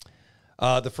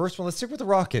 The first one, let's stick with the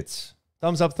Rockets.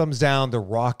 Thumbs up, thumbs down. The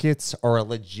Rockets are a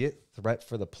legit threat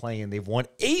for the play-in. They've won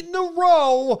 8 in a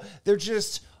row. They're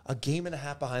just a game and a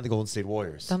half behind the Golden State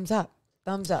Warriors. Thumbs up.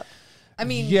 Thumbs up. I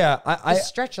mean, I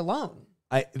stretch alone.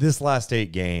 This last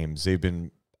 8 games, they've been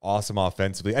awesome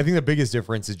offensively. I think the biggest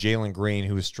difference is Jalen Green,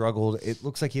 who has struggled. It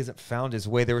looks like he hasn't found his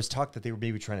way. There was talk that they were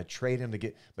maybe trying to trade him to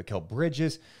get Mikal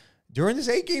Bridges. During this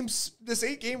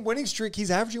 8-game winning streak,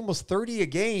 he's averaging almost 30 a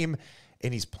game,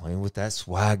 and he's playing with that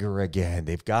swagger again.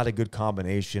 They've got a good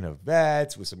combination of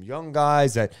vets with some young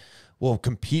guys that will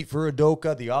compete for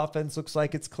Udoka. The offense looks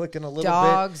like it's clicking a little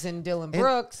Dogs bit. and Dylan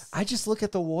Brooks. I just look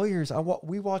at the Warriors.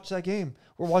 We watched that game.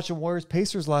 We're watching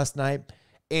Warriors-Pacers last night,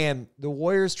 and the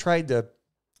Warriors tried to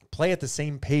play at the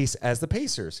same pace as the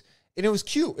Pacers. And it was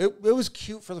cute. It was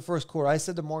cute for the first quarter. I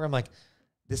said to Morgan, I'm like,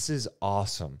 this is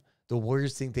awesome. The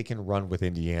Warriors think they can run with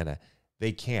Indiana.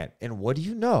 They can't. And what do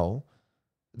you know?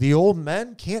 The old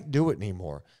men can't do it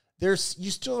anymore. You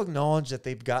still acknowledge that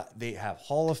they have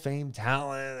Hall of Fame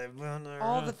talent.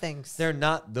 All the things. They're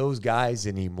not those guys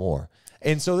anymore.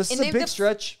 And so this is a big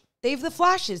stretch. They have the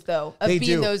flashes, though, of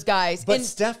being those guys. But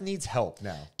Steph needs help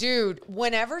now. Dude,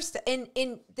 whenever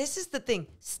and this is the thing.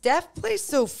 Steph plays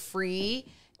so free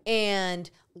and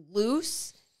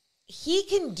loose. He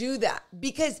can do that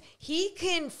because he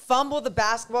can fumble the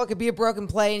basketball. It could be a broken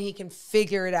play, and he can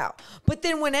figure it out. But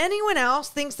then when anyone else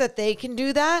thinks that they can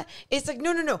do that, it's like,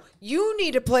 no. You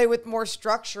need to play with more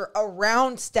structure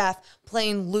around Steph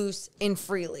playing loose and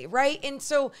freely, right? And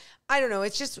so, I don't know.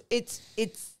 It's just,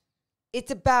 it's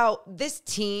about this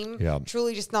team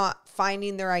truly just not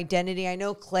finding their identity. I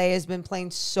know Clay has been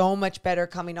playing so much better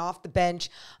coming off the bench.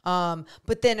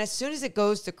 But then as soon as it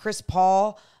goes to Chris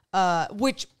Paul,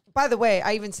 which, by the way,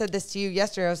 I even said this to you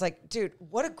yesterday. I was like, dude,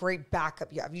 what a great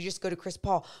backup you have. You just go to Chris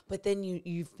Paul. But then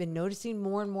you've been noticing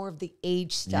more and more of the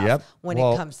age stuff when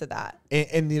it comes to that.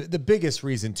 And the biggest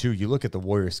reason, too, you look at the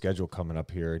Warriors schedule coming up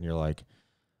here, and you're like,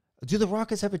 do the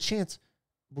Rockets have a chance?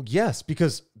 Well, yes,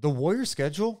 because the Warriors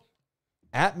schedule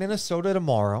at Minnesota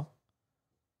tomorrow,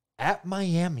 at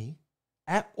Miami,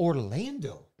 at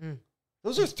Orlando.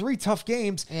 Those are 3 tough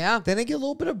games. Yeah. Then they get a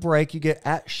little bit of break. You get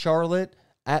at Charlotte,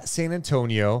 at San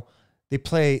Antonio. They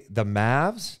play the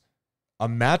Mavs, a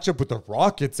matchup with the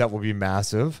Rockets that will be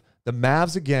massive. The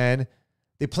Mavs again.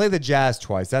 They play the Jazz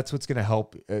twice. That's what's going to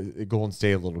help Golden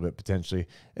State a little bit potentially.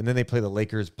 And then they play the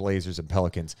Lakers, Blazers, and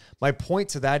Pelicans. My point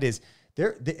to that is,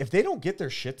 if they don't get their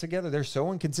shit together, they're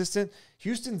so inconsistent.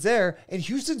 Houston's there, and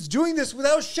Houston's doing this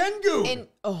without Şengün. And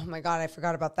oh my God, I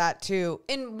forgot about that too.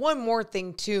 And one more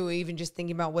thing too, even just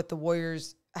thinking about what the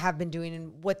Warriors have been doing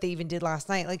and what they even did last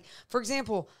night. Like, for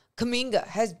example, Kuminga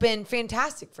has been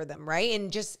fantastic for them, right?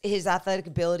 And just his athletic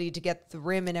ability to get the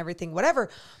rim and everything, whatever.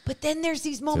 But then there's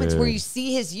these moments where you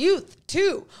see his youth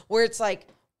too, where it's like,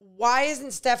 why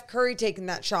isn't Steph Curry taking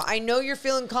that shot? I know you're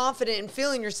feeling confident and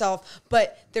feeling yourself,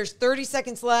 but there's 30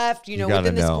 seconds left,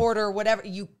 within this quarter or whatever.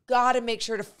 You got to make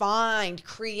sure to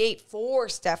create for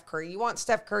Steph Curry. You want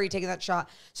Steph Curry taking that shot.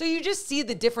 So you just see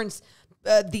the difference,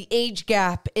 the age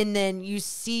gap, and then you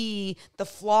see the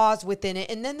flaws within it.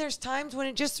 And then there's times when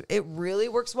it really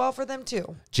works well for them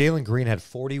too. Jalen Green had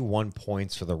 41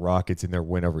 points for the Rockets in their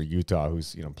win over Utah,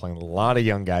 who's playing a lot of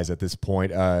young guys at this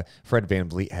point. Fred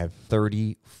VanVleet had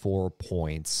 34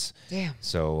 points. Damn.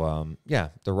 So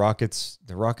the Rockets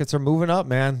are moving up,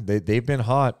 man. They've been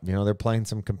hot. They're playing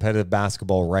some competitive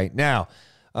basketball right now.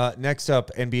 Next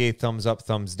up, NBA thumbs up,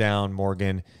 thumbs down.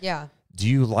 Morgan. Yeah. Do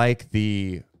you like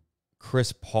the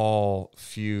Chris Paul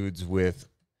feuds with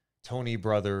Tony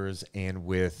Brothers and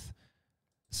with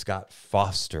Scott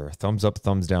Foster? Thumbs up,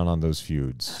 thumbs down on those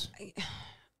feuds.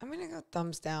 I'm going to go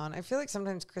thumbs down. I feel like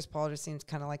sometimes Chris Paul just seems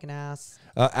kind of like an ass.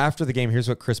 After the game, here's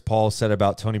what Chris Paul said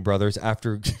about Tony Brothers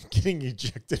after getting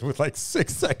ejected with like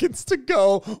 6 seconds to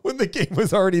go when the game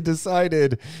was already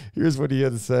decided. Here's what he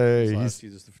had to say. Just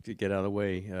to get out of the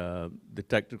way, the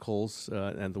technicals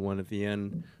and the one at the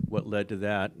end, what led to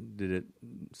that? Did it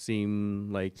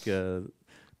seem like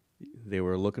they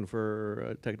were looking for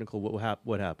a technical?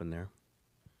 What happened there?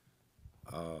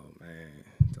 Oh, man.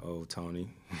 Old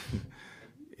Tony.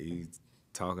 He's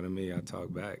talking to me, I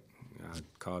talk back. I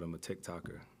called him a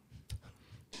TikToker.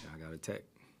 I got a tech.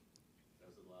 That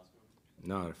was the last one?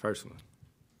 No, the first one.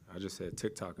 I just said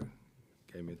TikToker.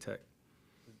 Gave me a tech.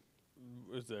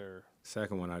 Was there?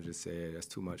 Second one, I just said that's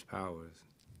too much power.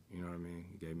 You know what I mean?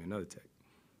 He gave me another tech.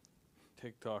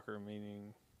 TikToker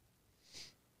meaning?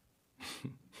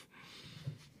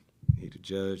 He the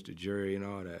judge, the jury, and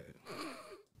all that.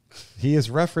 He is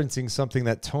referencing something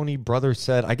that Tony Brothers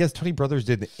said. I guess Tony Brothers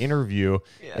did an interview,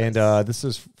 and this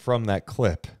is from that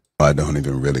clip. I don't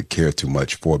even really care too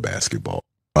much for basketball.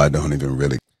 I don't even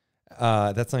really.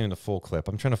 That's not even the full clip.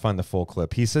 I'm trying to find the full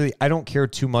clip. He said, I don't care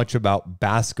too much about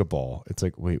basketball. It's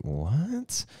like, wait,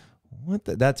 what?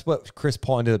 That's what Chris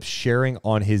Paul ended up sharing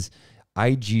on his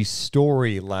IG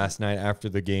story last night after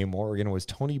the game. Oregon was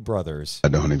Tony Brothers. I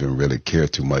don't even really care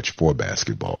too much for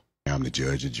basketball. I'm the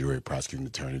judge, the jury, prosecuting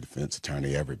attorney, defense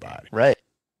attorney, everybody. Right.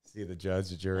 See the judge,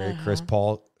 the jury, Chris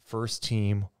Paul, first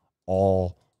team,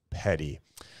 all petty.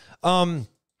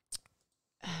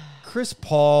 Chris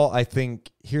Paul, I think,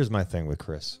 here's my thing with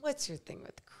Chris. What's your thing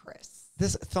with Chris?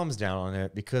 This thumbs down on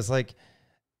it because, like,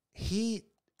 he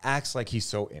acts like he's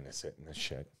so innocent in this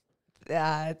shit.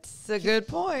 That's a good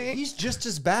point. He's just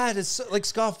as bad as, like,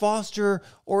 Scott Foster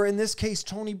or, in this case,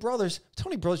 Tony Brothers.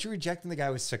 Tony Brothers, you're rejecting the guy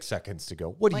with 6 seconds to go.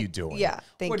 What are you doing? Yeah,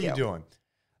 thank you. What are you doing?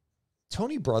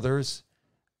 Tony Brothers,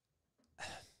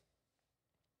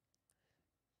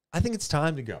 I think it's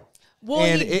time to go. Well,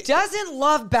 and he doesn't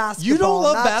love basketball. You don't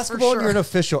love that's basketball, for and you're sure. an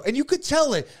official. And you could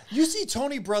tell it. You see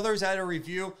Tony Brothers at a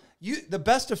review, the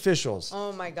best officials.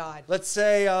 Oh, my God. Let's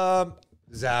say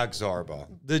Zach Zarba,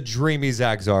 the dreamy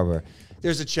Zach Zarba.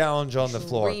 There's a challenge on the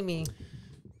floor. Dreamy.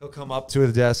 He'll come up to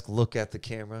the desk, look at the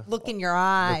camera. Look in your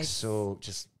eyes. Looks so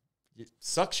just it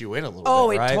sucks you in a little Oh,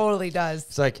 bit, right? it totally does.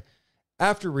 It's like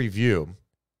after review,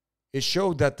 it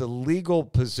showed that the legal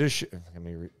position. Let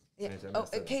me read. Yeah. Oh,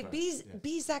 okay.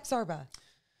 Be Zach Zarba.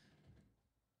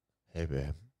 Hey,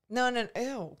 babe. No.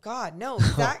 Oh, God, no.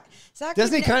 Zach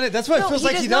Doesn't he kind of? That's what it feels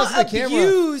like he does in the camera.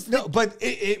 Abuse No, but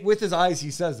with his eyes,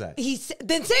 he says that.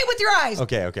 Then say it with your eyes.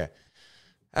 Okay.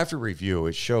 After review,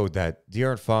 it showed that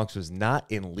De'Aaron Fox was not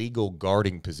in legal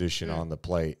guarding position on the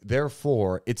play.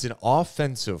 Therefore, it's an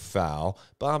offensive foul.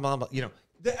 Blah, blah, blah. You know,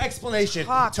 the explanation.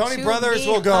 Talk Tony to Brothers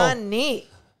me, will go. honey.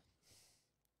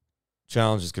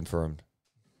 Challenge is confirmed.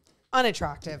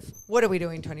 Unattractive. What are we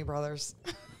doing, Tony Brothers?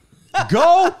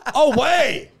 Go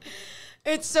away.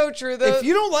 It's so true, though. If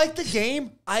you don't like the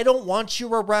game, I don't want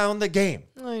you around the game.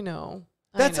 I know.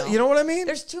 That's you know what I mean?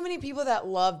 There's too many people that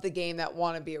love the game that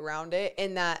want to be around it,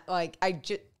 and that like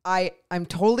I'm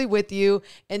totally with you,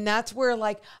 and that's where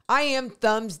like I am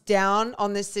thumbs down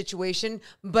on this situation,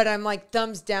 but I'm like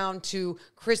thumbs down to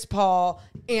Chris Paul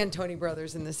and Tony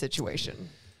Brothers in this situation.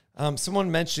 Someone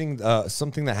mentioning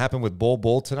something that happened with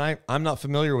Bull tonight. I'm not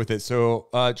familiar with it, so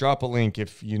drop a link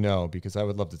if you know, because I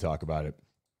would love to talk about it.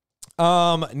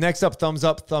 Next up,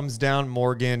 thumbs down,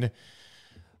 Morgan.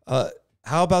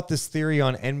 How about this theory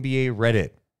on NBA Reddit?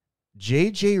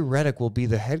 JJ Redick will be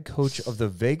the head coach of the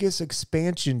Vegas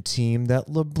expansion team that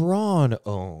LeBron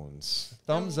owns.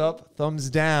 Thumbs up, thumbs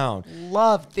down.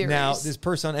 Love theories. Now, this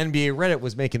person on NBA Reddit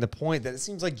was making the point that it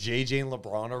seems like JJ and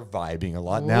LeBron are vibing a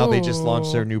lot. Now they just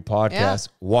launched their new podcast.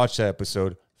 Yeah. Watch that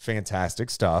episode. Fantastic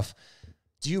stuff.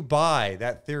 Do you buy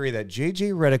that theory that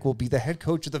JJ Redick will be the head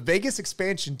coach of the Vegas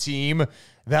expansion team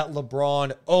that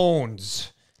LeBron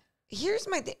owns? Here's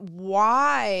my thing.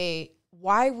 Why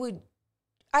would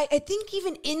I think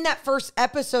even in that first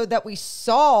episode that we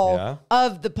saw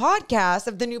of the podcast,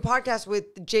 of the new podcast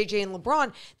with JJ and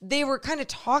LeBron, they were kind of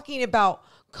talking about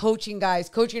coaching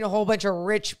a whole bunch of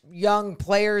rich young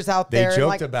players out there. They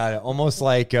joked about it, almost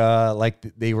like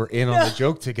they were in on the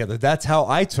joke together. That's how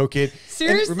I took it.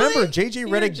 Seriously? And remember, JJ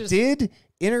Redick did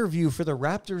interview for the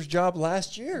Raptors job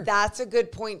last year. That's a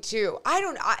good point too.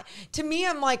 To me,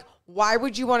 I'm like, why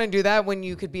would you want to do that when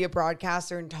you could be a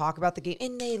broadcaster and talk about the game?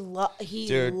 And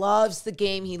he loves the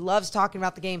game. He loves talking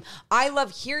about the game. I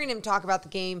love hearing him talk about the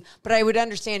game, but I would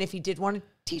understand if he did want to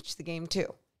teach the game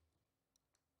too.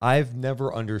 I've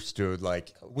never understood,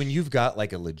 like, when you've got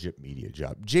like a legit media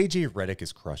job. JJ Redick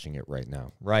is crushing it right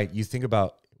now, right? You think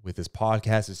about with his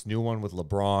podcast, this new one with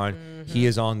LeBron. Mm-hmm. He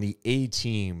is on the A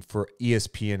team for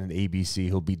ESPN and ABC.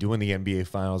 He'll be doing the NBA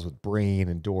Finals with Brain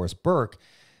and Doris Burke.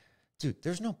 Dude,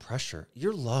 there's no pressure.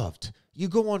 You're loved. You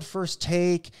go on First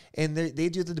Take, and they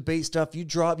do the debate stuff. You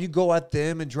go at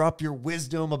them and drop your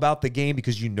wisdom about the game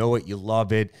because you know it, you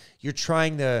love it. You're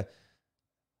trying to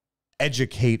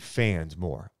educate fans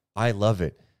more. I love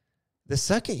it. The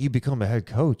second you become a head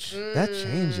coach, that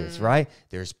changes, right?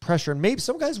 There's pressure, and maybe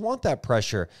some guys want that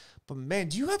pressure. But man,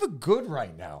 do you have a good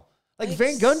right now? Like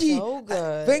Van Gundy, so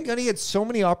good. Van Gundy had so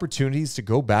many opportunities to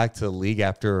go back to the league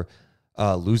after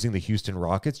losing the Houston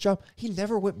Rockets job, he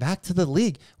never went back to the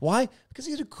league. Why? Because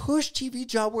he had a cush TV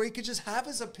job where he could just have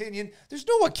his opinion. There's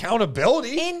no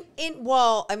accountability.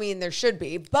 Well, I mean, there should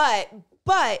be, but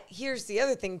here's the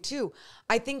other thing too.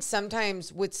 I think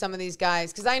sometimes with some of these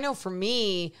guys, because I know for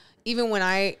me, even when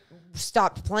I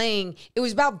stopped playing, it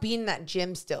was about being in that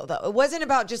gym still, though. It wasn't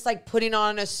about just like putting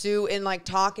on a suit and like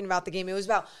talking about the game. It was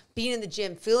about being in the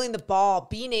gym, feeling the ball,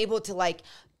 being able to like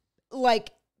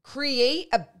create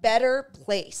a better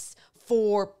place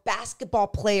for basketball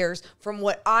players from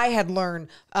what I had learned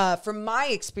from my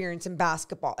experience in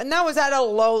basketball. And that was at a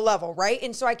low level, right?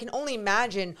 And so I can only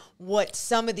imagine what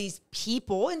some of these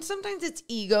people, and sometimes it's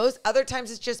egos, other times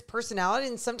it's just personality,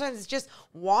 and sometimes it's just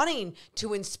wanting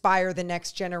to inspire the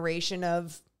next generation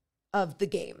of the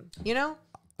game, you know?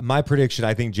 My prediction,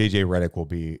 I think JJ Redick will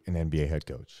be an NBA head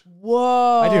coach.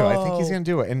 Whoa. I do. I think he's going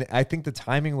to do it. And I think the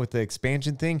timing with the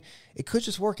expansion thing, it could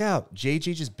just work out.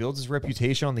 JJ just builds his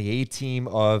reputation on the A-team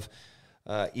of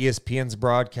ESPN's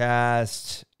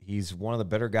broadcast. He's one of the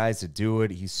better guys to do it.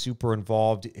 He's super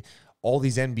involved. All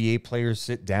these NBA players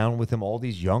sit down with him. All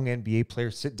these young NBA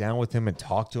players sit down with him and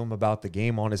talk to him about the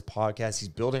game on his podcast. He's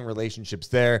building relationships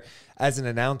there. As an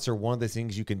announcer, one of the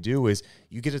things you can do is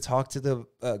you get to talk to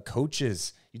the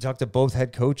coaches. You talk to both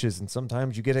head coaches, and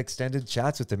sometimes you get extended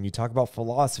chats with them. You talk about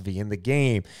philosophy in the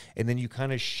game, and then you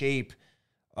kind of shape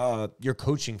your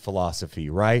coaching philosophy,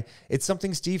 right? It's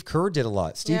something Steve Kerr did a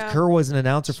lot. Steve Kerr was an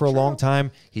announcer for a long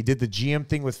time. He did the GM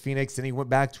thing with Phoenix, then he went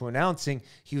back to announcing.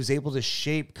 He was able to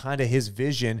shape kind of his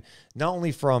vision, not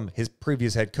only from his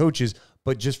previous head coaches,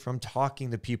 but just from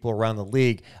talking to people around the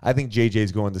league. I think JJ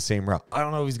is going the same route. I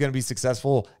don't know if he's going to be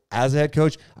successful as a head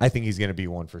coach. I think he's going to be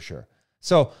one for sure.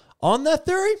 So on that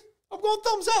theory, I'm going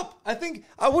thumbs up. I think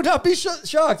I would not be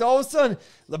shocked. All of a sudden,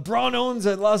 LeBron owns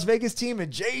a Las Vegas team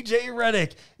and JJ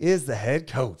Redick is the head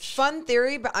coach. Fun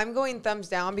theory, but I'm going thumbs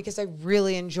down because I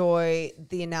really enjoy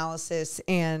the analysis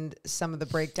and some of the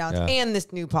breakdowns and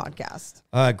this new podcast.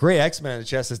 Great X-Men in the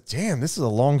chat says, damn, this is a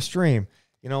long stream.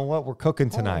 You know what? We're cooking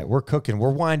tonight. We're cooking.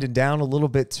 We're winding down a little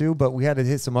bit too, but we had to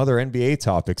hit some other NBA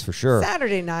topics for sure.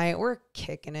 Saturday night, we're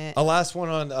kicking it. A last one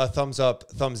on thumbs up,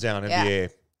 thumbs down,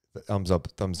 NBA. Thumbs up,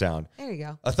 thumbs down. There you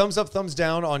go. A thumbs up, thumbs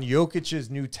down on Jokic's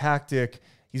new tactic.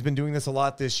 He's been doing this a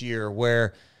lot this year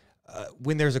where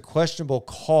when there's a questionable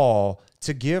call,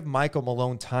 to give Michael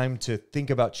Malone time to think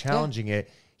about challenging it,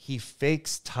 he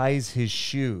fakes ties his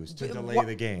shoes to delay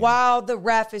the game. While the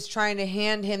ref is trying to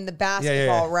hand him the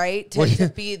basketball, right?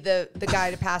 To be the guy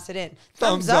to pass it in.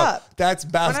 Thumbs up. That's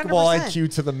basketball 100%.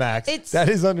 IQ to the max. That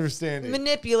is understanding.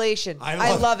 Manipulation.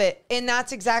 I love it. And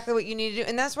that's exactly what you need to do.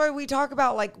 And that's why we talk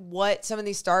about like what some of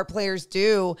these star players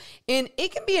do. And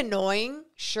it can be annoying,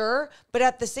 sure. But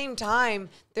at the same time,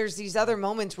 there's these other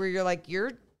moments where you're like,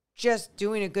 you're just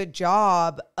doing a good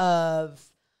job of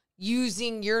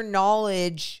using your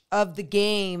knowledge of the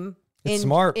game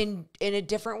smart in a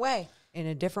different way. In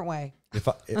a different way. If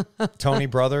Tony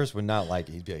Brothers would not like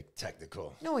it, he'd be like,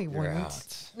 technical. No, he wouldn't.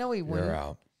 Out. No, he wouldn't. You're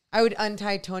out. I would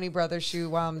untie Tony Brothers'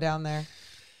 shoe while I'm down there.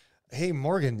 Hey,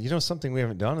 Morgan, you know something we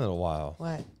haven't done in a while?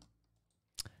 What?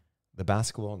 The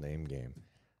basketball name game.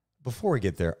 Before we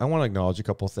get there, I want to acknowledge a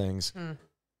couple things.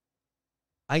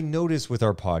 I noticed with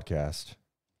our podcast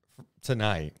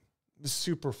tonight,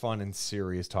 super fun and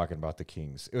serious talking about the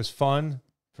Kings. It was fun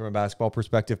from a basketball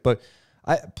perspective, but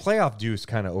playoff Deuce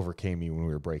kind of overcame me when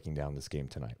we were breaking down this game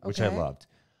tonight, which I loved.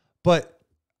 But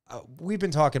we've been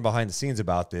talking behind the scenes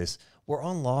about this. We're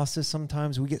on losses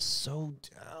sometimes. We get so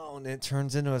down and it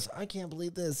turns into us, I can't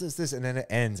believe this, and then it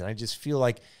ends. And I just feel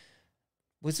like,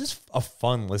 was this a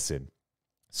fun listen?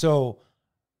 So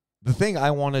the thing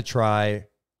I want to try,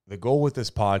 the goal with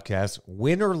this podcast,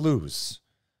 win or lose,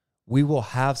 we will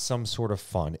have some sort of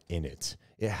fun in it.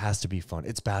 It has to be fun.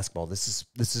 It's basketball. This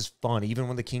is fun, even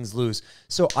when the Kings lose.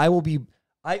 So I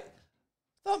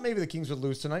thought maybe the Kings would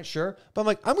lose tonight, sure. But I'm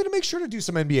like, I'm going to make sure to do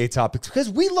some NBA topics because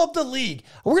we love the league.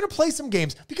 We're going to play some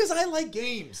games because I like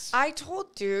games. I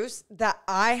told Deuce that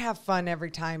I have fun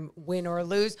every time, win or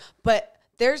lose. But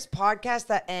there's podcasts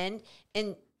that end,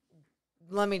 and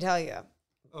let me tell you.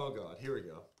 Oh, God. Here we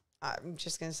go. I'm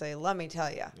just going to say, let me tell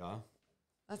you. Yeah.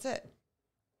 That's it.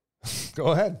 Go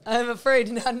ahead. I'm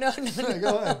afraid. No.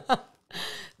 Go ahead.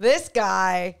 This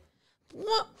guy,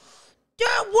 what?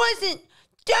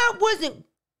 That wasn't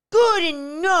good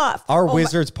enough. Our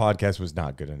Wizards podcast was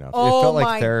not good enough. It felt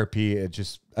like therapy. I'm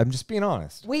just being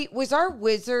honest. Wait, was our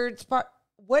Wizards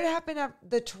what happened at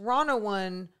the Toronto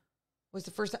one? was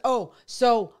the first time. Oh,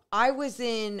 so I was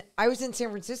in San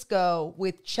Francisco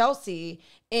with Chelsea,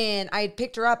 and I had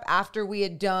picked her up after we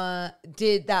had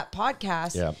did that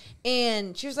podcast. Yeah.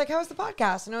 And she was like, "How was the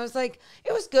podcast?" And I was like,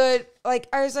 "It was good." Like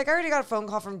I was like, "I already got a phone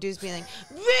call from Deuce being like,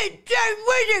 that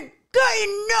wasn't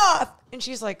good enough." And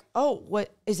she's like, "Oh,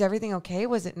 what is everything okay?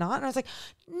 Was it not?" And I was like,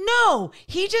 "No,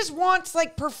 he just wants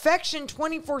like perfection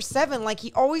 24/7. Like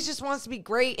he always just wants to be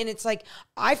great." And it's like,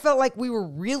 I felt like we were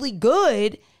really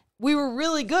good. We were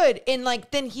really good. And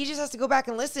like, then he just has to go back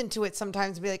and listen to it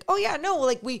sometimes and be like, "Oh yeah, no,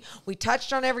 like we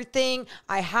touched on everything.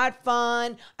 I had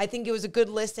fun. I think it was a good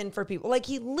listen for people." Like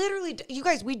he literally, you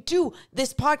guys, we do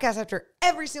this podcast after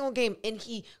every single game, and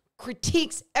he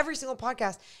critiques every single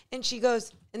podcast. And she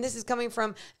goes, and this is coming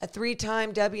from a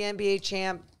 3-time WNBA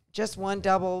champ, just won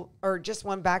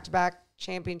back-to-back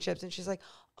championships. And she's like,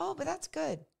 "Oh, but that's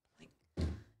good."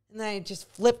 And then I just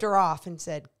flipped her off and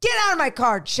said, "Get out of my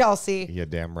car, Chelsea." Yeah,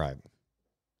 damn right.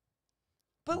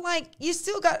 But like, you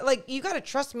still got, like, you got to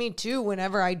trust me too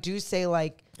whenever I do say,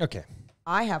 like, Okay,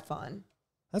 I have fun.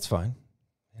 that's fine.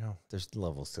 You know, there's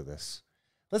levels to this.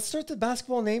 Let's start the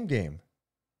basketball name game.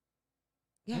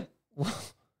 Yeah.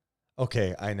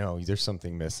 Okay, I know there's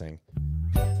something missing.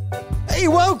 Hey,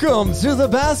 welcome to the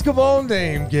basketball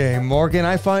name game, Morgan.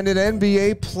 I find an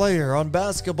NBA player on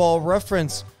Basketball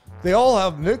Reference. They all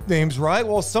have nicknames, right?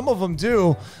 Well, some of them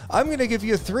do. I'm going to give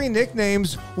you 3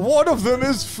 nicknames. One of them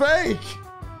is fake.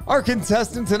 Our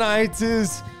contestant tonight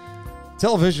is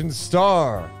television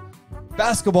star,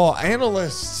 basketball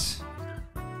analyst,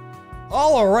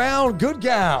 all around good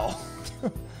gal.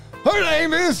 Her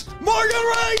name is Morgan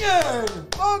Reagan.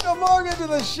 Welcome, Morgan, to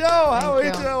the show. How are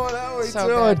you doing? How are you So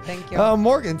doing? good. Thank you.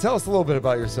 Morgan, tell us a little bit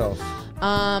about yourself.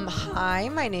 Hi,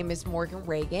 my name is Morgan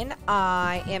Reagan.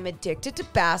 I am addicted to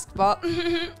basketball.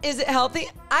 Is it healthy?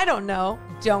 I don't know.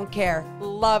 Don't care.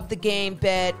 Love the game,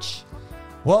 bitch.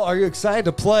 Well, are you excited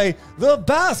to play the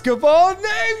basketball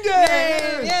name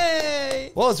game?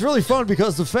 Yay! Well, it's really fun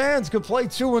because the fans can play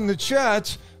too in the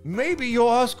chat. Maybe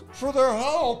you'll ask for their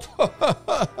help.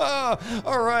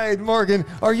 All right, Morgan,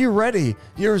 are you ready?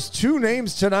 Here's 2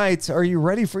 names tonight. Are you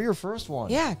ready for your first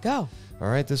one? Yeah, go. All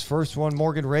right, this first one,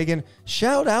 Morgan Reagan.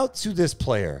 Shout out to this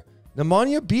player.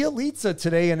 Nemanja Bjelica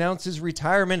today announced his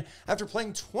retirement after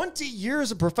playing 20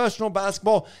 years of professional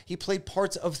basketball. He played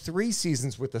parts of 3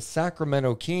 seasons with the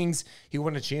Sacramento Kings. He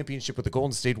won a championship with the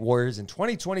Golden State Warriors in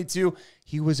 2022.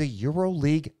 He was a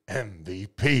EuroLeague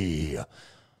MVP.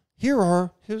 Here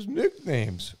are his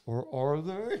nicknames, or are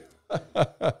they?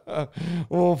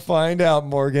 We'll find out,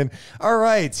 Morgan. All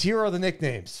right, here are the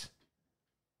nicknames.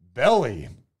 Belly,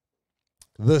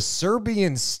 the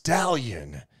Serbian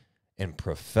Stallion, and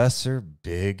Professor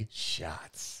Big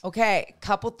Shots. Okay,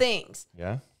 couple things.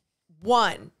 Yeah?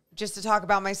 1, just to talk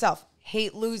about myself,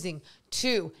 hate losing.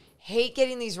 2, hate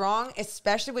getting these wrong,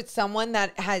 especially with someone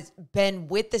that has been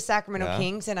with the Sacramento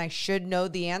Kings, and I should know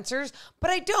the answers, but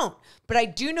I don't. But I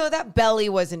do know that Belly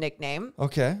was a nickname.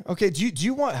 Okay. Okay. Do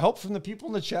you want help from the people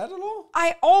in the chat at all?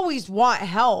 I always want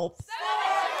help.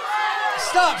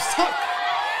 Stop.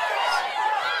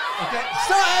 Okay.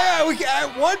 Stop. We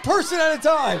can, one person at a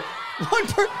time.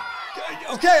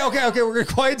 Okay. We're going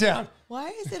to quiet down. Why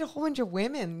is it a whole bunch of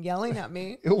women yelling at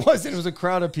me? It wasn't. It was a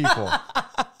crowd of people.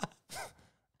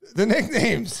 The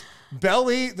nicknames: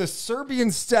 Belly, the Serbian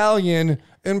Stallion,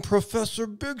 and Professor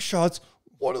Big Shots.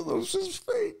 One of those is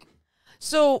fake.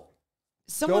 So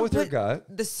someone with your put gut.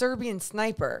 the Serbian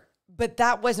Sniper, but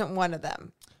that wasn't one of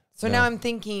them. So now I'm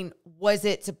thinking, was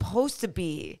it supposed to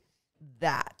be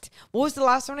that? What was the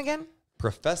last one again?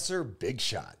 Professor Big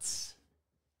Shots.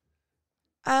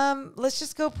 Let's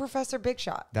just go Professor Big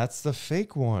Shot. That's the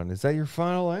fake one. Is that your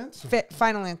final answer?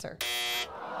 Final answer.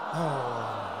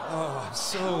 Oh, I'm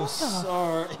so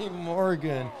sorry,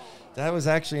 Morgan. That was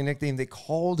actually a nickname. They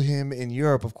called him in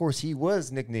Europe. Of course, he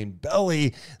was nicknamed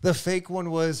Belly. The fake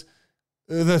one was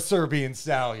the Serbian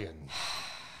Stallion.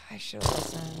 I should have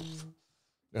listened.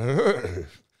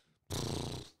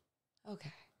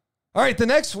 Okay. All right, the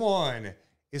next one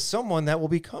is someone that will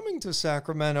be coming to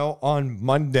Sacramento on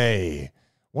Monday.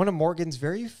 One of Morgan's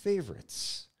very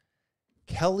favorites,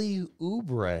 Kelly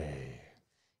Oubre.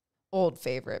 Old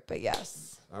favorite, but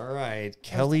yes. All right,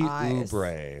 Kelly eyes.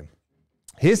 Oubre.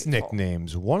 His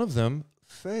nicknames, one of them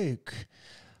fake,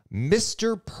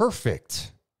 Mr.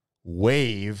 Perfect,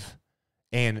 Wave,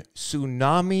 and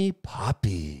Tsunami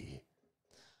Poppy.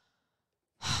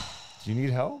 Do you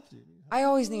need help? I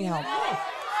always need help. I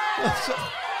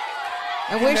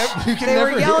You wish can they were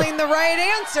never do yelling the right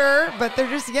answer, but they're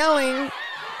just yelling.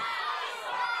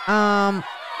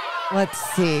 Let's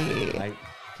see.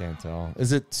 Okay, Can't tell.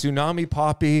 Is it Tsunami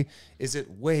Poppy? Is it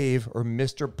Wave or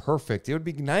Mr. Perfect? It would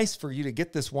be nice for you to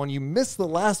get this one. You missed the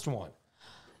last one.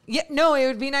 Yeah, no, it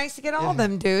would be nice to get all of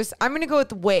them, Deuce. I'm going to go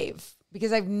with Wave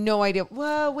because I have no idea.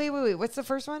 Well, wait. What's the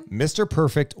first one? Mr.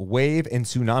 Perfect, Wave, and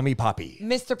Tsunami Poppy.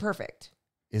 Mr. Perfect.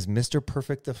 Is Mr.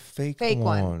 Perfect the fake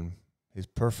one? His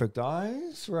perfect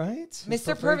eyes, right?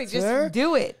 Mr. Perfect, just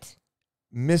do it.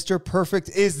 Mr. Perfect,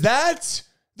 is that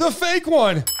the fake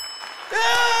one?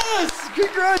 Yes!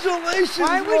 Congratulations.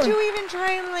 Why would you even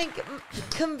try and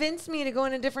like convince me to go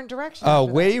in a different direction?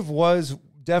 Wave was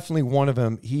definitely one of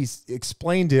them. He's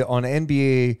explained it on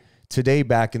NBA Today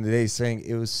back in the day, saying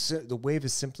it was the wave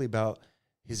is simply about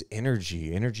his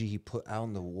energy he put out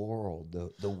in the world,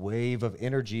 the wave of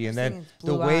energy, and then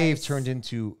the wave turned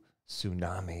into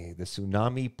tsunami, the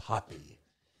Tsunami Poppy.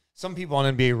 Some people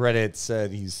on NBA Reddit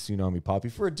said he's Tsunami Poppy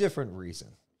for a different reason.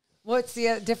 What's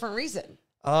the different reason?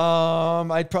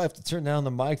 I'd probably have to turn down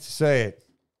the mic to say it.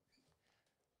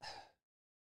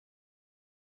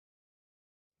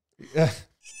 Ew.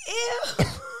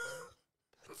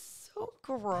 So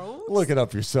gross. Look it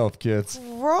up yourself, kids.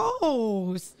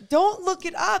 Gross. Don't look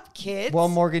it up, kids. Well,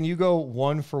 Morgan, you go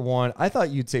 1 for 1. I thought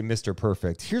you'd say Mr.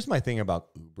 Perfect. Here's my thing about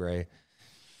Oubre.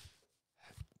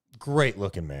 Great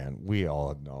looking man. We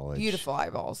all acknowledge. Beautiful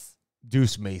eyeballs.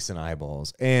 Deuce Mason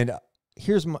eyeballs. And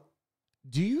here's my...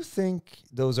 Do you think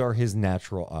those are his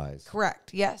natural eyes?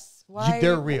 Correct. Yes. Why?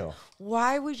 They're real.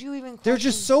 Why would you even... They're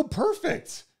just so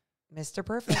perfect. Mr.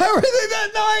 Perfect. How are they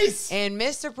that nice? And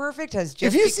Mr. Perfect has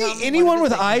just If you see anyone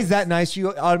with eyes that nice,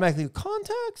 you automatically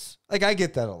contacts. Like, I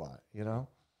get that a lot, you know?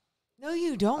 No,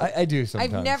 you don't. I do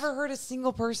sometimes. I've never heard a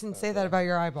single person say that about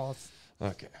your eyeballs.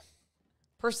 Okay.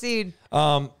 Proceed.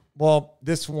 Well,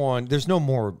 this one, there's no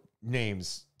more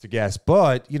names to guess,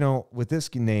 but, you know, with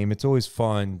this name, it's always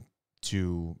fun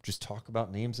to just talk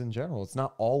about names in general. It's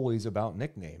not always about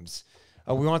nicknames.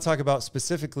 We want to talk about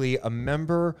specifically a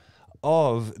member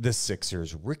of the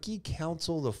Sixers, Ricky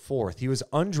Council IV. He was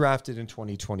undrafted in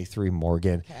 2023,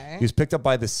 Morgan. Okay. He was picked up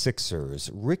by the Sixers.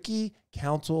 Ricky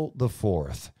Council IV.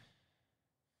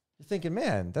 You're thinking,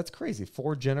 man, that's crazy.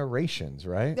 4 generations,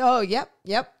 right? Oh, yep.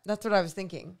 That's what I was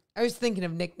thinking. I was thinking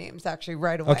of nicknames actually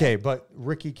right away. Okay, but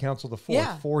Ricky Council IV,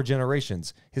 Yeah. 4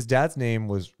 generations. His dad's name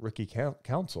was Ricky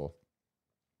Council.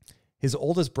 His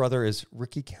oldest brother is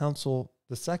Ricky Council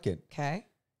II. Okay.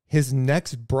 His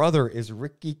next brother is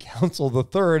Ricky Council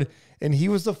III, and he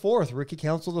was the 4th, Ricky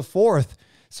Council IV.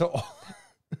 So,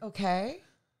 Okay.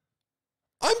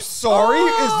 I'm sorry,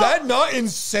 Oh! is that not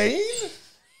insane?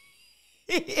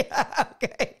 Yeah.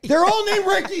 Okay. They're all named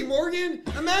Ricky, Morgan.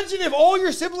 Imagine if all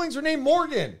your siblings were named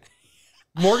Morgan.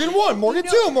 Morgan 1, Morgan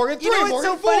 2, Morgan 3, You know what's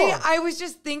Morgan so 4. funny? I was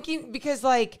just thinking because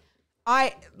my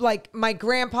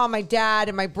grandpa, my dad,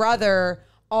 and my brother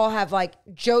all have like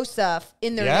Joseph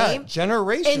in their name.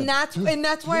 Generation. And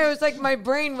that's why I was like, my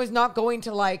brain was not going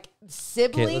to like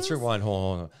siblings. Okay, let's rewind.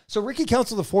 Hold on. So Ricky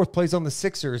Council IV plays on the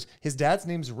Sixers. His dad's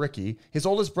name's Ricky. His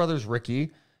oldest brother's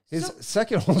Ricky. His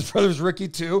second oldest brother's Ricky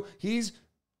too. He's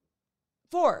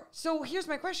 4. So here's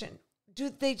my question. Do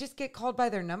they just get called by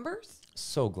their numbers?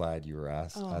 so glad you were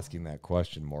asking that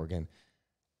question, Morgan.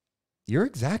 You're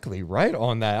exactly right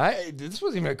on that. This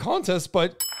wasn't even a contest,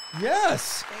 but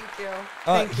yes. Thank you.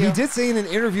 Thank you. He did say in an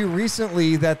interview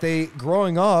recently that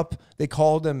growing up, they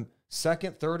called him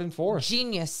 2nd, 3rd, and 4th.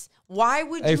 Genius. Why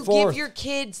would Hey, you fourth. give your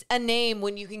kids a name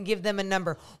when you can give them a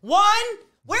number? 1?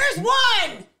 Where's 1?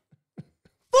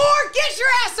 4, get your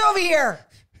ass over here.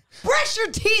 Brush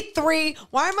your teeth, 3.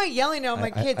 Why am I yelling at my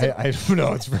kids? I don't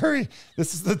know.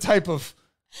 This is the type of...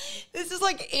 This is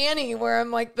like Annie, where I'm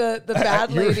like the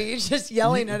bad lady just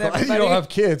yelling at Glad everybody. You don't have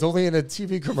kids, only in a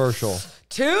TV commercial.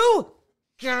 2?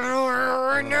 Get over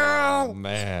right now. Oh,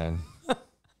 man.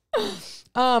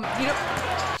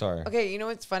 Sorry. Okay, you know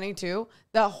what's funny too?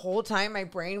 The whole time my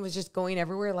brain was just going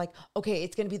everywhere. Like, okay,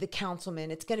 it's gonna be the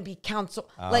councilman. It's gonna be council.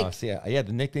 The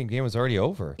nickname game was already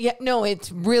over. Yeah, no,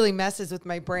 it really messes with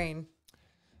my brain.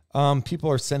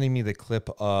 People are sending me the clip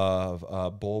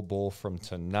of Bull from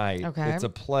tonight. Okay. It's a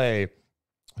play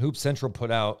Hoop Central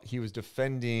put out. He was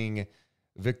defending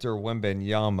Victor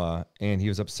Wembanyama, and he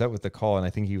was upset with the call, and I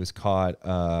think he was caught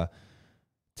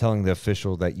telling the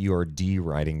official that you are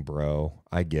D-writing, bro.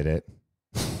 I get it.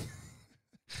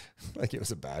 Like it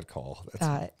was a bad call.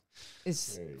 That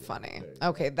is funny.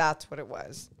 Okay, that's what it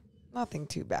was. Nothing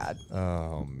too bad.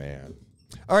 Oh, man.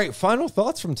 All right, final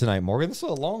thoughts from tonight, Morgan. This is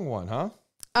a long one, huh?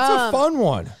 It's a fun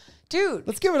one. Dude.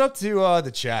 Let's give it up to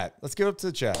the chat.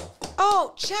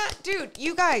 Oh, chat. Dude,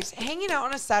 you guys, hanging out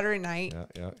on a Saturday night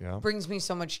Yeah. brings me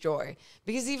so much joy.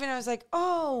 Because even I was like,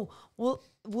 oh, well,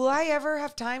 will I ever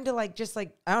have time to I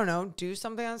don't know, do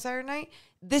something on Saturday night?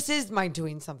 this is my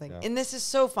doing something. And this is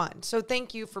so fun. So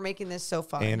thank you for making this so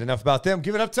fun. And enough about them.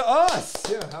 Give it up to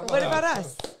us. Yeah, What about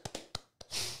us?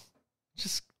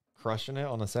 Just crushing it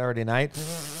on a Saturday night.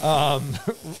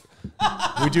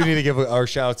 We do need to give our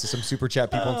shout outs to some super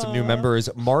chat people and some new members.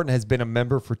 Martin has been a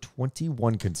member for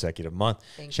 21 consecutive months.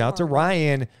 Shout out to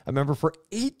Ryan, a member for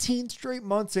 18 straight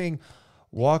months, saying,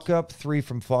 walk up 3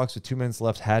 from Fox with 2 minutes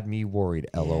left had me worried.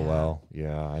 LOL.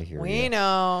 Yeah, I hear you. We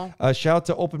know. Shout out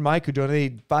to Open Mike who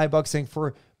donated $5 saying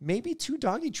for maybe 2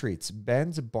 doggy treats.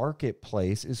 Ben's Barket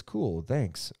Place is cool.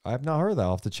 Thanks. I've not heard that.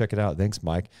 I'll have to check it out. Thanks,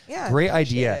 Mike. Yeah, great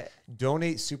idea. it.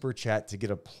 Donate super chat to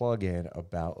get a plug in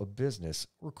about a business.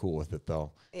 We're cool with it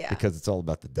though. Yeah. Because it's all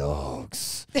about the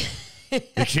dogs.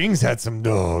 The Kings had some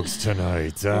dogs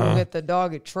tonight. We'll get the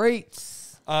doggy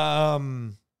treats.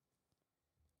 In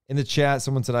the chat,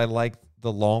 someone said I like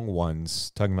the long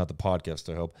ones, talking about the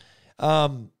podcast, I hope.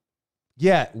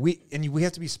 Yeah, we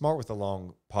have to be smart with the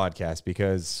long podcast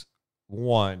because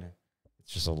one,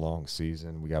 it's just a long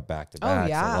season. We got back to back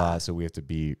a lot, so we have to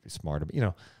be smart. You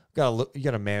know, you gotta load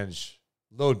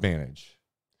manage.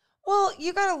 Well,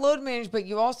 you gotta load manage, but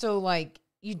you also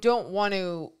you don't want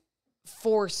to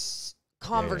force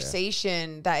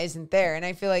conversation that isn't there. And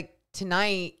I feel like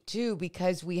tonight too,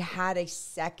 because we had a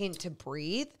second to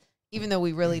breathe, even though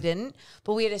we really didn't,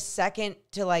 but we had a second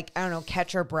to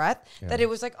catch our breath, that it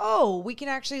was like, oh, we can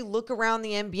actually look around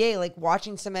the NBA, like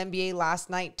watching some NBA last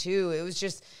night too. It was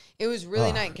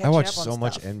really nice catching up on I watched stuff. so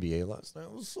much NBA last night.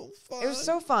 It was so fun. It was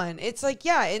so fun. It's like,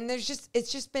 and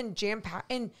it's just been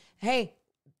jam-packed. And hey,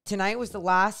 tonight was the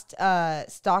last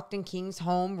Stockton Kings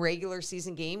home regular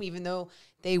season game, even though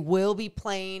they will be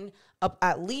playing up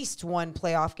at least one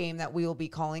playoff game that we will be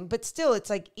calling. But still, it's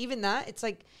like, even that, it's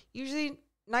like usually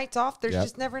nights off, there's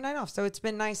just never a night off. So it's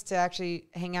been nice to actually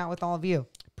hang out with all of you.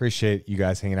 Appreciate you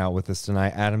guys hanging out with us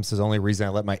tonight. Adam says, only reason I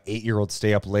let my 8-year-old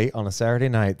stay up late on a Saturday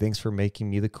night. Thanks for making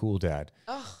me the cool dad.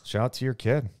 Oh, shout out to your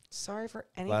kid. Sorry for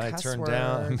any Glad cuss I turned words.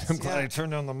 down. I'm glad I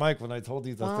turned down the mic when I told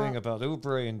you the thing about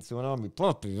Uber and tsunami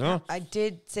puppy. Huh? I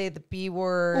did say the B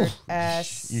word.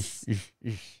 S.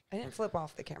 I didn't flip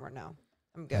off the camera. No,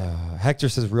 I'm good. Hector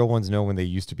says real ones know when they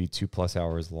used to be 2+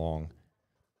 hours long.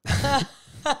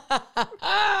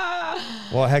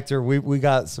 Well, Hector, we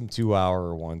got some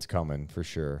 2-hour ones coming for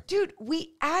sure. Dude,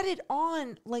 we added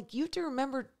on, you have to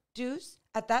remember, Deuce,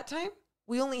 at that time,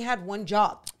 we only had one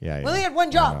job. Yeah, we only had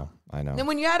one job. I know. Then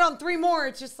when you add on 3 more,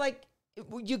 it's just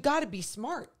you got to be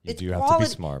smart. You It's do have to be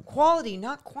smart. Quality,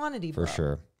 not quantity, For bro.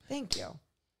 sure. Thank you.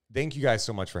 Thank you guys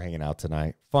so much for hanging out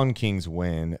tonight. Fun Kings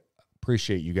win.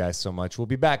 Appreciate you guys so much. We'll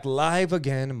be back live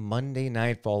again Monday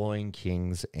night following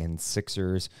Kings and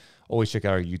Sixers. Always check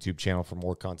out our YouTube channel for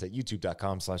more content.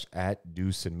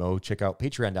 YouTube.com/@DeuceandMo. Check out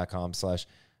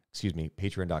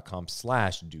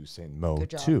patreon.com/Deuce and Mo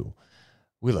too.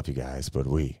 We love you guys, but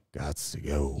we got to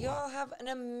go. Y'all have an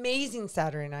amazing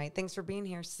Saturday night. Thanks for being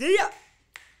here. See ya.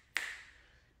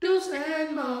 Deuce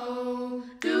and Mo,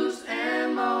 Deuce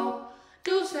and Mo,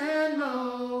 Deuce and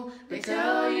Mo. They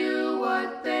tell you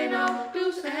what they know.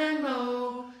 Deuce and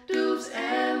Mo, Deuce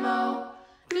and Mo,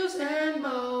 Deuce and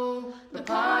Mo. The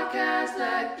podcast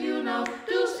that you know.